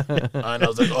 And I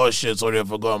was like, "Oh shit, sorry, I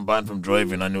forgot I'm banned from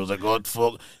driving." And he was like, "Oh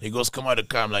fuck." He goes, "Come out of the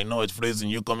car." I'm like, "No, it's freezing.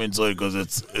 You come inside because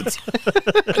it's."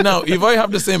 Now, if I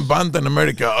have the same band in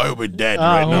America, I would be dead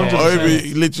right now. I would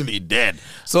be literally dead.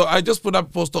 So I just put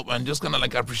that post up and just kind of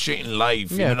like appreciating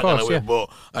life. Yeah, of course, yeah. But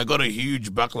I got a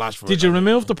huge backlash for it. Did you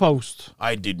remove the post?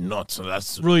 I did not. So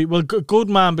that's right. Well, good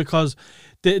man, because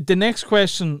the next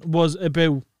question was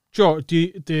about George,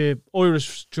 the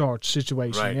Irish George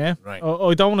situation, right, yeah? Right.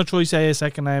 I don't want to try to say a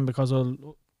second name because I'll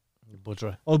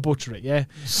I'll butcher it, yeah.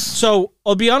 So,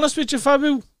 I'll be honest with you,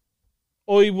 Fabu.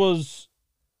 I was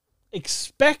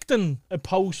expecting a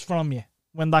post from you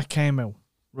when that came out,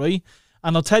 right?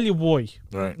 And I'll tell you why.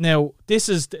 Right. Now,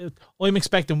 I'm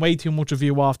expecting way too much of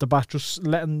you off the bat, just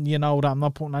letting you know that I'm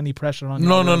not putting any pressure on you.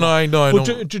 No, I know.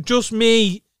 But just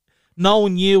me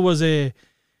knowing you as a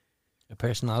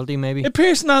personality, maybe? A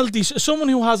personality, someone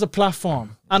who has a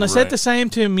platform. And I said the same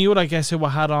to Mute, I guess, who I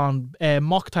had on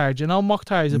Mokhtar. Do you know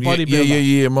Mokhtar? He's a bodybuilder.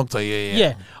 Yeah, Mokhtar,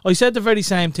 yeah. I said the very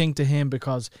same thing to him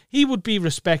because he would be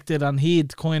respected and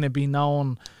he'd kind of be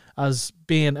known as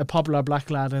being a popular black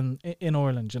lad in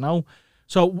Ireland, you know?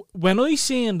 So when I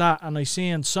seen that and I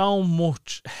seen so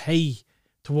much hate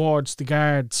towards the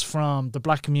guards from the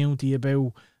black community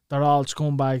about they're all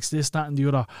scumbags, this, that and the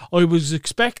other, I was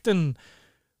expecting...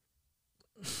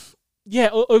 Yeah,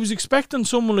 I was expecting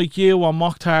someone like you or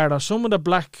Mokhtar or some of the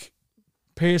black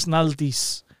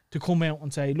personalities to come out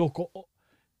and say, look,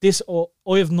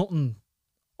 I have nothing.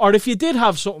 Or if you did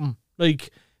have something,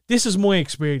 like, this is my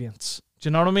experience. Do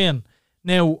you know what I mean?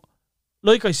 Now,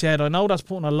 like I said, I know that's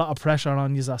putting a lot of pressure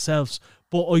on you yourselves,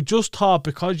 but I just thought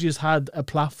because you had a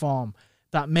platform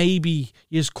that maybe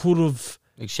you could have...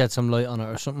 Like shed some light on it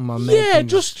or something. Or yeah,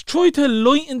 just try to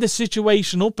lighten the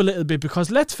situation up a little bit because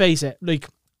let's face it, like,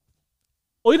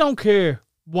 I don't care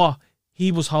what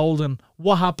he was holding,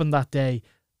 what happened that day.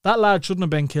 That lad shouldn't have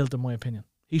been killed, in my opinion.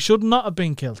 He should not have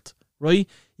been killed, right?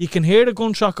 You can hear the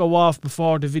gunshot go off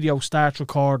before the video starts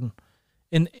recording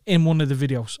in one of the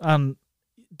videos. And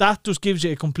that just gives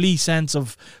you a complete sense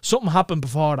of something happened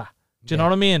before that. Do you know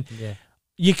what I mean? Yeah.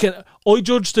 I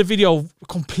judged the video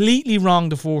completely wrong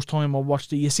the first time I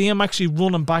watched it. You see him actually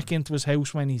running back into his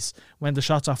house when the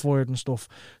shots are fired and stuff.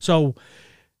 So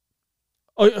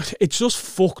it's just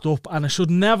fucked up and it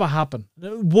should never happen.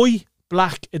 White,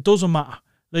 black, it doesn't matter.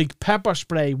 Like pepper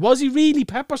spray. Was he really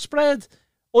pepper sprayed?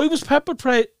 I was pepper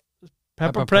sprayed.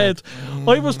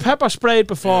 I was pepper sprayed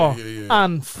before.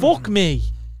 And fuck me.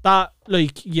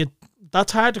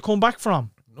 That's hard to come back from.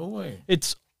 No way.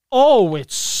 It's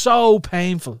so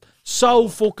painful. So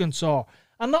fucking sore.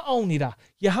 And not only that,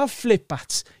 you have flip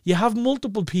bats. You have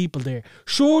multiple people there.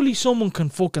 Surely someone can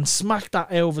fucking smack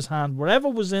that out of his hand. Whatever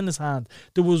was in his hand,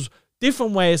 there was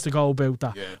different ways to go about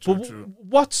that. Yeah, true.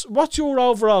 What's your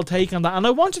overall take on that? And I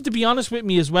want you to be honest with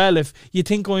me as well if you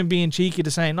think I'm being cheeky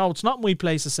to say, no, it's not my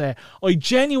place to say. I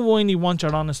genuinely want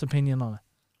your honest opinion on it.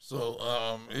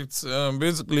 So it's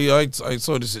basically I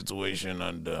saw the situation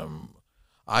and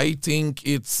I think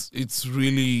it's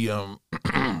really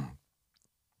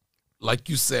like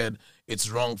you said, it's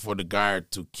wrong for the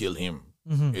guard to kill him.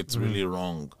 Mm-hmm. It's really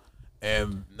wrong.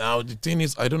 And now the thing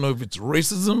is, I don't know if it's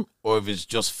racism or if it's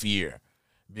just fear.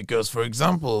 Because, for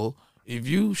example, if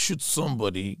you shoot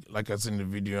somebody, like I said in the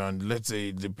video, and let's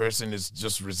say the person is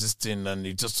just resisting and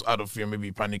it's just out of fear,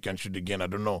 maybe panic and shoot again, I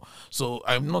don't know. So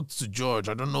I'm not to judge.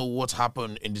 I don't know what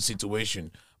happened in the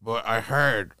situation. But I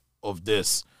heard of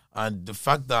this. And the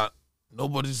fact that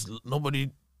nobody's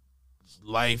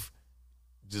life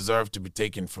deserved to be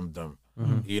taken from them,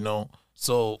 you know.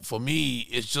 So for me,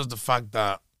 it's just the fact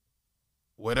that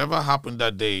whatever happened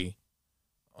that day,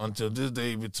 until this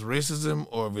day, if it's racism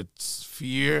or if it's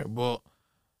fear, but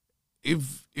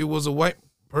if it was a white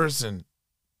person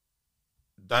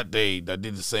that day that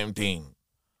did the same thing,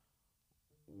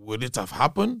 would it have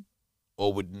happened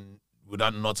or would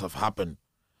that not have happened?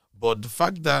 But the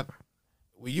fact that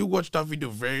when you watch that video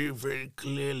very, very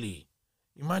clearly,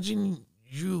 imagine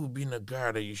you being a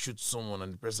guard and you shoot someone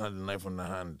and the person had a knife on the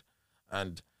hand.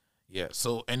 And yeah,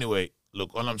 so anyway,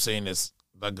 look, all I'm saying is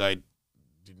that guy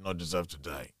did not deserve to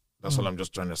die. That's all I'm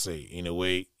just trying to say. In a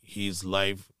way, his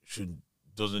life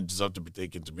doesn't deserve to be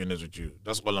taken, to be honest with you.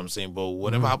 That's all I'm saying. But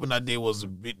whatever happened that day was a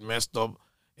bit messed up.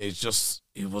 It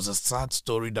was a sad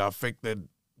story that affected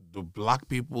the black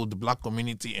people, the black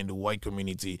community and the white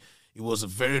community. It was a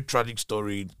very tragic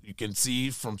story. You can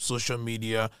see from social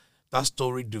media, that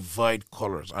story divide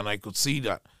colors. And I could see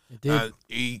that. It did.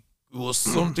 It was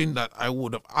something that I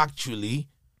would have actually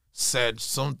said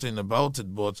something about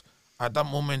it. But at that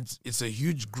moment, it's a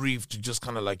huge grief to just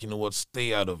kind of like, you know what,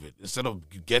 stay out of it. Instead of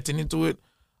getting into it,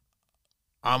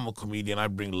 I'm a comedian. I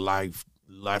bring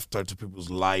laughter to people's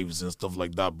lives and stuff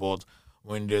like that. But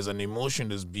when there's an emotion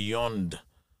that's beyond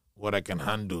what I can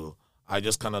handle, I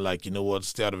just kind of like, you know what,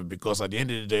 stay out of it. Because at the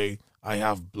end of the day, I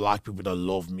have black people that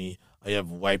love me. I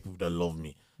have white people that love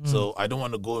me. So I don't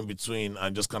want to go in between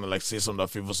and just kind of like say something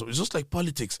that favors. So it's just like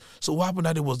politics. So what happened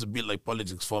that it was a bit like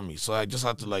politics for me. So I just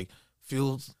had to like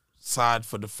feel sad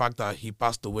for the fact that he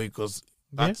passed away, because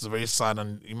that's very sad.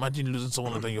 And imagine losing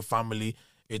someone within your family.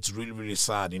 it's really, really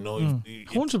sad, you know.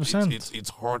 100%. It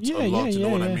hurts a lot, you know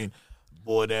what I mean?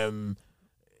 But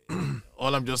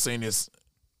all I'm just saying is,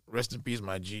 rest in peace,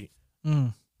 my G.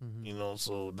 You know,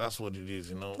 so that's what it is,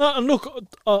 you know. No, and look,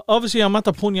 obviously I'm at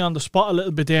the putting you on the spot a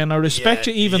little bit there, and I respect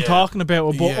you even talking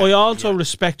about it, but I also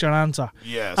respect your answer.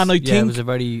 Yes. And I think it was a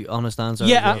very honest answer.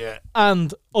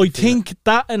 And I think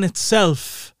that in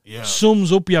itself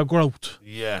sums up your growth.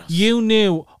 Yes. You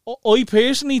knew. I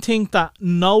personally think that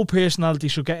no personality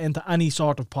should get into any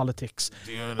sort of politics.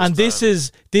 Do you understand?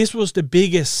 And this was the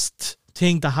biggest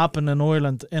thing to happen in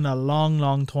Ireland in a long,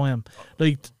 long time,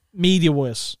 like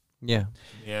media-wise. Yeah.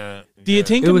 Do you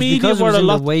think it the was media because it were was a in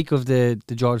lot the wake of the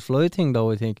George Floyd thing, though?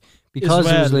 I think because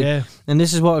it was like, and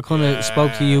this is what I kind of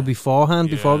spoke to you beforehand,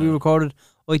 before we recorded.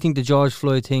 I think the George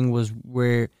Floyd thing was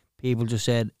where people just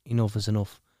said enough is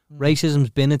enough. Racism's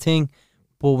been a thing,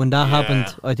 but when that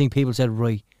happened, I think people said,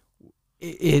 right,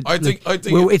 I think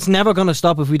it's never going to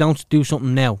stop if we don't do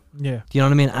something now. Yeah, do you know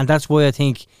what I mean? And that's why I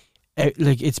think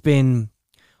it's been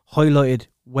highlighted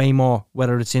way more,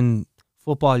 whether it's in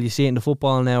football, you see it in the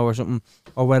football now or something,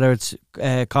 or whether it's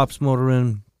cops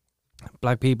murdering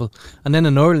black people, and then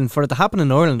in Ireland, for it to happen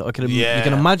in Ireland, you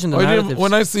can imagine the narratives.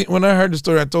 When I heard the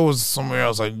story, I thought it was somewhere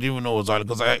else. I didn't even know it was Ireland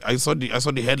because I saw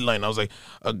the headline. I was like,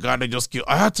 a guy that just killed.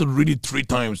 I had to read it 3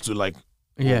 times to like,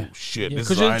 oh, shit, this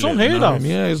is Ireland. Because it's unheard of.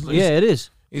 It is.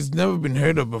 It's never been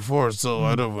heard of before, so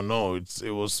I don't even know.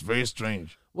 It was very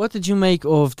strange. What did you make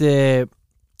of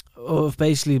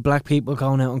basically black people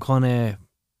going out and kind of,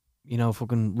 you know,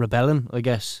 fucking rebelling, I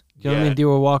guess? You know what I mean? They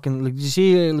were walking, like, did you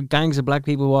see gangs of black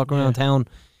people walking around town,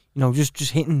 you know,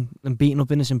 just hitting and beating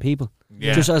up innocent people,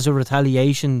 just as a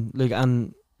retaliation, like,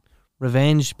 and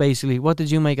revenge, basically. What did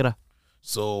you make of that?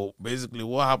 So basically,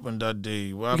 what happened that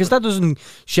day? Because that doesn't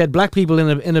shed black people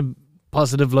in a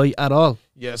positive light at all.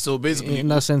 Yeah. So basically, in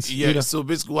that sense. Yeah. Either. So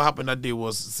basically, what happened that day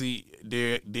was,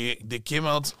 they came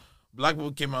out, black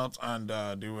people came out, and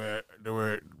they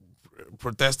were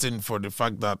protesting for the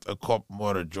fact that a cop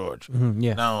murdered George.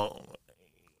 Now,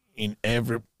 in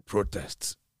every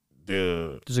protest,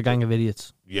 there's a gang of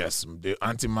idiots. Yes, the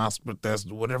anti-mask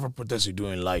protest, whatever protest you do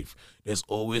in life, there's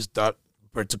always that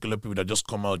particular people that just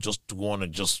come out just to want to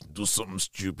just do something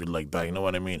stupid like that. You know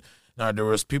what I mean? Now, there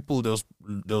was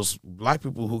black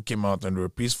people who came out and they were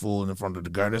peaceful in front of the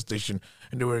guard station,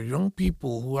 and there were young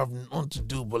people who have nothing to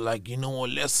do but, like, you know what,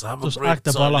 let's have a great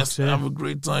time. Let's have a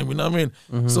great time, you know what I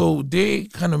mean? So they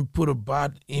kind of put a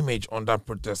bad image on that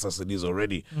protest as it is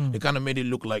already. They kind of made it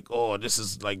look like, oh, this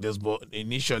is like this, but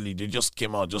initially they just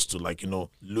came out just to, like, you know,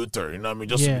 Luther, you know what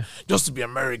I mean? Just to be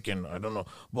American, I don't know.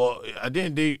 But at the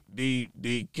end,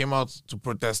 they came out to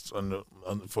protest on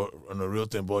a real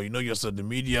thing. But you know yourself, the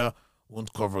media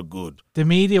won't cover good. The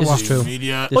media was true.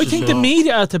 I think the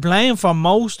media are to blame for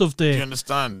most of the. Do you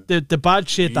understand? The bad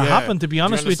shit that happened, to be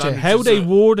honest with you. How they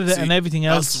worded it and everything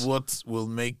else. That's what will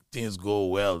make things go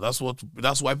well. That's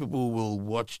why people will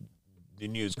watch the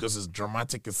news, because it's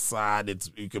dramatic, it's sad,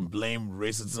 you can blame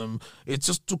racism. It's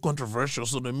just too controversial.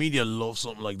 So the media loves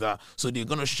something like that. So they're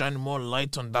gonna shine more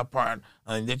light on that part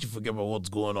and let you forget about what's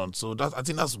going on. So I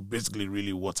think that's basically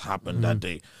really what's happened that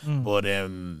day. But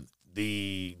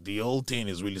the whole thing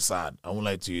is really sad. I won't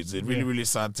lie to you. It's a really, really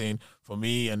sad thing for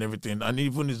me and everything. And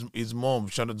even his mom,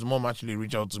 his mom actually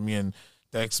reached out to me and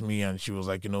text me, and she was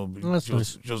like, you know,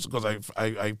 just because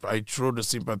I throw the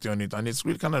sympathy on it, and it's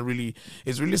really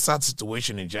it's really sad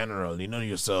situation in general, you know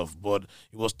yourself. But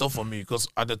it was tough for me because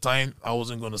at the time I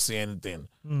wasn't going to say anything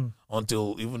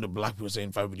until even the black people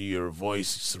saying, "Five, your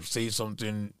voice, say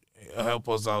something, help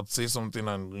us out, say something,"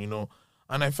 and you know.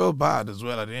 And I felt bad as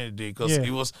well at the end of the day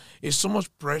because it's so much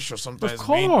pressure sometimes. Of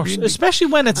course, especially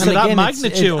when it's to that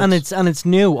magnitude. And it's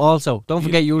new also. Don't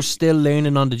forget, you're still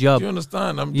learning on the job. Do you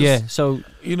understand? So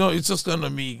you know, it's just kind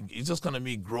of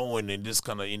me growing in this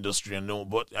kind of industry, and no.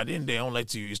 But at the end of the day, I don't like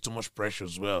to use too much pressure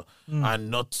as well,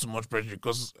 and not too much pressure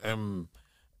because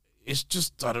it's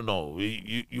just, I don't know.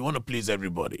 You want to please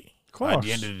everybody. At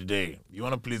the end of the day, you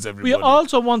want to please everybody. We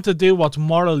also want to do what's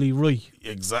morally right.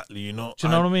 Exactly, you know. Do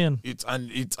you know what I mean?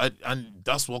 And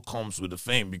that's what comes with the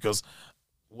fame, because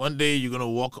one day you're gonna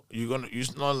walk.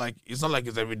 It's not like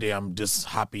it's every day I'm just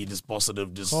happy, this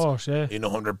positive, this 100%. You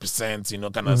know,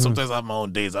 kind of. Sometimes I have my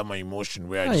own days. I have my emotion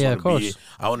where I just want to be.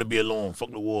 I want to be alone.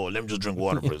 Fuck the world. Let me just drink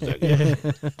water for a second.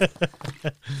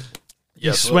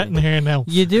 You're sweating here now.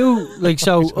 You do, like,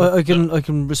 so I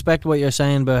can respect what you're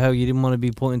saying about how you didn't want to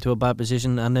be put into a bad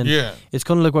position, and then it's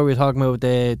kind of like what we were talking about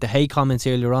with the hate comments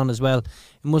earlier on as well. It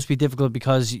must be difficult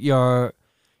because you're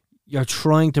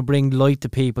trying to bring light to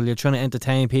people, you're trying to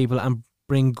entertain people and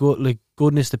bring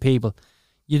goodness to people.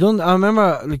 I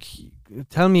remember, like,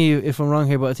 tell me if I'm wrong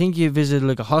here, but I think you visited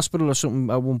like a hospital or something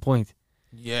at one point.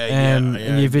 Yeah,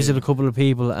 and you visited a couple of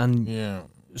people, and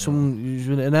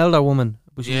an elder woman,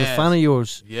 but she was a fan of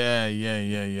yours.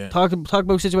 Yeah. Talk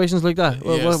about situations like that.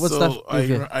 What's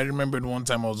that? I remembered one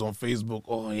time I was on Facebook.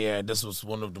 Oh yeah, this was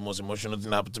one of the most emotional things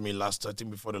that happened to me last, I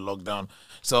think, before the lockdown.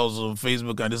 So I was on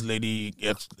Facebook, and this lady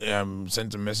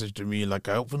sent a message to me. Like,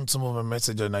 I opened some of her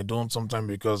message, and I don't sometimes,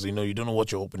 because you don't know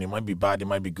what you're opening. It might be bad, it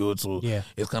might be good. So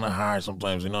it's kind of hard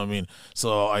sometimes. You know what I mean?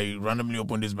 So I randomly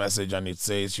opened this message, and it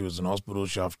says she was in hospital.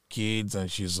 She have kids,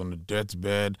 and she's on the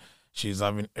deathbed. She's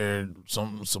having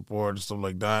some support, stuff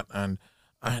like that, and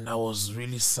I was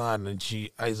really sad. And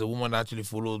she, as a woman, actually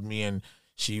followed me, and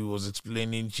she was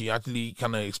explaining. She actually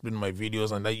kind of explained my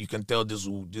videos, and that you can tell this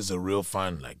is a real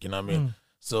fan, like, you know what I mean.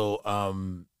 So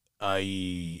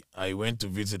I went to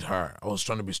visit her. I was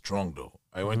trying to be strong though.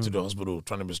 I went to the hospital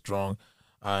trying to be strong,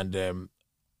 and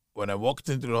when I walked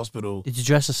into the hospital, did you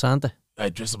dress as Santa? I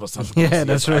dressed up as Santa Claus. Yeah,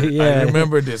 that's right. I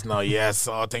remember this now. Yes,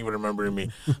 thank you for remembering me.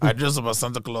 I dressed up as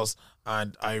Santa Claus,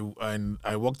 and I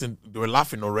walked in. They were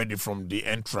laughing already from the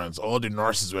entrance. All the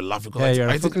nurses were laughing. Yeah,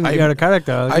 you're a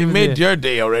character. I made their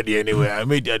day already. Anyway, I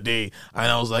made their day,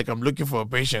 and I was like, I'm looking for a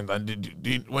patient.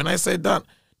 And when I said that,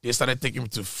 they started taking me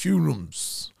to few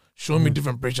rooms, showing me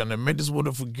different patients. And I met this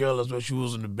wonderful girl as well. She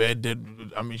was in the bed.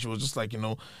 I mean, she was just like,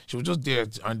 she was just there,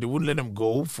 and they wouldn't let them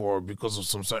go because of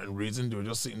some certain reason. They were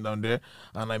just sitting down there,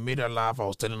 and I made her laugh. I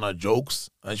was telling her jokes,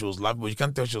 and she was laughing, but you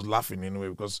can't tell she was laughing anyway,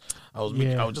 because I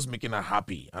was just making her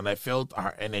happy, and I felt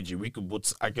her energy.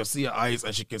 I could see her eyes,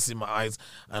 and she could see my eyes,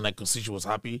 and I could see she was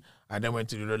happy. I then went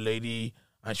to the other lady,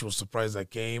 and she was surprised I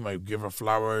came. I gave her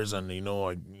flowers, and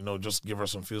I just gave her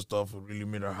some few stuff. It really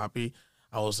made her happy.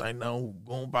 I now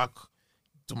going back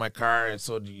to my car. I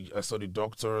saw the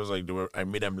doctors. Like, I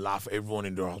made them laugh. Everyone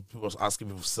in the hospital was asking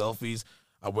me for selfies.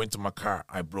 I went to my car.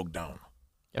 I broke down.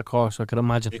 Of course, I can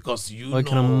imagine. Because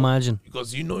can imagine.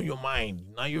 Because your mind.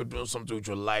 Now you're doing something with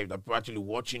your life. That people actually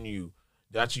watching you.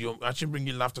 You're actually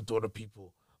bringing laughter to other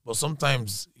people. But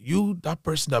sometimes that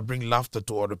person that brings laughter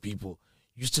to other people,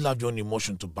 you still have your own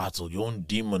emotion to battle, your own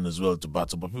demon as well to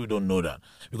battle, but people don't know that.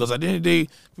 Because at the end of the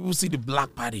day, people see the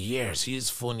Black Party, yes, he's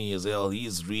funny as hell,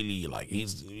 he's really, like,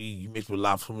 he makes me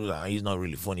laugh, he's not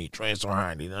really funny, he tries so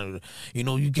hard, you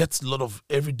get a lot of,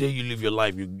 every day you live your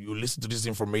life, you listen to these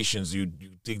informations, you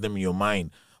take them in your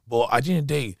mind, but at the end of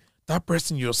the day, that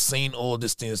person you're saying all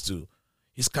these things to,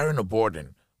 he's carrying a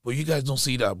burden. But you guys don't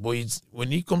see that. But when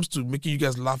he comes to making you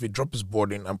guys laugh, he drop his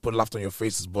burden and put laughter on your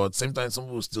faces. But at the same time, some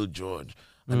people still judge.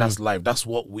 And that's life. That's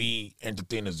what we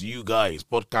entertainers, you guys,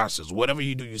 podcasters, whatever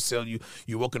you do, you sell, you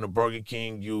work in a Burger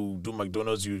King, you do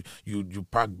McDonald's, you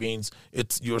pack beans.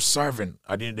 You're serving.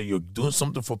 At the end of the day, you're doing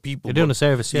something for people. You're doing a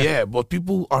service, yeah. Yeah, but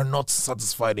people are not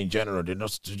satisfied in general. They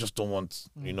just don't want,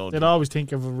 They'd always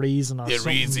think of a reason or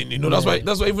something.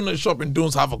 That's why even the shopping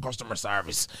don't have a customer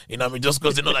service. You know what I mean? Just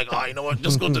because they're not like, you know what,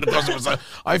 just go to the customer service.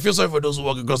 I feel sorry for those who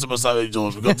work in customer service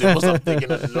jobs, because they must have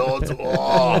taken a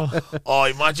lot.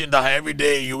 Imagine that every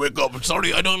day you wake up,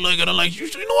 sorry, I don't like it. I'm like, you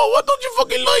know what don't you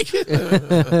fucking like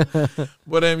it?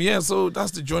 But so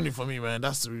that's the journey for me, man.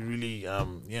 That's really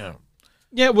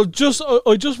Yeah, well,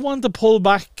 I just want to pull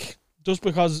back, just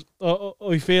because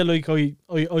I feel like I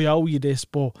owe you this,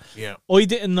 but I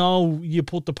didn't know you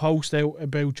put the post out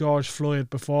about George Floyd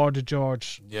before the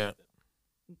George. Yeah.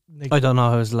 I don't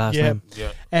know how his last name.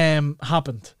 Yeah.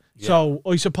 Happened. Yeah. So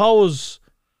I suppose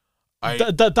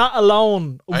that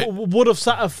alone would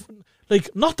have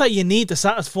not that you need to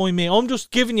satisfy me. I'm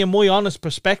just giving you my honest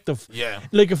perspective. Yeah.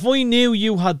 Like, if I knew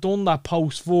you had done that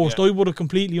post first, I would have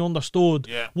completely understood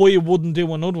why you wouldn't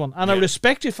do another one. And I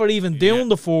respect you for even doing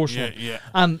the first one. Yeah.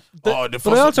 And but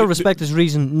I also respect his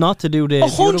reason not to do the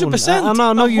 100%.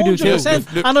 I know you do too.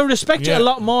 And I respect you a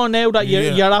lot more now that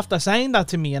you're after saying that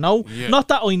to me, Yeah. Not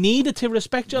that I needed to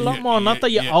respect you a lot more, not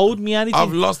that you owed me anything.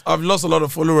 I've lost a lot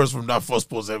of followers from that first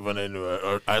post ever,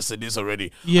 anyway. I said this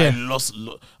already. Yeah.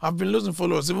 I've been losing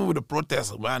followers even with the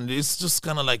protests, man. It's just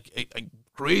kind of like a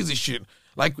crazy shit.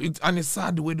 Like, and it's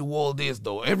sad the way the world is,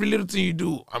 though. Every little thing you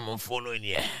do, I'm unfollowing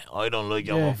you. I don't like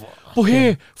you. Yeah. But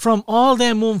here, from all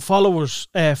them unfollowers,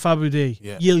 Fabu D,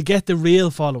 you'll get the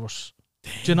real followers.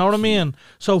 Do you know what I mean?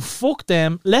 So fuck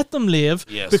them, let them live,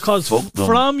 because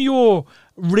from your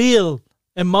real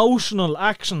emotional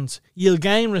actions, you'll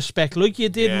gain respect, like you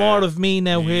did more of me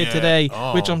now here today,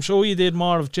 which I'm sure you did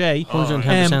more of Jay.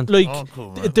 110%.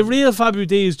 Cool, the real Fabu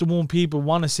D is the one people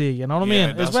want to see, you know what I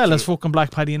mean? As well as fucking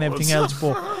Black Paddy and everything else.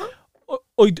 But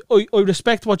I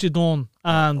respect what you've done,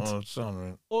 and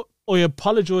I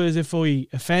apologise if I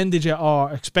offended you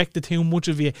or expected too much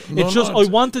of you. No, it's just I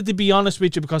wanted to be honest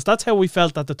with you because that's how we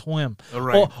felt at the time.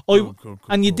 Right.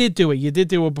 And you did do it. You did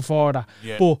do it before that.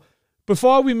 Yeah. But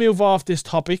before we move off this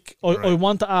topic, I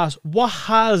want to ask, what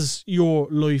has your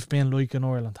life been like in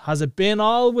Ireland? Has it been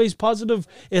always positive?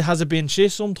 Has it been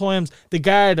shit sometimes? The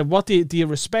Garda, what do you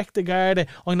respect the Garda?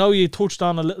 I know you touched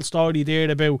on a little story there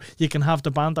about you can have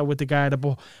the banter with the Garda,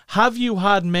 but have you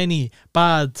had many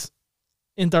bad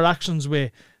interactions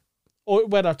with,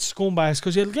 whether it's scumbags,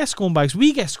 because you'll get scumbags,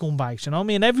 we get scumbags, you know what I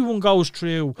mean? Everyone goes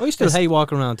through. I still hate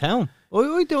walking around town.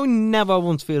 I don't never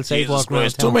once feel safe Jesus walking around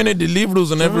Christ, town. too many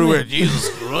deliveries and everywhere. Jesus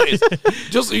Christ.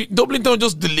 Just Dublin town,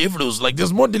 just deliveries. Like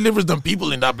there's more deliveries than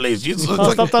people in that place. Jesus. They're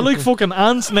like fucking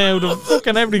ants now. They're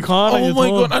fucking every corner. Oh my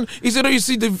God. And is it you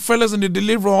see the fellas in the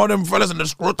delivery, all them fellas in the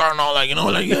scooter and all, like, you know,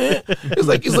 like, yeah. It's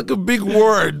like a big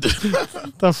word.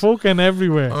 They're fucking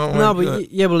everywhere. Oh No, my but God.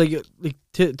 yeah, but like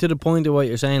to the point of what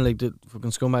you're saying, like the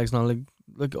fucking scumbags and all,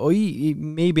 like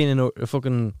me being in a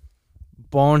fucking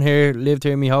born here, lived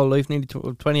here my whole life, nearly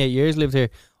 28 years lived here,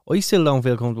 I still don't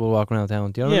feel comfortable walking around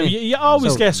town. Do you know what I mean? You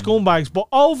always get scumbags, but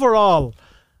overall,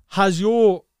 has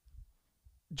your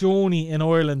journey in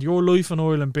Ireland, your life in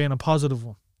Ireland, been a positive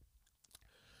one?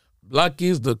 Black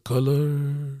is the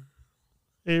color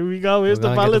Here we go. Here's the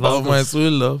We're gonna get ballad. the of my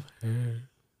sweet love.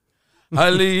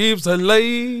 Her lips are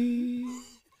light,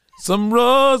 some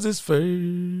roses fair.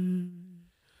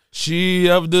 She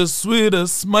have the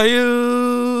sweetest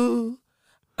smile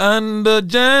and the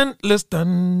gentlest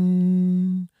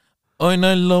hand. And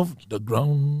I love the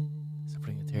ground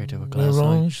Bring a tear to a glass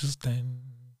whereon eye. she stand.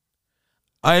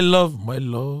 I love my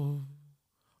love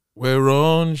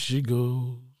whereon she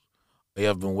goes. I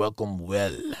have been welcomed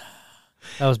well.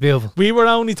 That was beautiful. We were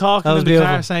only talking That in was the car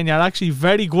beautiful. saying you're actually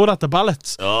very good at the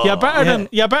ballots. Oh. You're better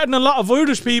than a lot of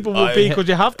Irish people would be because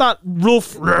you have that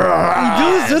rough. He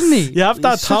does, doesn't he? You have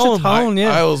that He's such a tone. tone,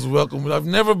 yeah. I was welcomed. I've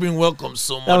never been welcomed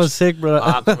so much. That was sick, bro.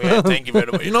 Come here. Thank you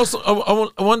very much. You know, so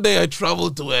one day I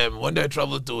traveled to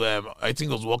I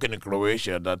think I was working in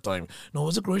Croatia at that time. No,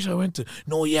 was it Croatia I went to?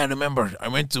 No, yeah, I remember. I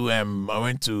went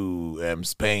to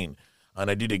Spain. And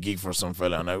I did a gig for some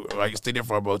fella, and I stayed there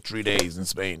for about 3 days in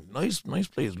Spain. Nice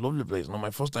place, lovely place. Not my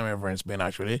first time ever in Spain,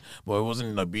 actually. But it wasn't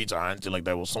in a beach or anything like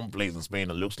that. It was some place in Spain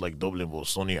that looks like Dublin, but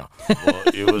sunnier.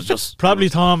 But it was just Probably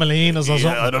Torremolinos or something.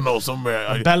 I don't know,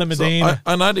 somewhere. Bella Medina.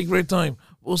 And I had a great time.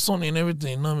 It was sunny and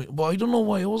everything. You know what I mean? But I don't know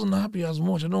why I wasn't happy as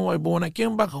much. I don't know why. But when I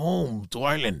came back home to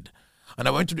Ireland, and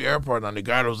I went to the airport, and the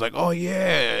guy was like, "Oh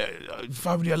yeah,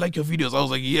 Fabio, I like your videos." I was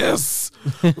like, "Yes,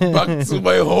 back to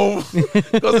my home."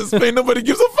 Because in Spain, nobody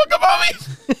gives a fuck about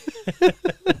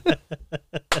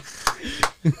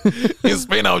me. In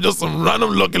Spain, I was just some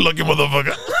random lucky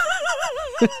motherfucker.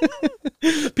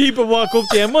 People walk up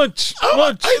to you, much.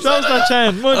 How's that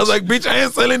chain? Much. I was like, "Bitch, I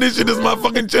ain't selling this shit. This is my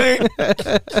fucking chain."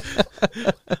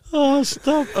 Oh,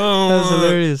 stop. That's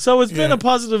hilarious. So it's been a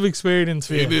positive experience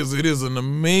for you. It is an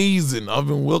amazing. I've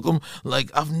been welcomed. Like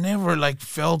I've never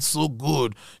felt so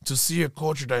good to see a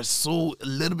culture that's so a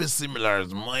little bit similar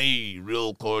as my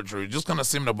real culture. Just kind of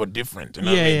similar but different. You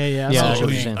know what I mean? Yeah. Yeah, So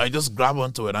I see. I just grab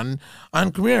onto it and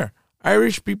come here.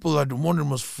 Irish people are one of the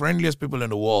most friendliest people in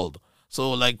the world.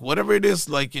 So whatever it is,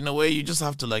 in a way, you just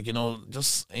have to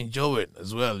just enjoy it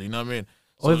as well. You know what I mean?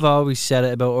 So, I've always said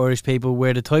it about Irish people.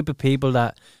 We're the type of people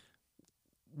that,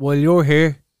 while you're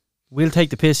here, we'll take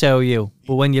the piss out of you.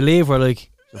 But when you leave, we're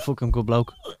like, you're a fucking good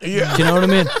bloke. yeah. Do you know what I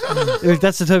mean? Like,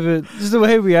 that's the type of, this is the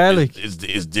way we are. Like,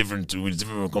 It's different too. It's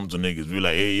different when it comes to niggas. We're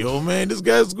like, hey, yo, man, this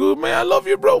guy's good, man. I love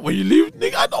you, bro. When you leave,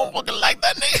 nigga, I don't fucking like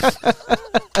that nigga.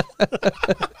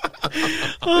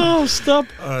 Oh, stop.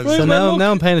 so Right, now, look,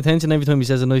 now I'm paying attention every time he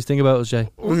says a nice thing about us, Jay.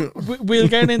 we'll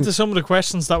get into some of the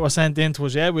questions that were sent in to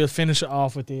us, yeah? We'll finish it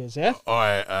off with these, yeah? All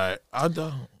right.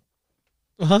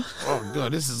 Uh-huh. Oh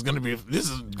god, this is gonna be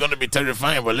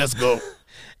terrifying. But let's go.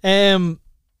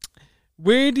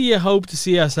 Where do you hope to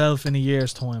see yourself in a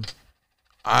year's time?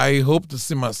 I hope to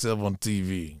see myself on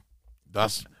TV.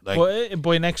 That's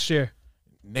By next year.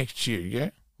 next year. Yeah,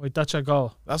 Wait, that's your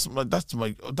goal. that's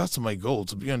my goal.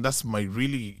 To be honest, that's my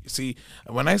really see.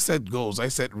 When I set goals, I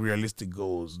set realistic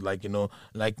goals. My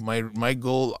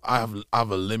goal, I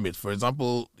have a limit. For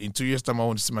example, in 2 years' time, I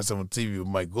want to see myself on TV.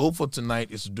 My goal for tonight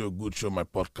is to do a good show, my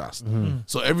podcast.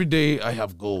 So every day I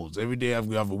have goals. Every day I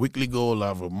have a weekly goal. I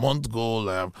have a month goal.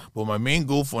 But my main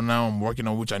goal for now, I'm working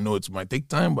on, which I know it might take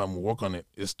time, but I'm working on it,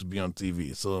 is to be on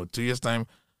TV. So 2 years' time,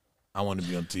 I want to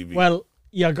be on TV. Well,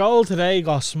 your goal today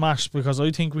got smashed because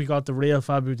I think we got the real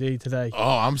Fabu D today.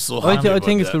 Oh, I'm so I, happy. I about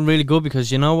think it's that. been really good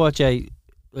because you know what, Jay?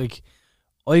 Like,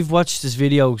 I've watched his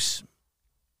videos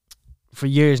for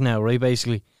years now, right?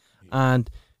 Basically, and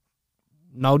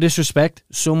no disrespect,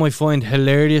 some I find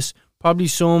hilarious. Probably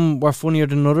some were funnier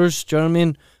than others. Do you know what I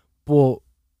mean? But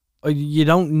you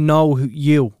don't know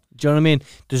you. Do you know what I mean?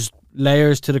 There's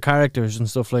layers to the characters and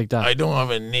stuff like that. I don't have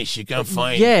a niche. You can't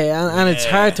find. Yeah, and it's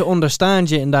hard to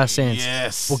understand you in that sense.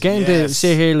 Yes. But getting to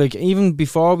sit here, like, even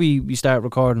before we start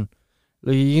recording,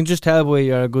 like, you can just tell why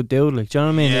you're a good dude. Like, do you know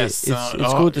what I mean? Yes.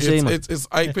 It's good to see, man.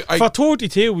 For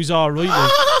 32, he's all right.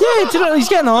 Like. Yeah, do you know, he's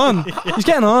getting on. He's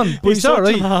getting on, but he's all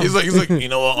right. He's like, you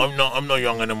know what? I'm not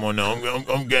young anymore now.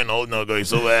 I'm getting old now, guys.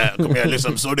 So come here,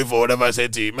 listen. I'm sorry for whatever I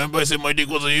said to you. Remember I said my dick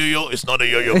was a yo-yo? It's not a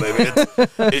yo-yo, baby.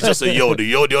 It's just a yo.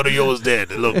 The other yo is dead.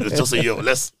 Look, it's just a yo.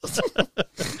 Let's.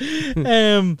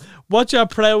 What's your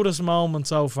proudest moment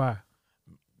so far?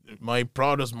 My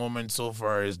proudest moment so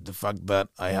far is the fact that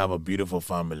I have a beautiful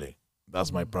family.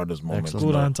 That's my proudest moment. Excellent.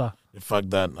 Good answer. The fact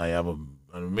that I have an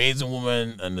amazing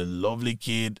woman and a lovely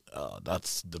kid,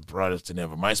 that's the proudest thing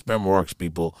ever. My sperm works,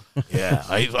 people. Yeah,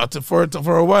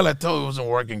 for a while I thought it wasn't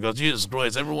working because Jesus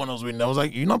Christ, everyone was with me. I was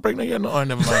like, "You're not pregnant yet?" No, I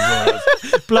never mind.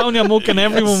 Blowing your muck and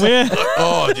everyone with.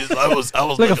 Oh, just, I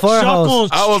was like a firehouse.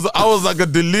 I was like a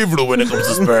deliverer when it comes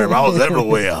to sperm. I was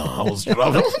everywhere. I was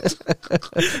traveling.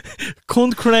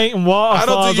 Cunt creating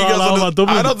waterfalls all over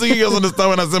Dublin. I don't think you guys understand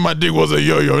when I said my dick was a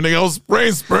yo-yo. Nigga, I was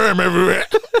spraying sperm everywhere.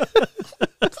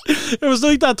 It was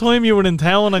like that time you were in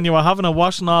town and you were having a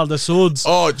washing all the suds.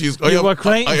 Oh, jeez. You were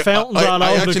creating fountains all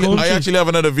over the country. I actually have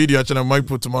another video I might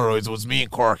put tomorrow. It was me in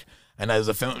Cork. And there's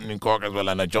a fountain in Cork as well,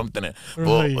 and I jumped in it.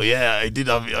 Right. But yeah, I did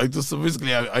have. I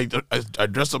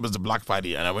dressed up as the Black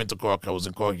Paddy, and I went to Cork. I was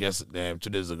in Cork 2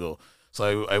 days ago.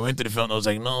 So I went to the fountain. I was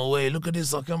like, no way! Look at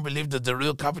this! I can't believe that the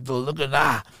real capital. Look at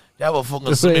that! They have a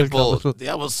fucking swimming pool. They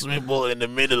have a swimming pool in the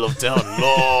middle of town.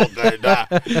 Look at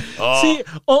that! Oh. See,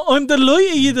 I'm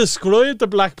delighted you described the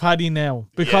Black Paddy now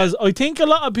because I think a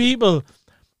lot of people.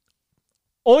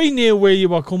 I knew where you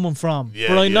were coming from,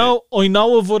 but I know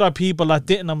of other people that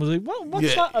didn't. I was like,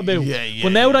 what's that about?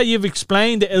 But now that you've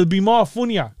explained it, it'll be more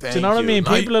funnier. Do you know what I mean?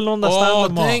 People will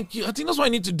understand it more. Thank you. I think that's what I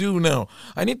need to do now.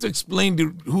 I need to explain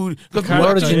the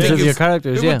origins of your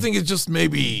characters. People think it's just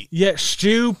maybe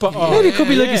stupid. Maybe it could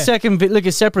be like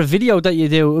a separate video that you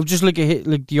do of just like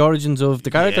the origins of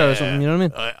the character or something. You know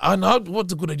what I mean?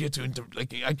 What's a good idea to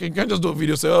I can't just do a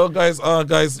video. Say,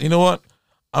 guys, you know what?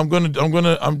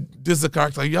 This is a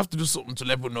character. You have to do something to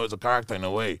let everyone know it's a character in a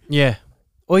way. Yeah.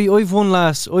 I've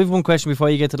one question before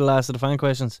you get to the last of the fan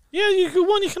questions. Yeah, you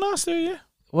can ask there, yeah.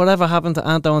 Whatever happened to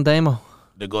Anto and Damo?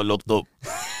 They got locked up.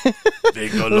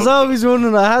 I was always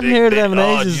wondering. I hadn't heard them in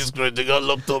ages. They got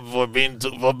locked up for being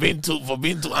too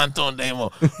Anto and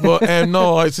Damo. But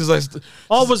no,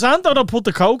 was Anto that put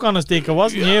the coke on his dick? It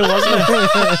wasn't you, wasn't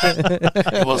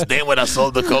it? It was them when I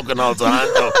sold the coconut to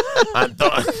Anto.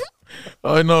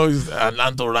 I know. And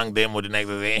Anto rang them the next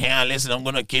day. Hey, listen, I'm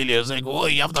gonna kill you. I was like, oh,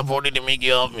 you have to afford it to make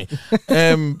you off me.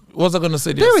 What's I gonna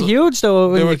say? They were huge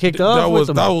though when you kicked off.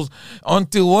 That was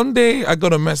until one day I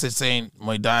got a message saying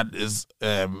my dad is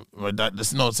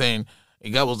saying a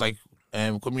guy was like,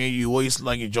 come here, you always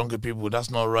like you junkie people.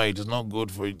 That's not right. It's not good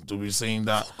for you to be saying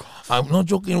that. I'm not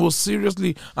joking. It was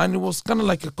seriously, and it was kind of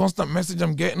like a constant message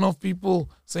I'm getting off people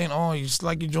saying, "Oh, you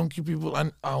slag you junkie people,"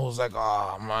 and I was like,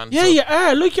 "Oh man." Yeah, you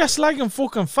are. Look, you're slagging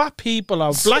fucking fat people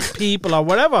or black people or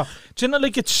whatever. Do you know,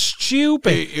 like it's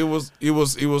stupid. It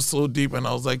was so deep, and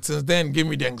I was like, since then, give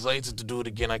me the anxiety to do it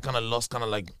again. I kind of lost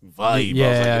like vibe.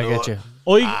 Yeah, I get you.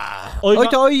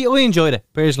 I enjoyed it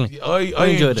personally. I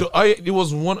enjoyed it. It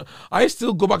was one. I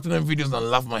still go back to them videos and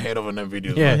laugh my head over them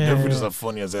videos. Yeah, them videos are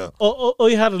funny as hell.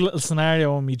 I had a little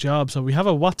scenario on my job. So we have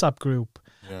a WhatsApp group,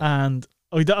 and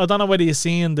I don't know whether you've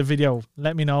seen the video.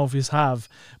 Let me know if you have.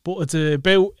 But it's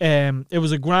about it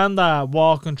was a granddad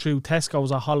walking through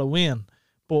Tesco's at Halloween.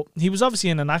 But he was obviously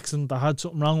in an accident that had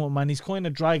something wrong with him, and he's kind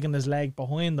of dragging his leg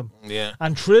behind him. Yeah.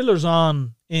 And Thriller's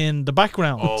on in the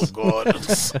background. Oh, God.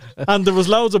 And there was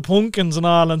loads of pumpkins and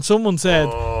all, and someone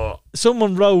said,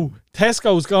 someone wrote,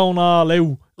 Tesco's going all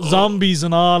out, zombies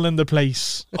and all in the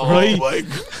place. Right? My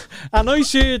God. And I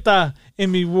shared that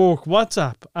in my work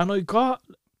WhatsApp, and I got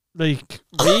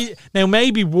now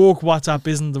maybe work WhatsApp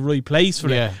isn't the right place for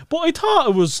it, but I thought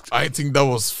it was. I think that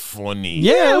was funny.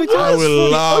 Yeah, I will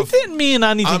laugh. I didn't mean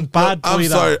anything bad. I'm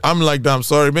sorry. I'm like that. I'm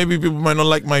sorry. Maybe people might not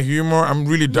like my humor. I'm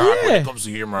really dark when it comes to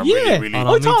humor. I'm really.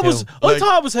 I thought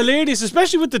it was hilarious,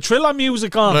 especially with the Thriller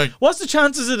music on. What's the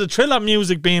chances of the Thriller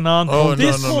music being on?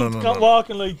 This got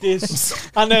walking like this,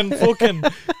 and then fucking.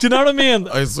 Do you know what I mean?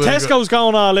 Tesco's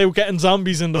going all out, getting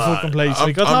zombies in the fucking place.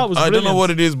 I thought it was. I don't know what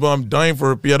it is, but I'm dying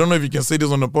for a pee. I don't know if you can say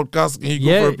this on the podcast. Can you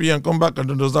go for a pee and come back?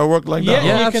 And does that work like that?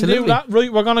 Yeah, you can do that.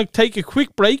 Right, we're going to take a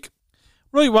quick break.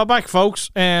 Right, we're back, folks.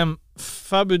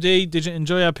 Fabu D, did you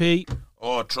enjoy our pee?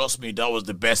 Oh, trust me, that was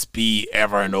the best pee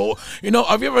ever. No,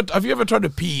 have you ever tried to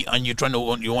pee and you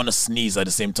want to sneeze at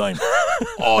the same time?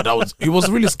 Oh, it was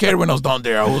really scary when I was down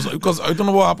there. Because I don't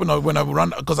know what happened when I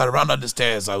ran up the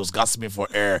stairs. I was gasping for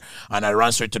air and I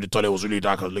ran straight to the toilet. It was really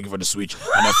dark. I was looking for the switch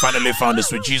and I finally found the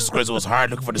switch. Jesus Christ, it was hard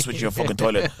looking for the switch in your fucking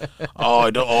toilet.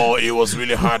 Oh, it was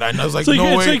really hard. And I was like, no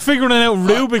way. It's like figuring out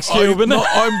Rubik's Cube, isn't it?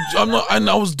 I'm not. And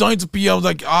I was dying to pee. I was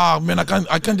like, man,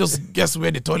 I can't just guess where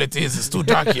the toilet is. It's too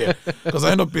dark here. Because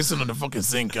I end up pissing on the fucking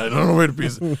sink. I don't know where to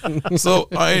piss. So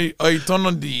I turned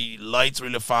on the lights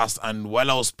really fast, and while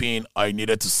I was peeing, I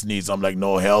needed to sneeze. I'm like,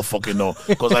 no, hell fucking no.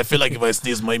 Because I feel like if I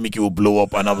sneeze, my Mickey will blow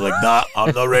up. And I'm like, nah,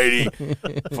 I'm not ready.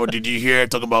 Did you hear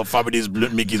talking about Fabi's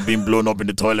Mickey's being blown up in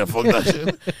the toilet? Fuck that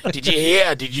shit. Did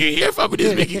you hear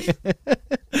Fabi's Mickey?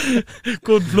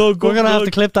 Good plug. We're going to have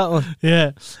to clip that one.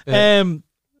 Yeah.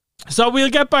 So we'll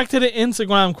get back to the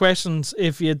Instagram questions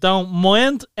if you don't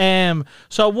mind.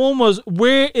 So one was,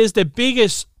 where is the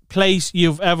biggest place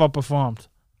you've ever performed?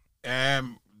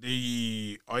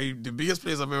 The biggest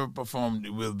place I've ever performed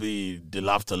will be the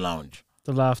Laughter Lounge.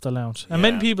 The Laughter Lounge. And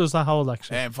many people does that hold,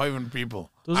 actually? 500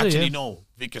 people. Does actually, it, yeah? no.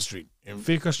 Vicar Street.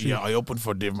 Vicar Street. Yeah, I opened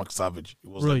for Dave McSavage. It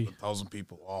was right. like 1,000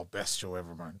 people. Oh, best show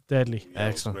ever, man. Deadly. Yeah,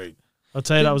 excellent. It was great. I'll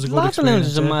tell you, that was a good Laughter experience.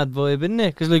 Lounge is a mad vibe, isn't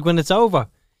it? Because like when it's over,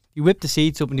 you whip the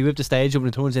seats up and you whip the stage up and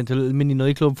it turns into a little mini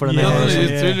nightclub for an hour.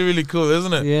 It's really, really cool,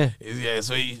 isn't it? Yeah.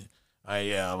 So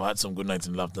I've had some good nights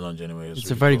in Laughter Lounge anyway. It's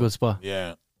really a very cool. good spot.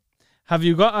 Yeah. Have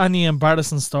you got any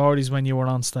embarrassing stories when you were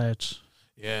on stage?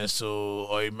 Yeah, so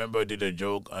I remember I did a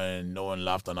joke and no one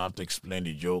laughed and I had to explain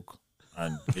the joke.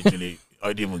 And literally,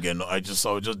 I didn't even get no. I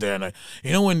was just there and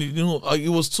it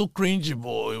was so cringy,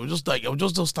 boy. It was just like, I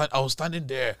was standing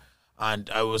there and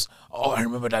I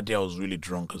remember that day I was really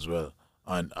drunk as well.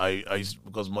 And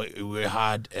because we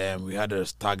had a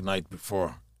stag night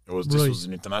before. This was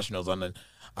in internationals, and then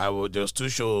there was two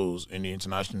shows in the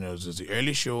internationals. There's the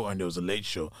early show and there was a late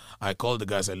show. I called the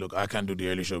guy, I said, look, I can't do the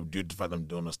early show due to the fact I'm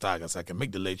doing a stag. I said, I can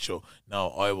make the late show. Now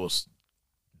I was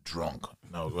drunk.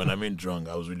 Now when I mean drunk,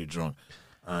 I was really drunk.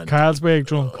 And Carlsberg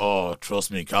drunk. Oh,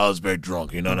 trust me, Carlsberg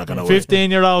drunk. You know that kind of way.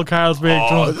 15-year-old Carlsberg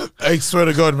drunk. I swear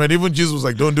to God, man. Even Jesus was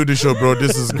like, "Don't do this show, bro.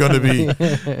 This is gonna be a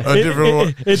different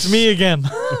one." It's me again.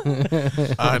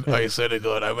 And I swear to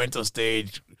God, I went on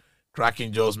stage,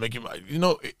 cracking jokes, making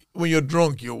when you're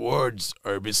drunk, your words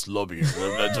are a bit slobby.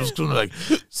 I'm just kind of like,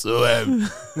 so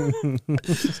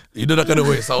you know that kind of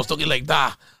way. So I was talking like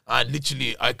that, and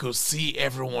literally, I could see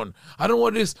everyone. I don't know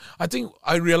what it is. I think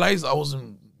I realized I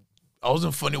wasn't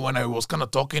funny when I was kind of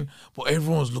talking, but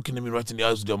everyone was looking at me right in the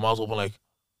eyes with their mouths open, like,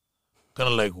 kind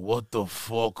of like, what the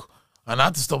fuck? And I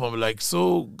had to stop and be like,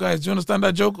 so, guys, do you understand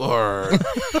that joke? Or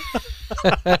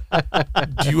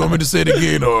do you want me to say it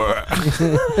again? Or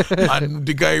and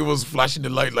the guy was flashing the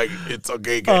light like, it's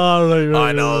okay, guy.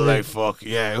 I know, like, fuck.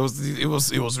 Yeah, it was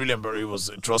really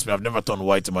embarrassing. Trust me, I've never turned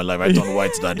white in my life. I turned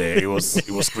white that day. It was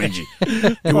cringy.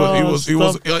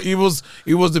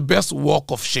 It was the best walk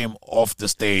of shame off the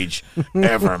stage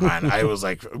ever, man. I was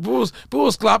like, people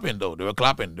was clapping though. They were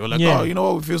clapping. They were like, oh, you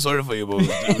know what? We feel sorry for you, but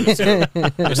we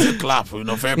still clap.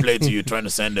 Fair play to you trying to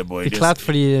send it, boy. They clapped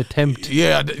for the attempt.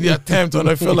 Yeah, the attempt, and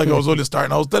I felt like I was only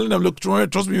starting. I was telling them, look,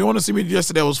 trust me, you want to see me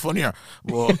yesterday, I was funnier.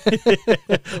 Well,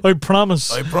 I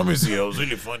promise. I promise you, I was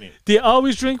really funny. Do you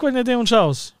always drink when you're doing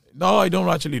shows? No, I don't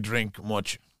actually drink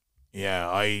much. Yeah,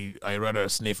 I rather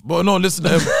sniff. But no, listen.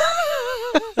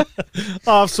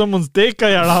 Off someone's dick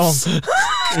I around.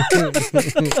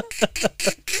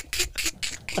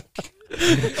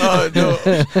 No.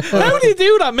 How do you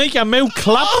do that? Make your mouth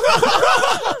clap?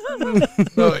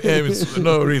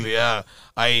 No, really. Yeah,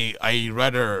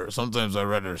 sometimes I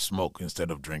rather smoke instead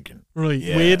of drinking. Right,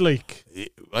 yeah. weird like.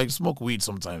 I smoke weed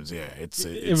sometimes. Yeah, it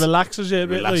relaxes you a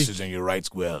bit. Relaxes and you write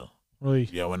well.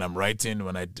 Right. Yeah, when I'm writing,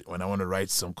 when I want to write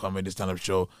some comedy stand-up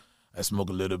show, I smoke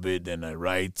a little bit, then I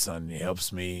write, and it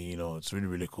helps me. It's really,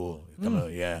 really cool.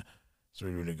 It's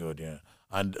really, really good. Yeah,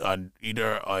 and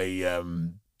either I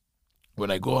when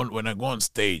I go on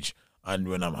stage and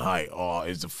when I'm high,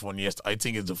 it's the funniest. I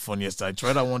think it's the funniest. I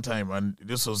tried that one time, and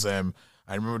this was I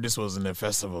remember this was in a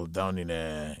festival down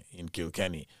in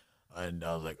Kilkenny, and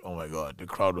I was like, oh my God, the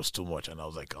crowd was too much, and I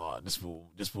was like, this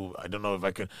fool, I don't know if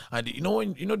I can. And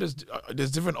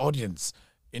there's different audience.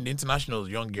 In the internationals,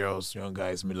 young girls, young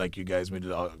guys, like you guys,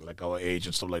 like our age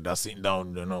and stuff like that, sitting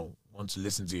down, want to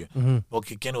listen to you. Mm-hmm. But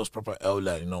Kilkenny was proper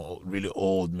elder, really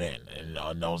old man. And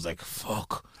I was like,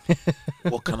 fuck,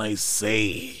 what can I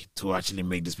say to actually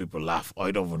make these people laugh?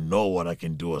 I don't even know what I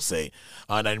can do or say.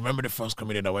 And I remember the first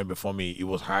comedian that went before me, it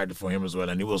was hard for him as well.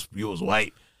 And he was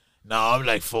white. Now I'm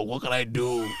like, fuck, what can I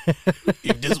do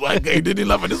if this white guy didn't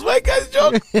laugh at this white guy's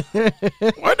joke? What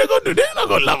are they gonna do? They're not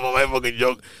gonna laugh at my fucking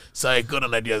joke. So I got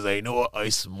an idea. I was like, you know what? I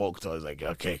smoked. I was like,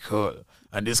 okay, cool.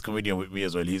 And this comedian with me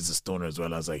as well, he's a stoner as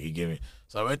well. I was like, he gave me.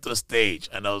 So I went to the stage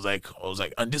and I was like,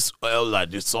 and this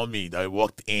lad just saw me. I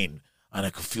walked in and I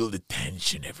could feel the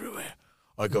tension everywhere.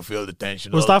 I could feel the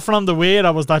tension. Was that from the weird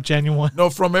or was that genuine? No,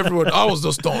 from everyone. I was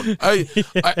just stoned. I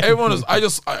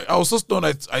was so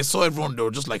stoned. I saw everyone. They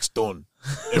were just like stoned.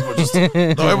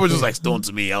 Everyone was just like stoned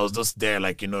to me. I was just there,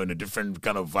 like, in a different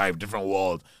kind of vibe, different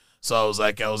world. So I was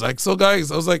like, so guys,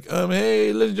 hey,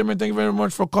 ladies and gentlemen, thank you very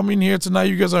much for coming here tonight.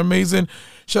 You guys are amazing.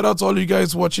 Shout out to all you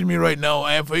guys watching me right now.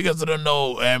 And for you guys that don't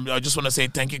know, I just want to say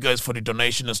thank you guys for the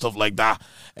donation and stuff like that.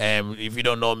 If you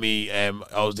don't know me, I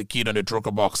was the kid on the trucker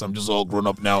box. I'm just all grown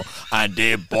up now, and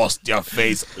they bust their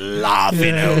face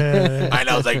laughing out. And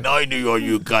I was like, no, I knew all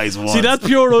you guys want. See, that's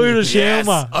pure Irish yes,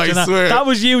 humor. I swear. That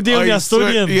was you doing your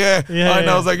studying. Yeah. And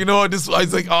I was like, you know what? I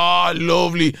was like,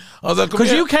 lovely. I was like,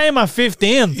 because you came at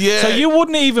 15. Yeah. So you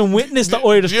wouldn't even witness the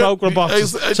Irish trucker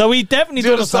box. So he definitely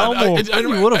done his homework.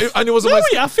 And it was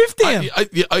at 15.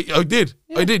 I did.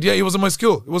 Yeah. I did. Yeah, it was in my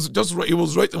school. It was just right. It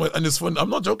was right. And it's fun. I'm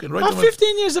not joking. Right. At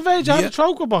 15 years of age, I had a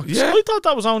trucker box. Yeah. I thought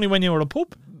that was only when you were a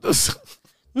pup.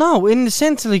 No, in the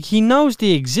sense like he knows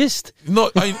they exist. No,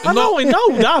 I know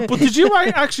that. But did you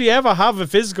actually ever have a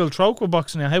physical trucker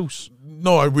box in your house?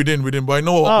 No, we didn't. But I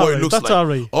know what it looks like. That's all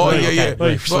right. Oh, right, yeah.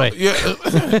 Right.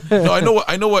 Yeah. No,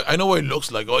 I know what it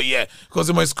looks like. Oh, yeah.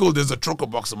 Because in my school, there's a trucker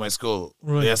box in my school.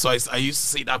 Right. Yeah, so I used to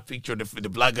see that picture, the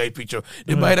black guy picture.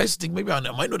 I used to think maybe I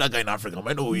might know that guy in Africa. I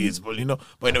might know who he is, but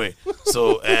But anyway,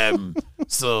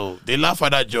 so they laugh at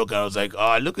that joke, and I was like,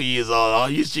 oh, look at you all. Oh,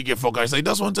 you chicken fucker. I was like,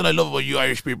 that's one thing I love about you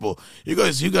Irish people. You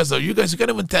guys, you can't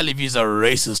even tell if he's a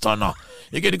racist or not.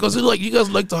 Because you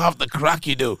guys like to have the crack,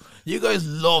 you do. You guys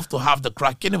love to have the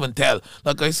crack. Can't even tell.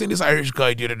 Like, I seen this Irish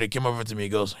guy the other day came over to me. He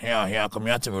goes, here, come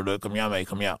here to me, come here, mate,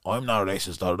 come here. I'm not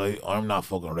racist, alright? I'm not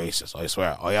fucking racist. I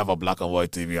swear. I have a black and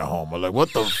white TV at home. I'm like,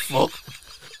 what the fuck?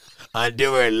 And they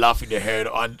were laughing their head.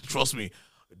 And trust me,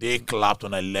 they clapped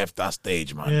when I left that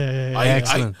stage, man. Yeah.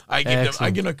 Excellent. I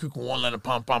give them a quick one line,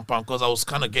 pam, because I was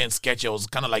kind of getting sketchy. I was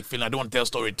kind of like feeling I don't want to tell a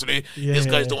story today. These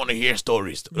guys don't want to hear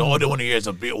stories. All they want to hear is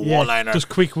a bit one-liner. Just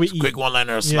quick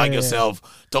one-liners, like yourself.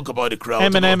 Talk about the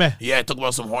crowd. Talk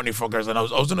about some horny fuckers. And I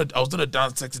was doing a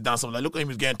dance, sexy dance. I'm like, look at him,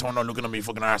 he's getting turned on, looking at me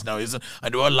fucking ass now, isn't?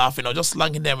 And they were all laughing. I was just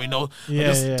slanging them,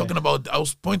 talking about. I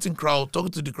was pointing crowd,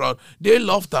 talking to the crowd. They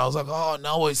loved that. I was like, oh,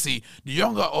 now I see the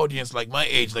younger audience, like my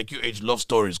age, like your age, love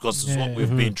stories because it's what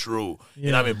we've been through.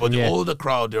 You know what I mean? But the older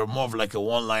crowd, they're more of like a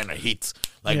one-liner hit.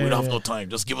 Like, we don't have no time.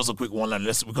 Just give us a quick one-liner.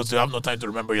 Because we have no time to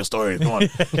remember your story. Come on.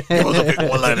 Give us a quick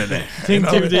one-liner there. Think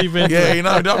too deep into it.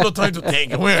 I don't have no time to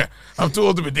think. I'm too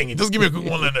old to be thinking. Just give me a quick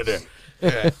one-liner there.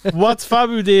 Yeah. What's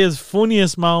Fabu Day's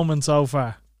funniest moment so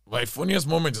far? My funniest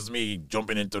moment is me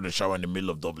jumping into the shower in the middle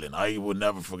of Dublin. I would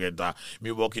never forget that.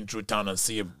 Me walking through town and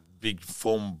see a big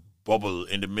foam bubble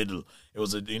in the middle. It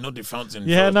was the fountain.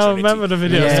 Yeah, no, I remember the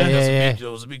video.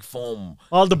 There was a big foam.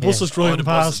 All the buses driving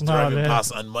past.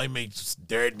 And my mate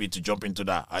dared me to jump into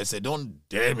that. I said, don't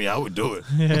dare me, I would do it.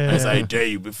 I said, I dare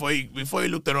you. Before he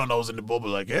looked around, I was in the bubble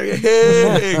like,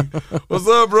 hey, what's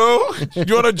up, bro?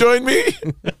 You want to join me?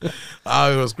 It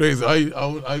was crazy. I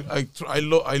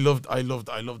loved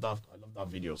that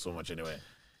video so much anyway.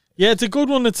 Yeah, it's a good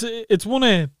one. It's one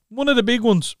of the big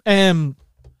ones. Does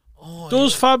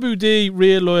Fabu D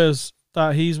realise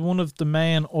that he's one of the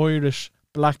main Irish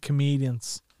black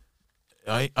comedians?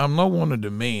 I'm not one of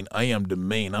the main. I am the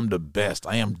main. I'm the best.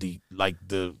 I am the black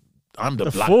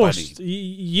first. buddy.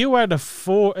 You are the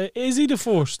first. Is he the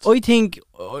first? I think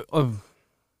I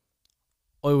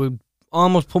would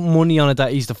almost put money on it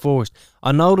that he's the first.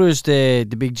 I know there's the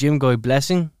big gym guy,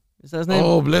 Blessing. Is that his name?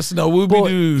 Oh, Blessing, I will be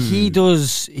dude. He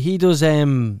does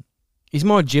he's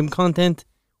more gym content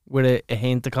with a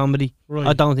hint of comedy. Right.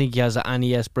 I don't think he has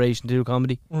any aspiration to do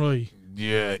comedy. Right.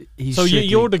 Yeah. So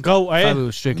you're the GOAT, are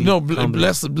you? No,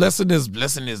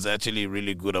 Blessing is actually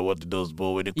really good at what he does,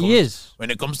 but when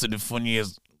it comes to the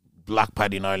funniest black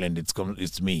pad in Ireland,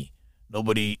 it's me.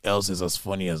 Nobody else is as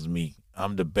funny as me.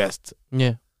 I'm the best.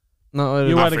 Yeah. No,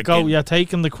 you are the GOAT. You're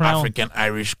taking the crown. African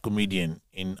Irish comedian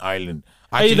in Ireland.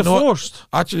 Are you the first?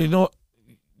 Actually, no.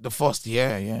 The first,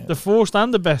 yeah. The first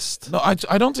and the best. No, I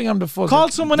don't think I'm the first. Call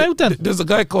someone out then. There's a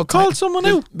guy called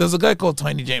There's a guy called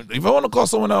Tiny James. If I want to call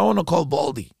someone out, I want to call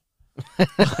Baldy.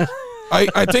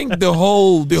 I think the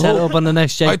whole set up on the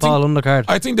next Jake Paul undercard.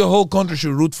 I think the whole country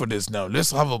should root for this now. Let's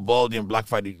have a Baldy and black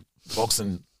fighting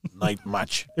boxing night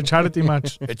match. A charity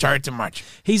match. A charity match.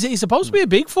 He's supposed to be a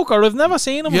big fucker. I've never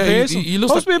seen him in person. He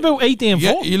looks supposed to be about 18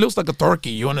 foot. He looks like a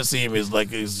turkey. You want to see him? He's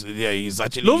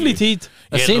actually lovely teeth.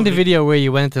 I've seen the video where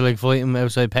you went to like fight him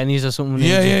outside Penny's or something.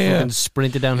 And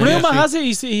sprinted down. Rumour has it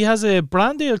he has a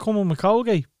brand deal coming with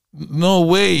Colgate. No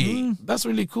way. That's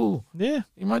really cool. Yeah.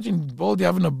 Imagine Baldy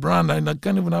having a brand and I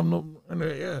can't even have no.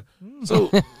 Yeah. So,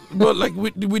 but like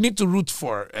we need to root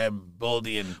for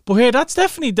Baldy and. But here, that's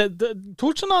definitely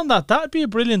touching on that. That'd be a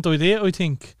brilliant idea, I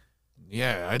think.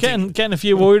 Yeah, getting a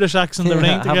few Irish acts in the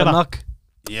ring together. Have a knock.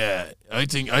 Yeah, I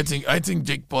think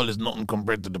Jake Paul is nothing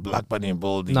compared to the Black Paddy and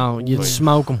Baldy. No, you'd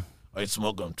smoke him. I'd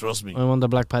smoke them. Trust me. I want the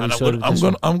Black Paddy.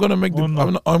 I'm gonna make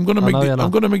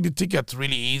the tickets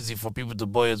really easy for people to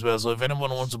buy as well. So if anyone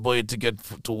wants to buy a ticket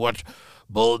to watch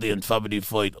Baldy and Fabity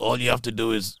fight, all you have to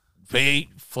do is pay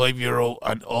 €5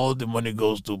 and all the money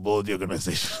goes to Baldy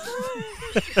organization.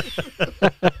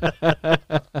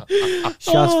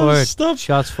 Shots fired. Stop.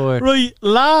 Shots fired. Right,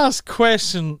 last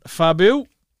question, Fabu.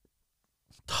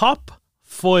 Top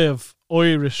 5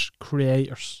 Irish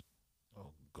creators.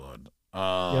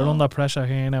 You're under pressure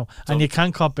here now, and you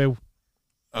can't cop out.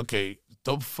 Okay,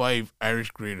 top 5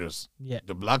 Irish creators. Yeah,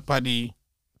 the Black Paddy.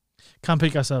 Can't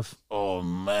pick yourself. Oh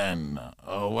man,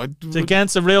 it's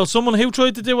against the real. Someone who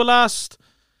tried to do it last.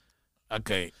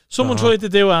 Okay, someone tried to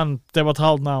do it and they were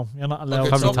told no, you're not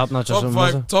allowed.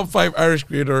 Okay, top 5 Irish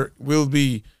creator will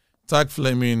be Tag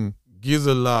Fleming,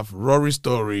 Gizzle Laugh, Rory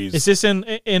Stories. Is this in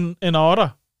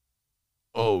order?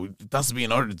 Oh, it has to be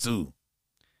in order too.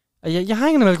 You're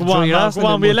hanging about. Go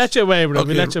on, we'll let you away, bro.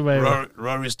 We'll let you away.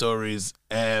 Rory Stories,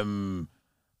 Darren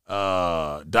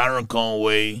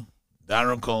Conway.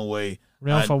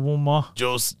 Round for one more.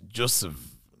 Joseph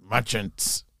Merchant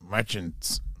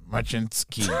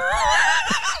Ski.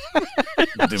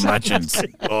 The Merchants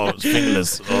or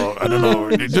Fingless or I don't know.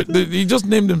 He just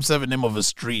named himself a name of a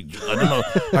street. I don't know.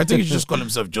 I think he should just call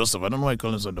himself Joseph. I don't know why he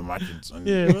calls himself the Merchants.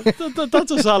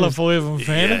 That's a solid 5 in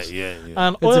fairness. Yeah.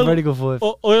 And it's a very good 5.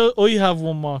 I have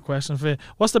one more question for you.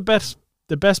 What's the best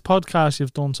podcast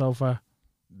you've done so far?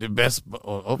 The best,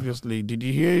 obviously. Did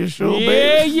you hear your show,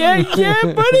 baby? Yeah,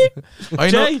 buddy.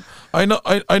 I know.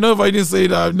 If I didn't say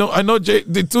that, I know.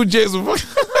 The 2 J's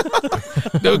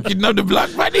they'll kidnap the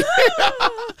Black Paddy.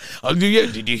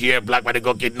 Did you hear Black Paddy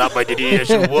got kidnapped by the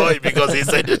DDA? Why? Because he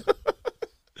said it.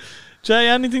 Jay,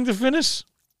 anything to finish?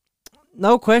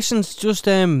 No questions. Just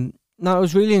no. It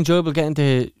was really enjoyable getting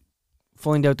to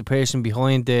find out the person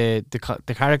behind the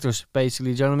characters.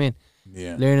 Basically, do you know what I mean?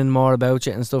 Yeah. Learning more about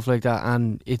you and stuff like that,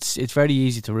 and it's very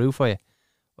easy to root for you.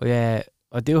 Yeah,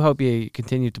 I do hope you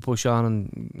continue to push on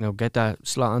and get that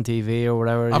slot on TV or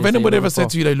whatever. Have anybody ever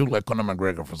said to you that you look like Conor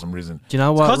McGregor for some reason? Do you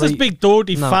know what? Because it's big,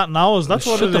 dirty, fat nose. That's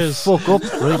what it is. Shut the fuck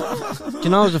up, right? Do you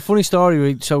know, it's a funny story,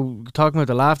 right? So, talking about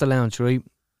the Laughter Lounge, right?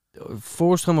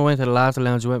 First time I went to the Laughter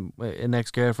Lounge, I went with an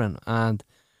ex-girlfriend, and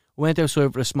went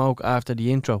outside for a smoke after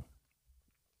the intro.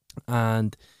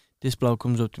 And this bloke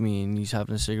comes up to me and he's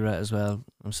having a cigarette as well.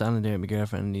 I'm standing there with my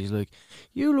girlfriend and he's like,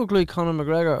 "You look like Conor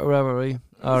McGregor," or whatever, right?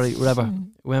 Alright, whatever.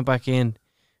 Went back in,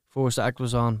 first act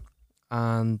was on,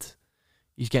 and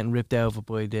he's getting ripped out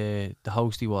by the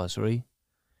host he was, right?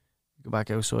 Go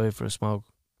back outside for a smoke.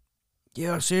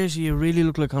 "Yeah, seriously, you really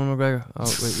look like Conor McGregor." "Oh,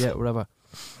 right, yeah, whatever."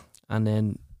 And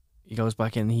then he goes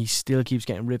back in and he still keeps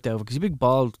getting ripped out because he's a big,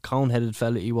 bald, cone-headed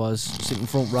fella he was, sitting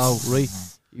front row, right?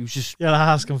 He was just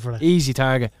asking for it. Easy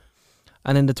target.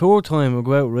 And then the third time we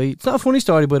go out, right? It's not a funny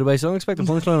story, by the way, so I don't expect a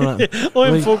punchline on that.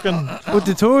 I'm fucking. But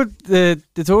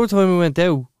the third time we went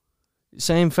out,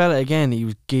 same fella again. He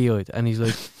was gay-eyed, and he's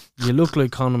like, "You look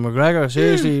like Conor McGregor,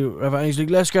 seriously." And he's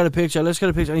like, let's get a picture. And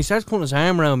he starts putting his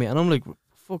arm around me, and I'm like,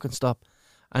 "Fucking stop!"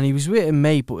 And he was with a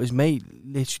mate, but his mate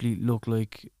literally looked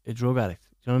like a drug addict.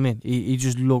 Do you know what I mean? He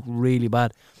just looked really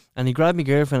bad. And he grabbed my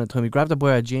girlfriend at the time. He grabbed her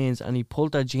by her jeans, and he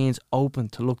pulled her jeans open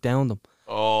to look down them.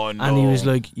 Oh no! And he was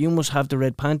like, "You must have the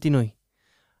red panty now."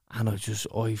 And I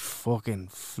fucking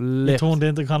flipped. You turned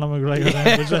into Conor McGregor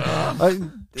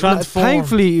then, Transformed.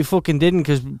 Thankfully, he fucking didn't,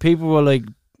 because people were like,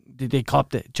 they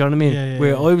copped it. Do you know what I mean? Yeah,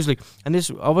 Where I was like, and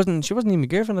she wasn't even my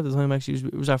girlfriend at the time, actually.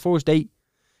 It was our first date.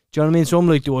 Do you know what I mean? So I'm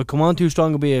like, do I come on too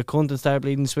strong and be a cunt and start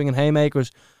bleeding, swinging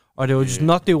haymakers? Or do I just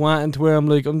not do anything to where I'm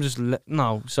like,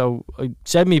 no. So I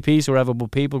said me piece or whatever,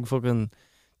 but people fucking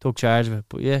took charge of it.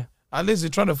 But yeah. At least they're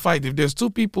trying to fight. If there's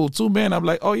 2 men, I'm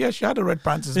like, "Oh yeah, she had the red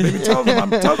panties, baby. Tell them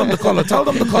the color,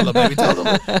 baby. Tell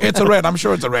them it's a red. I'm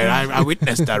sure it's a red. I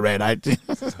witnessed that red.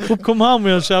 Come on,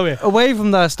 we'll show you." Away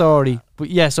from that story, but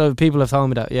yeah, so people have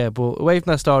told me that, yeah. But away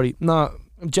from that story, no,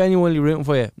 I'm genuinely rooting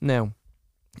for you. Now,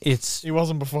 he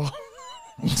wasn't before.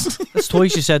 That's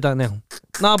twice you said that now.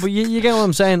 No, but you get what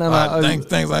I'm saying. And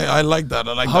thanks. I like that.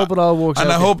 I hope it all works out.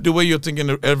 And I hope the way you're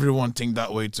thinking, everyone think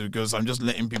that way too, because I'm just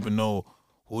letting people know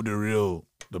who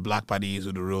the Black Paddy is,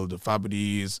 who the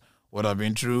Fabity is, what I've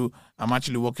been through. I'm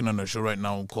actually working on a show right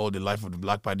now called The Life of the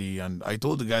Black Paddy, and I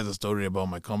told the guys a story about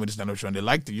my comedy stand-up show, and they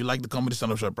liked it. You liked the comedy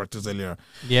stand-up show I practiced earlier.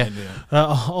 Yeah.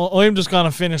 I'm just going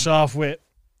to finish off with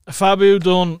Fabu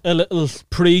done a little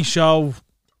pre-show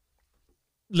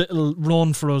little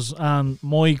run for us, and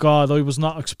my God, I was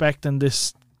not expecting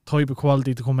this type of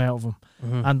quality to come out of him.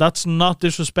 And that's not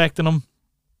disrespecting him.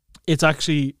 It's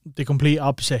actually the complete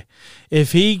opposite.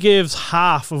 If he gives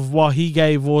half of what he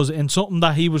gave us in something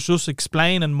that he was just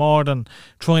explaining more than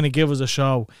trying to give us a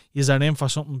show, he's in for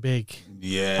something big.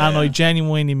 Yeah. And I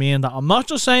genuinely mean that. I'm not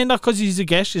just saying that because he's a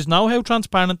guest. You know how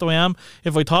transparent I am.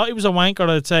 If I thought he was a wanker,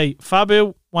 I'd say,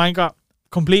 Fabu, wanker,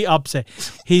 complete opposite.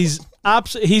 He's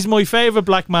my favourite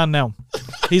black man now.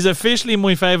 He's officially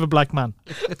my favourite black man.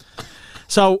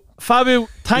 So, Fabu,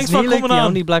 thanks for coming on. The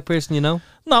only black person you know?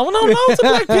 No, it's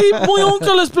black people. My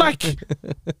uncle is black.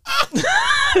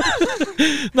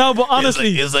 No, but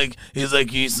honestly,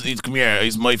 he's come here.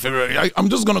 He's my favorite. I'm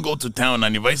just gonna go to town,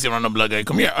 and if I see a random black guy,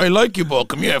 come here. I like you, but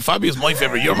come here. Fabi's my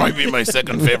favorite. You might be my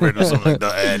second favorite, or something like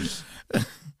that.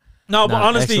 No, but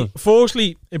honestly,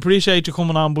 firstly, appreciate you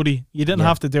coming on, buddy. You didn't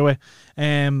have to do it.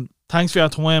 Thanks for your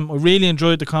time. I really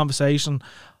enjoyed the conversation.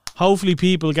 Hopefully,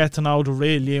 people get to know the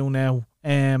real you now.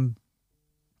 And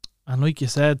like you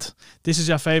said, this is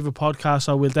your favourite podcast,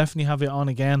 so we'll definitely have it on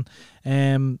again.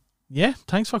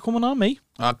 Thanks for coming on, mate.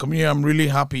 Come here. I'm really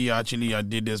happy, actually, I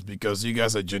did this because you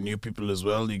guys are genuine people as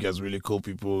well. You guys are really cool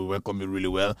people. Welcome me really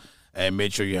well. And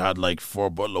made sure you had like 4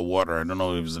 bottles of water. I don't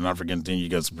know if it was an African thing you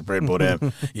guys prepared, but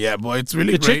yeah, but it's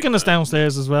really great. The chicken is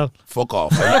downstairs as well. Fuck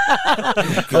off.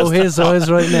 His eyes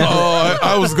right now.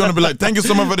 I was going to be like, thank you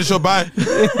so much for the show, bye.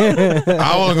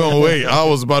 I wasn't going to wait. I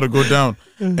was about to go down.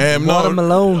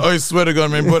 Watermelon. I swear to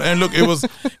God, man. But and look, it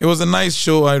was a nice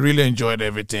show. I really enjoyed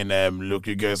everything. Look,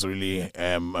 you guys are really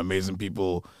amazing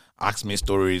people. Ask me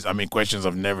stories. I mean, questions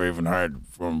I've never even heard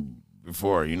from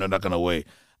before. You know, that kind of way.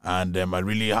 And I'm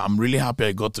really happy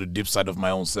I got to the deep side of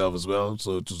my own self as well.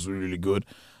 So it was really, really good.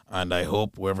 And I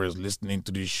hope whoever is listening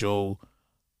to this show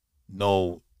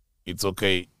know it's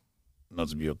okay not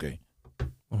to be okay.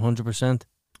 100%.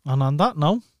 And on that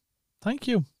note, thank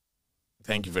you.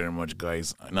 Thank you very much,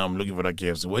 guys. Now I'm looking for that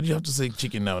KFC. Why do you have to say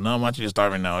chicken now? Now I'm actually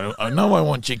starving now. Now I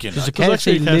want chicken. There's a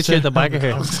KFC literally at the back of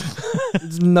here.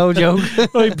 It's no joke.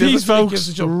 Right, peace,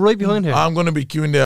 folks. Right behind here. I'm going to be queuing there.